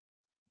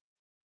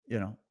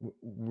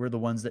 we're the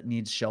ones that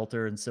need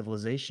shelter and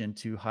civilization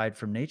to hide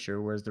from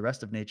nature, whereas the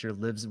rest of nature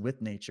lives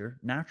with nature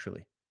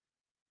naturally.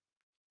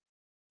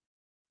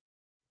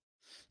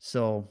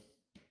 So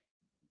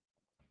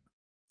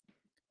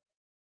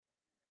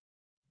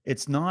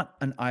it's not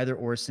an either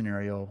or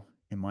scenario.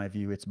 In my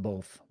view, it's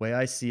both. Way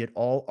I see it,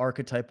 all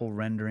archetypal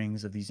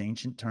renderings of these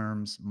ancient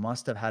terms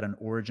must have had an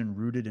origin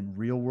rooted in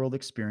real world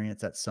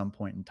experience at some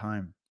point in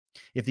time.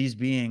 If these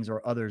beings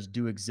or others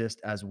do exist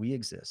as we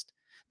exist,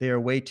 they are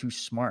way too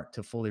smart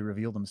to fully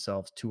reveal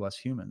themselves to us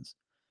humans,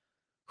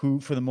 who,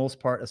 for the most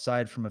part,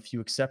 aside from a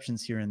few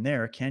exceptions here and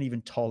there, can't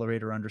even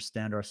tolerate or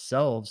understand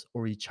ourselves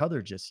or each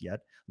other just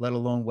yet, let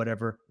alone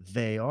whatever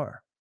they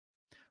are.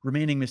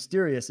 Remaining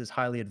mysterious is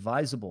highly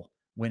advisable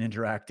when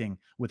interacting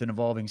with an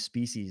evolving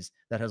species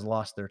that has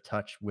lost their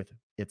touch with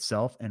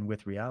itself and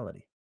with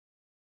reality.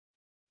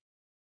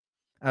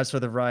 As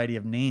for the variety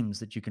of names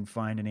that you can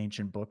find in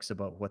ancient books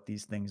about what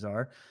these things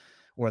are,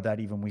 or that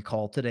even we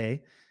call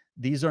today,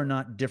 these are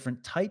not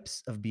different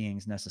types of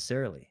beings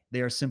necessarily. They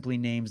are simply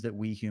names that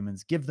we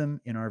humans give them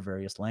in our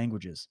various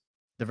languages.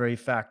 The very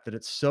fact that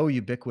it's so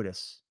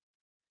ubiquitous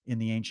in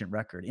the ancient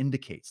record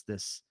indicates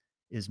this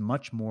is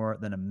much more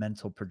than a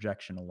mental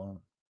projection alone.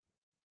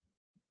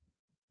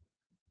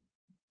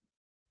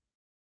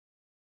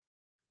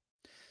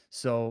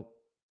 So,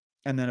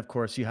 and then of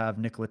course you have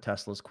Nikola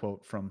Tesla's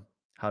quote from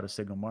How to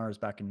Signal Mars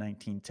back in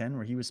 1910,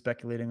 where he was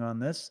speculating on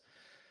this.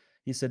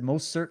 He said,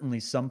 most certainly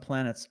some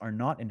planets are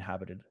not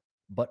inhabited,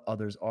 but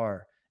others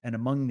are. And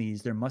among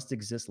these, there must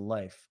exist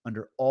life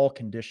under all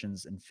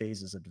conditions and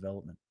phases of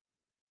development.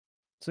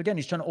 So again,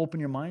 he's trying to open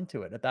your mind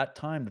to it. At that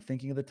time, the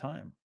thinking of the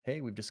time,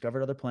 hey, we've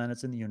discovered other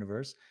planets in the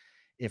universe.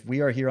 If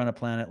we are here on a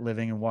planet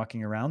living and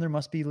walking around, there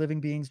must be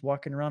living beings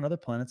walking around other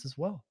planets as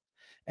well.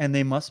 And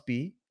they must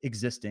be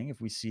existing. If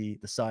we see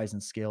the size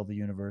and scale of the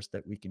universe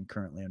that we can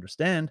currently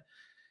understand,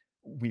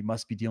 we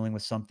must be dealing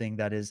with something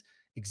that is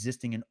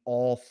existing in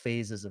all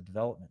phases of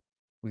development.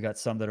 We got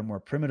some that are more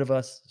primitive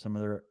us, some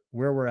that are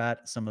where we're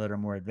at, some that are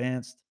more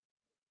advanced.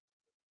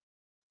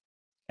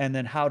 And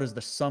then how does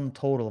the sum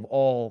total of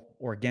all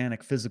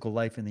organic physical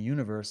life in the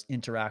universe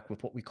interact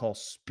with what we call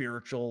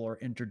spiritual or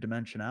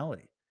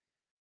interdimensionality?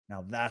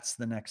 Now that's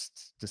the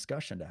next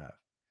discussion to have.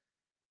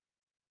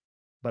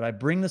 But I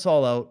bring this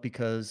all out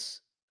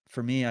because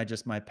for me,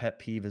 my pet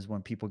peeve is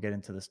when people get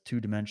into this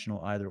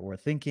two-dimensional either or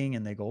thinking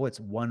and they go, oh, it's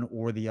one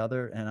or the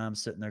other. And I'm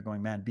sitting there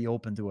going, man, be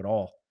open to it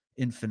all.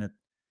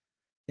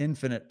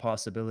 Infinite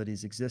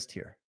possibilities exist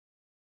here.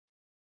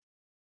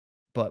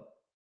 But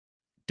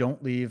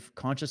don't leave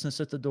consciousness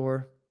at the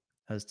door,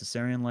 as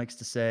Tessarian likes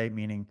to say,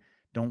 meaning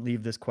don't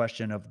leave this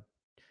question of,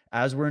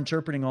 as we're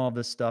interpreting all of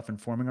this stuff and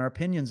forming our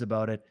opinions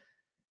about it,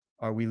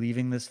 are we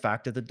leaving this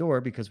fact at the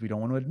door because we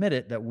don't want to admit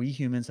it, that we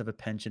humans have a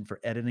penchant for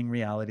editing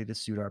reality to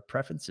suit our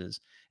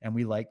preferences, and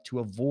we like to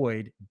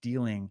avoid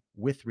dealing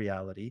with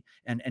reality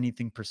and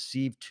anything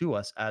perceived to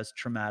us as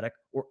traumatic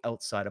or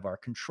outside of our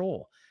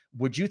control?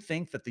 Would you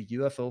think that the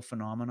UFO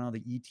phenomena,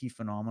 the ET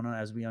phenomena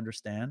as we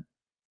understand,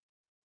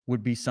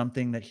 would be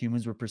something that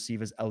humans would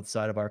perceive as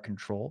outside of our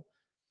control?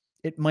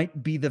 It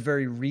might be the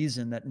very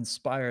reason that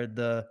inspired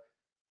the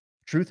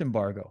truth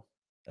embargo,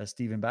 as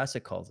Stephen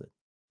Bassett calls it,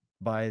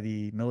 by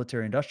the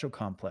military industrial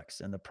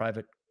complex and the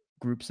private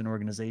groups and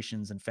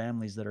organizations and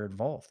families that are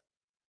involved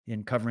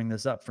in covering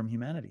this up from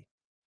humanity,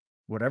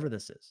 whatever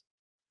this is.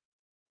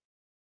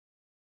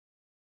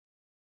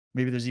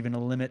 Maybe there's even a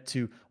limit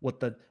to what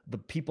the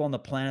people on the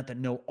planet that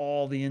know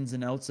all the ins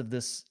and outs of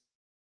this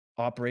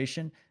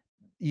operation,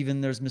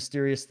 even there's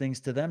mysterious things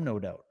to them, no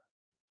doubt,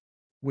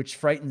 which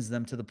frightens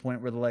them to the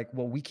point where they're like,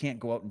 well, we can't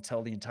go out and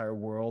tell the entire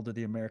world or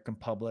the American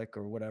public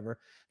or whatever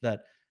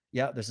that,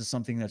 yeah, this is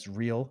something that's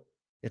real.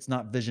 It's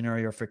not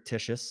visionary or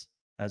fictitious,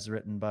 as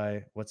written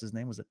by, what's his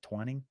name? Was it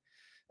Twining?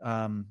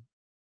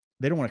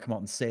 They don't want to come out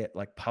and say it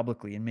like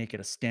publicly and make it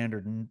a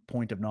standard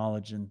point of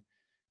knowledge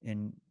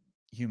in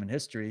human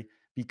history,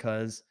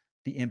 because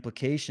the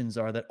implications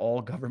are that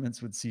all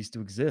governments would cease to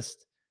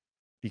exist,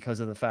 because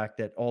of the fact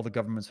that all the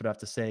governments would have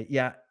to say,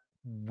 yeah,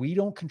 we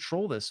don't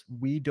control this.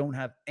 We don't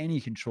have any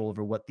control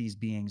over what these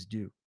beings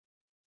do.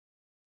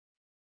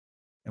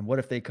 And what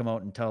if they come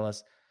out and tell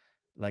us,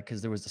 like,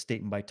 because there was a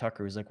statement by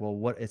Tucker, he's like, well,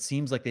 what, it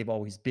seems like they've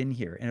always been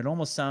here. And it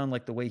almost sounded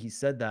like the way he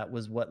said that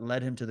was what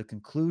led him to the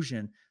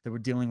conclusion that we're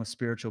dealing with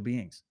spiritual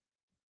beings.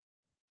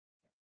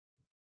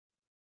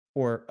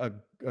 Or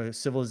a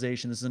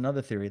civilization. This is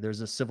another theory.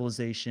 There's a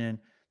civilization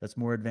that's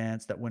more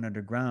advanced that went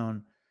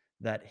underground,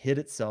 that hid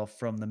itself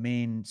from the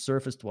main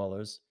surface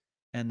dwellers,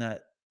 and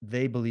that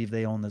they believe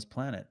they own this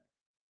planet.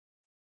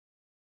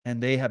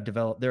 And they have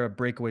developed, they're a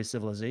breakaway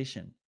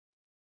civilization.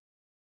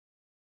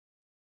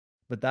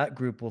 But that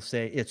group will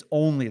say it's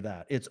only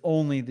that. It's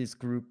only this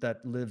group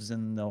that lives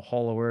in the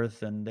hollow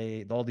earth, and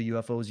all the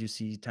UFOs you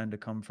see tend to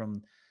come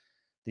from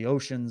the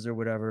oceans or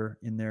whatever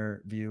in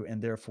their view,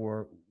 and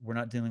therefore we're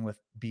not dealing with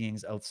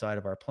beings outside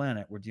of our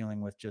planet. We're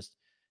dealing with just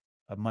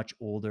a much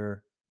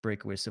older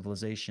breakaway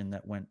civilization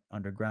that went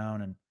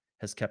underground and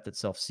has kept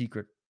itself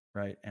secret,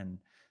 right? And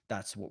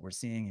that's what we're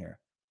seeing here.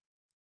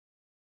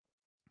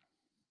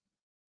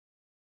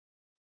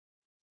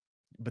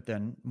 But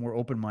then more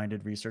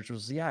open-minded researchers will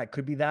say, yeah, it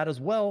could be that as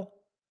well.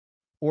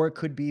 Or it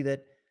could be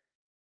that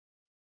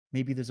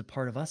maybe there's a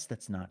part of us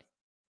that's not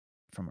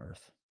from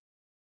Earth.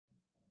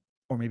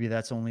 Or maybe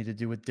that's only to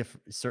do with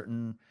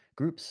certain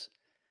groups.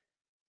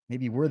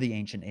 Maybe we're the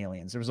ancient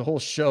aliens. There was a whole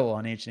show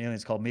on ancient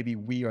aliens called Maybe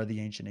We Are the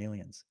Ancient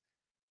Aliens.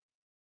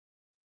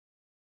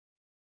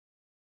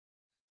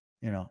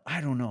 You know,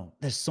 I don't know.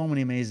 There's so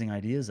many amazing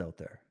ideas out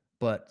there,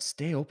 but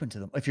stay open to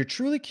them. If you're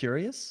truly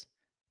curious,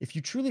 if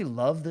you truly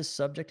love this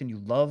subject and you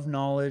love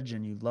knowledge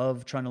and you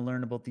love trying to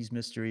learn about these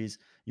mysteries,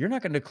 you're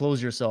not going to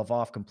close yourself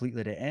off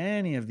completely to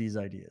any of these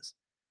ideas.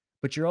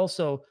 But you're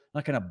also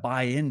not going to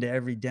buy into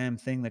every damn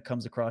thing that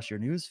comes across your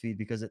news feed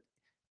because it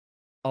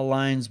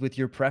aligns with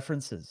your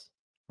preferences,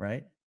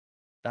 right?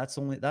 That's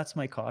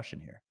my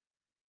caution here.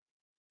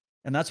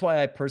 And that's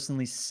why I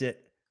personally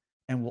sit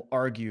and will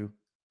argue,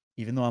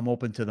 even though I'm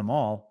open to them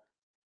all,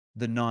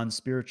 the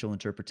non-spiritual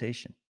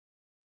interpretation.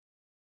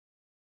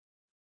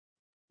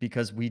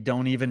 Because we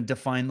don't even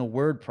define the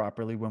word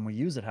properly when we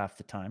use it half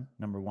the time.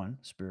 Number one,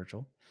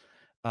 spiritual.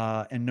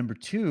 And number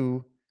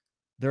two,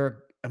 there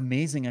are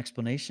amazing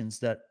explanations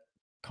that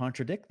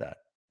contradict that.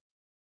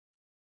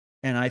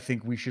 And I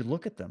think we should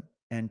look at them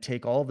and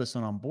take all of this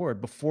on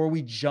board before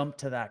we jump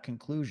to that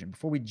conclusion.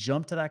 Before we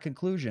jump to that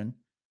conclusion,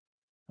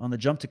 on the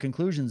jump to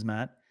conclusions,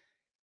 Matt,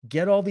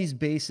 get all these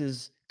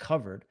bases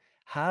covered.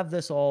 Have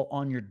this all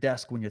on your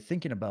desk when you're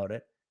thinking about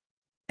it,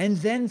 and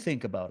then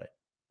think about it.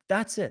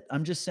 That's it.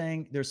 I'm just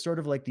saying there's sort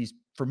of like these,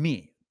 for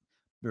me,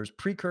 there's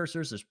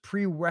precursors, there's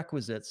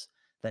prerequisites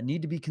that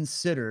need to be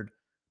considered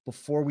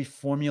before we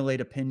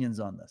formulate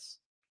opinions on this.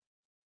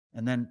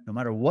 And then no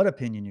matter what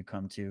opinion you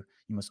come to,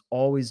 you must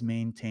always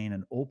maintain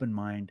an open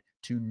mind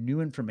to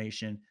new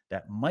information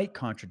that might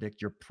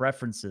contradict your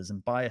preferences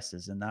and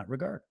biases in that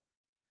regard.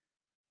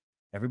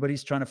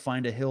 Everybody's trying to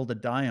find a hill to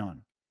die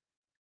on.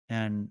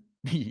 And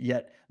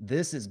yet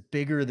this is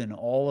bigger than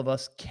all of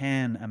us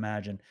can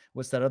imagine.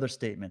 What's that other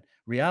statement?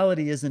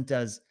 Reality isn't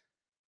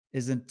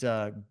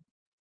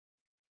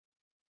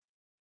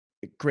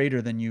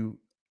greater than you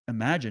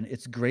imagine.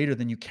 It's greater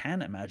than you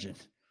can imagine.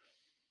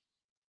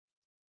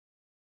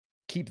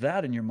 Keep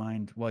that in your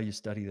mind while you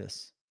study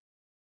this.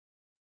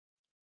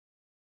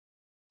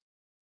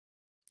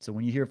 So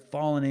when you hear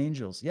fallen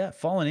angels, yeah,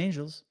 fallen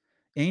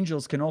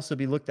angels can also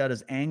be looked at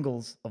as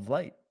angles of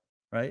light,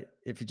 right?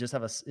 If you just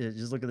have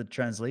just look at the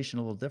translation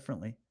a little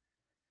differently.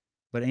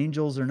 But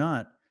angels are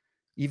not,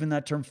 Even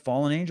that term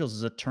fallen angels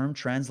is a term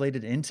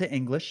translated into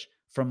English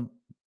from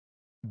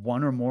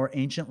one or more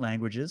ancient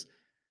languages,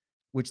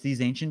 which these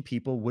ancient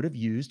people would have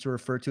used to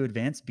refer to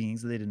advanced beings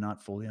that they did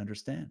not fully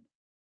understand.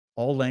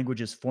 All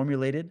language is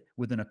formulated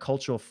within a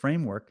cultural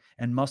framework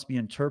and must be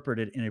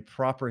interpreted in a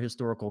proper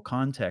historical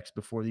context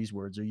before these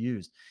words are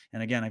used.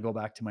 And again, I go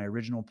back to my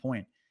original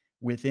point.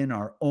 Within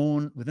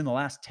the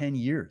last 10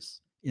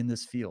 years in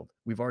this field,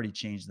 we've already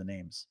changed the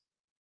names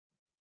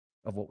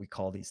of what we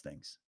call these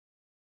things.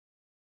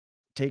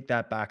 Take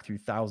that back through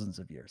thousands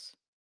of years,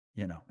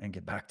 and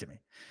get back to me.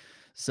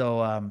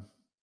 So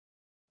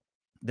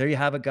there you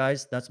have it,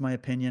 guys. That's my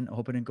opinion. I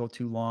hope it didn't go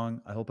too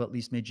long. I hope it at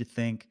least made you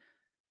think.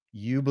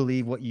 You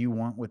believe what you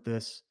want with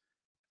this.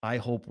 I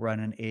hope we're at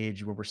an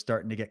age where we're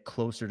starting to get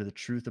closer to the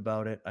truth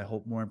about it. I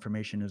hope more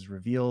information is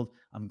revealed.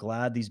 I'm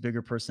glad these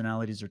bigger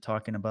personalities are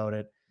talking about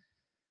it.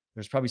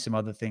 There's probably some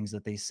other things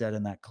that they said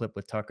in that clip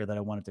with Tucker that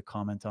I wanted to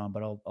comment on,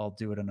 but I'll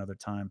do it another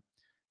time.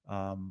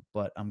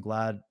 But I'm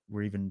glad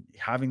we're even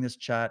having this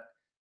chat.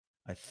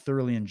 I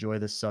thoroughly enjoy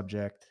this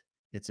subject.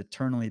 It's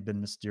eternally been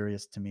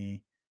mysterious to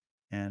me,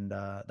 and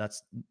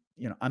that's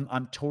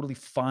I'm totally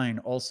fine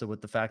also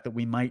with the fact that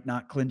we might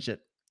not clinch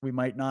it. We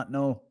might not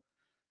know.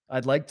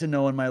 I'd like to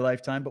know in my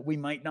lifetime, but we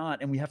might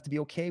not, and we have to be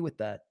okay with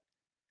that.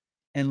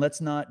 And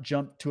let's not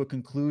jump to a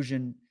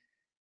conclusion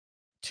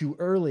too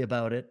early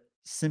about it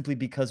simply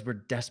because we're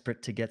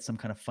desperate to get some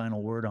kind of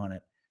final word on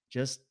it.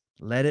 Just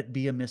let it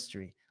be a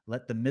mystery.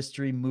 Let the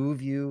mystery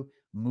move you,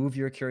 move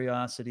your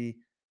curiosity,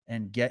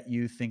 and get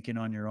you thinking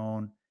on your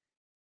own.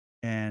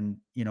 And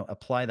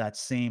apply that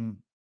same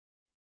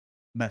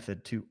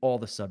method to all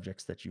the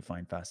subjects that you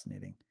find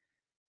fascinating.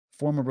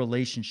 Form a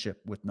relationship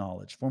with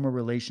knowledge, form a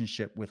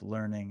relationship with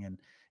learning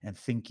and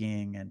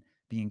thinking and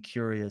being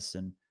curious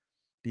and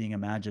being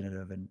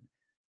imaginative, and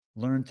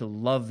learn to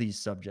love these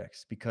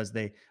subjects because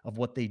of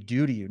what they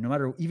do to you. No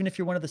matter, even if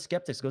you're one of the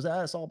skeptics who goes,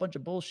 it's all a bunch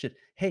of bullshit.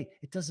 Hey,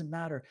 it doesn't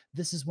matter.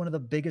 This is one of the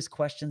biggest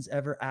questions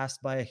ever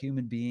asked by a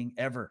human being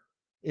ever.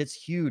 It's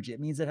huge. It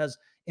means it has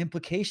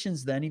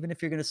implications then, even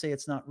if you're going to say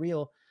it's not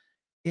real,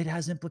 it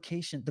has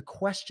implication. The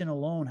question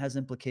alone has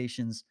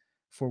implications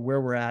for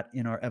where we're at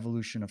in our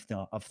evolution of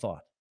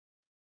thought.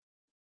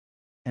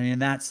 And in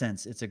that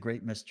sense, it's a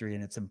great mystery,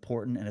 and it's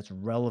important, and it's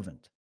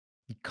relevant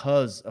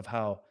because of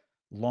how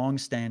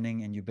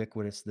long-standing and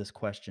ubiquitous this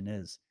question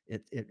is.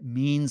 It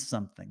means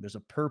something. There's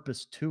a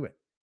purpose to it.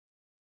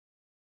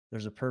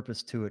 There's a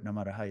purpose to it no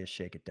matter how you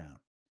shake it down,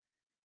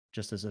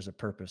 just as there's a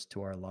purpose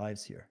to our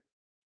lives here,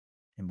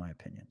 in my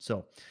opinion.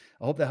 So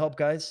I hope that helped,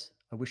 guys.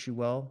 I wish you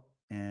well,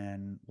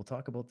 and we'll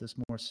talk about this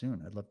more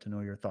soon. I'd love to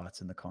know your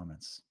thoughts in the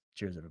comments.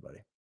 Cheers, everybody.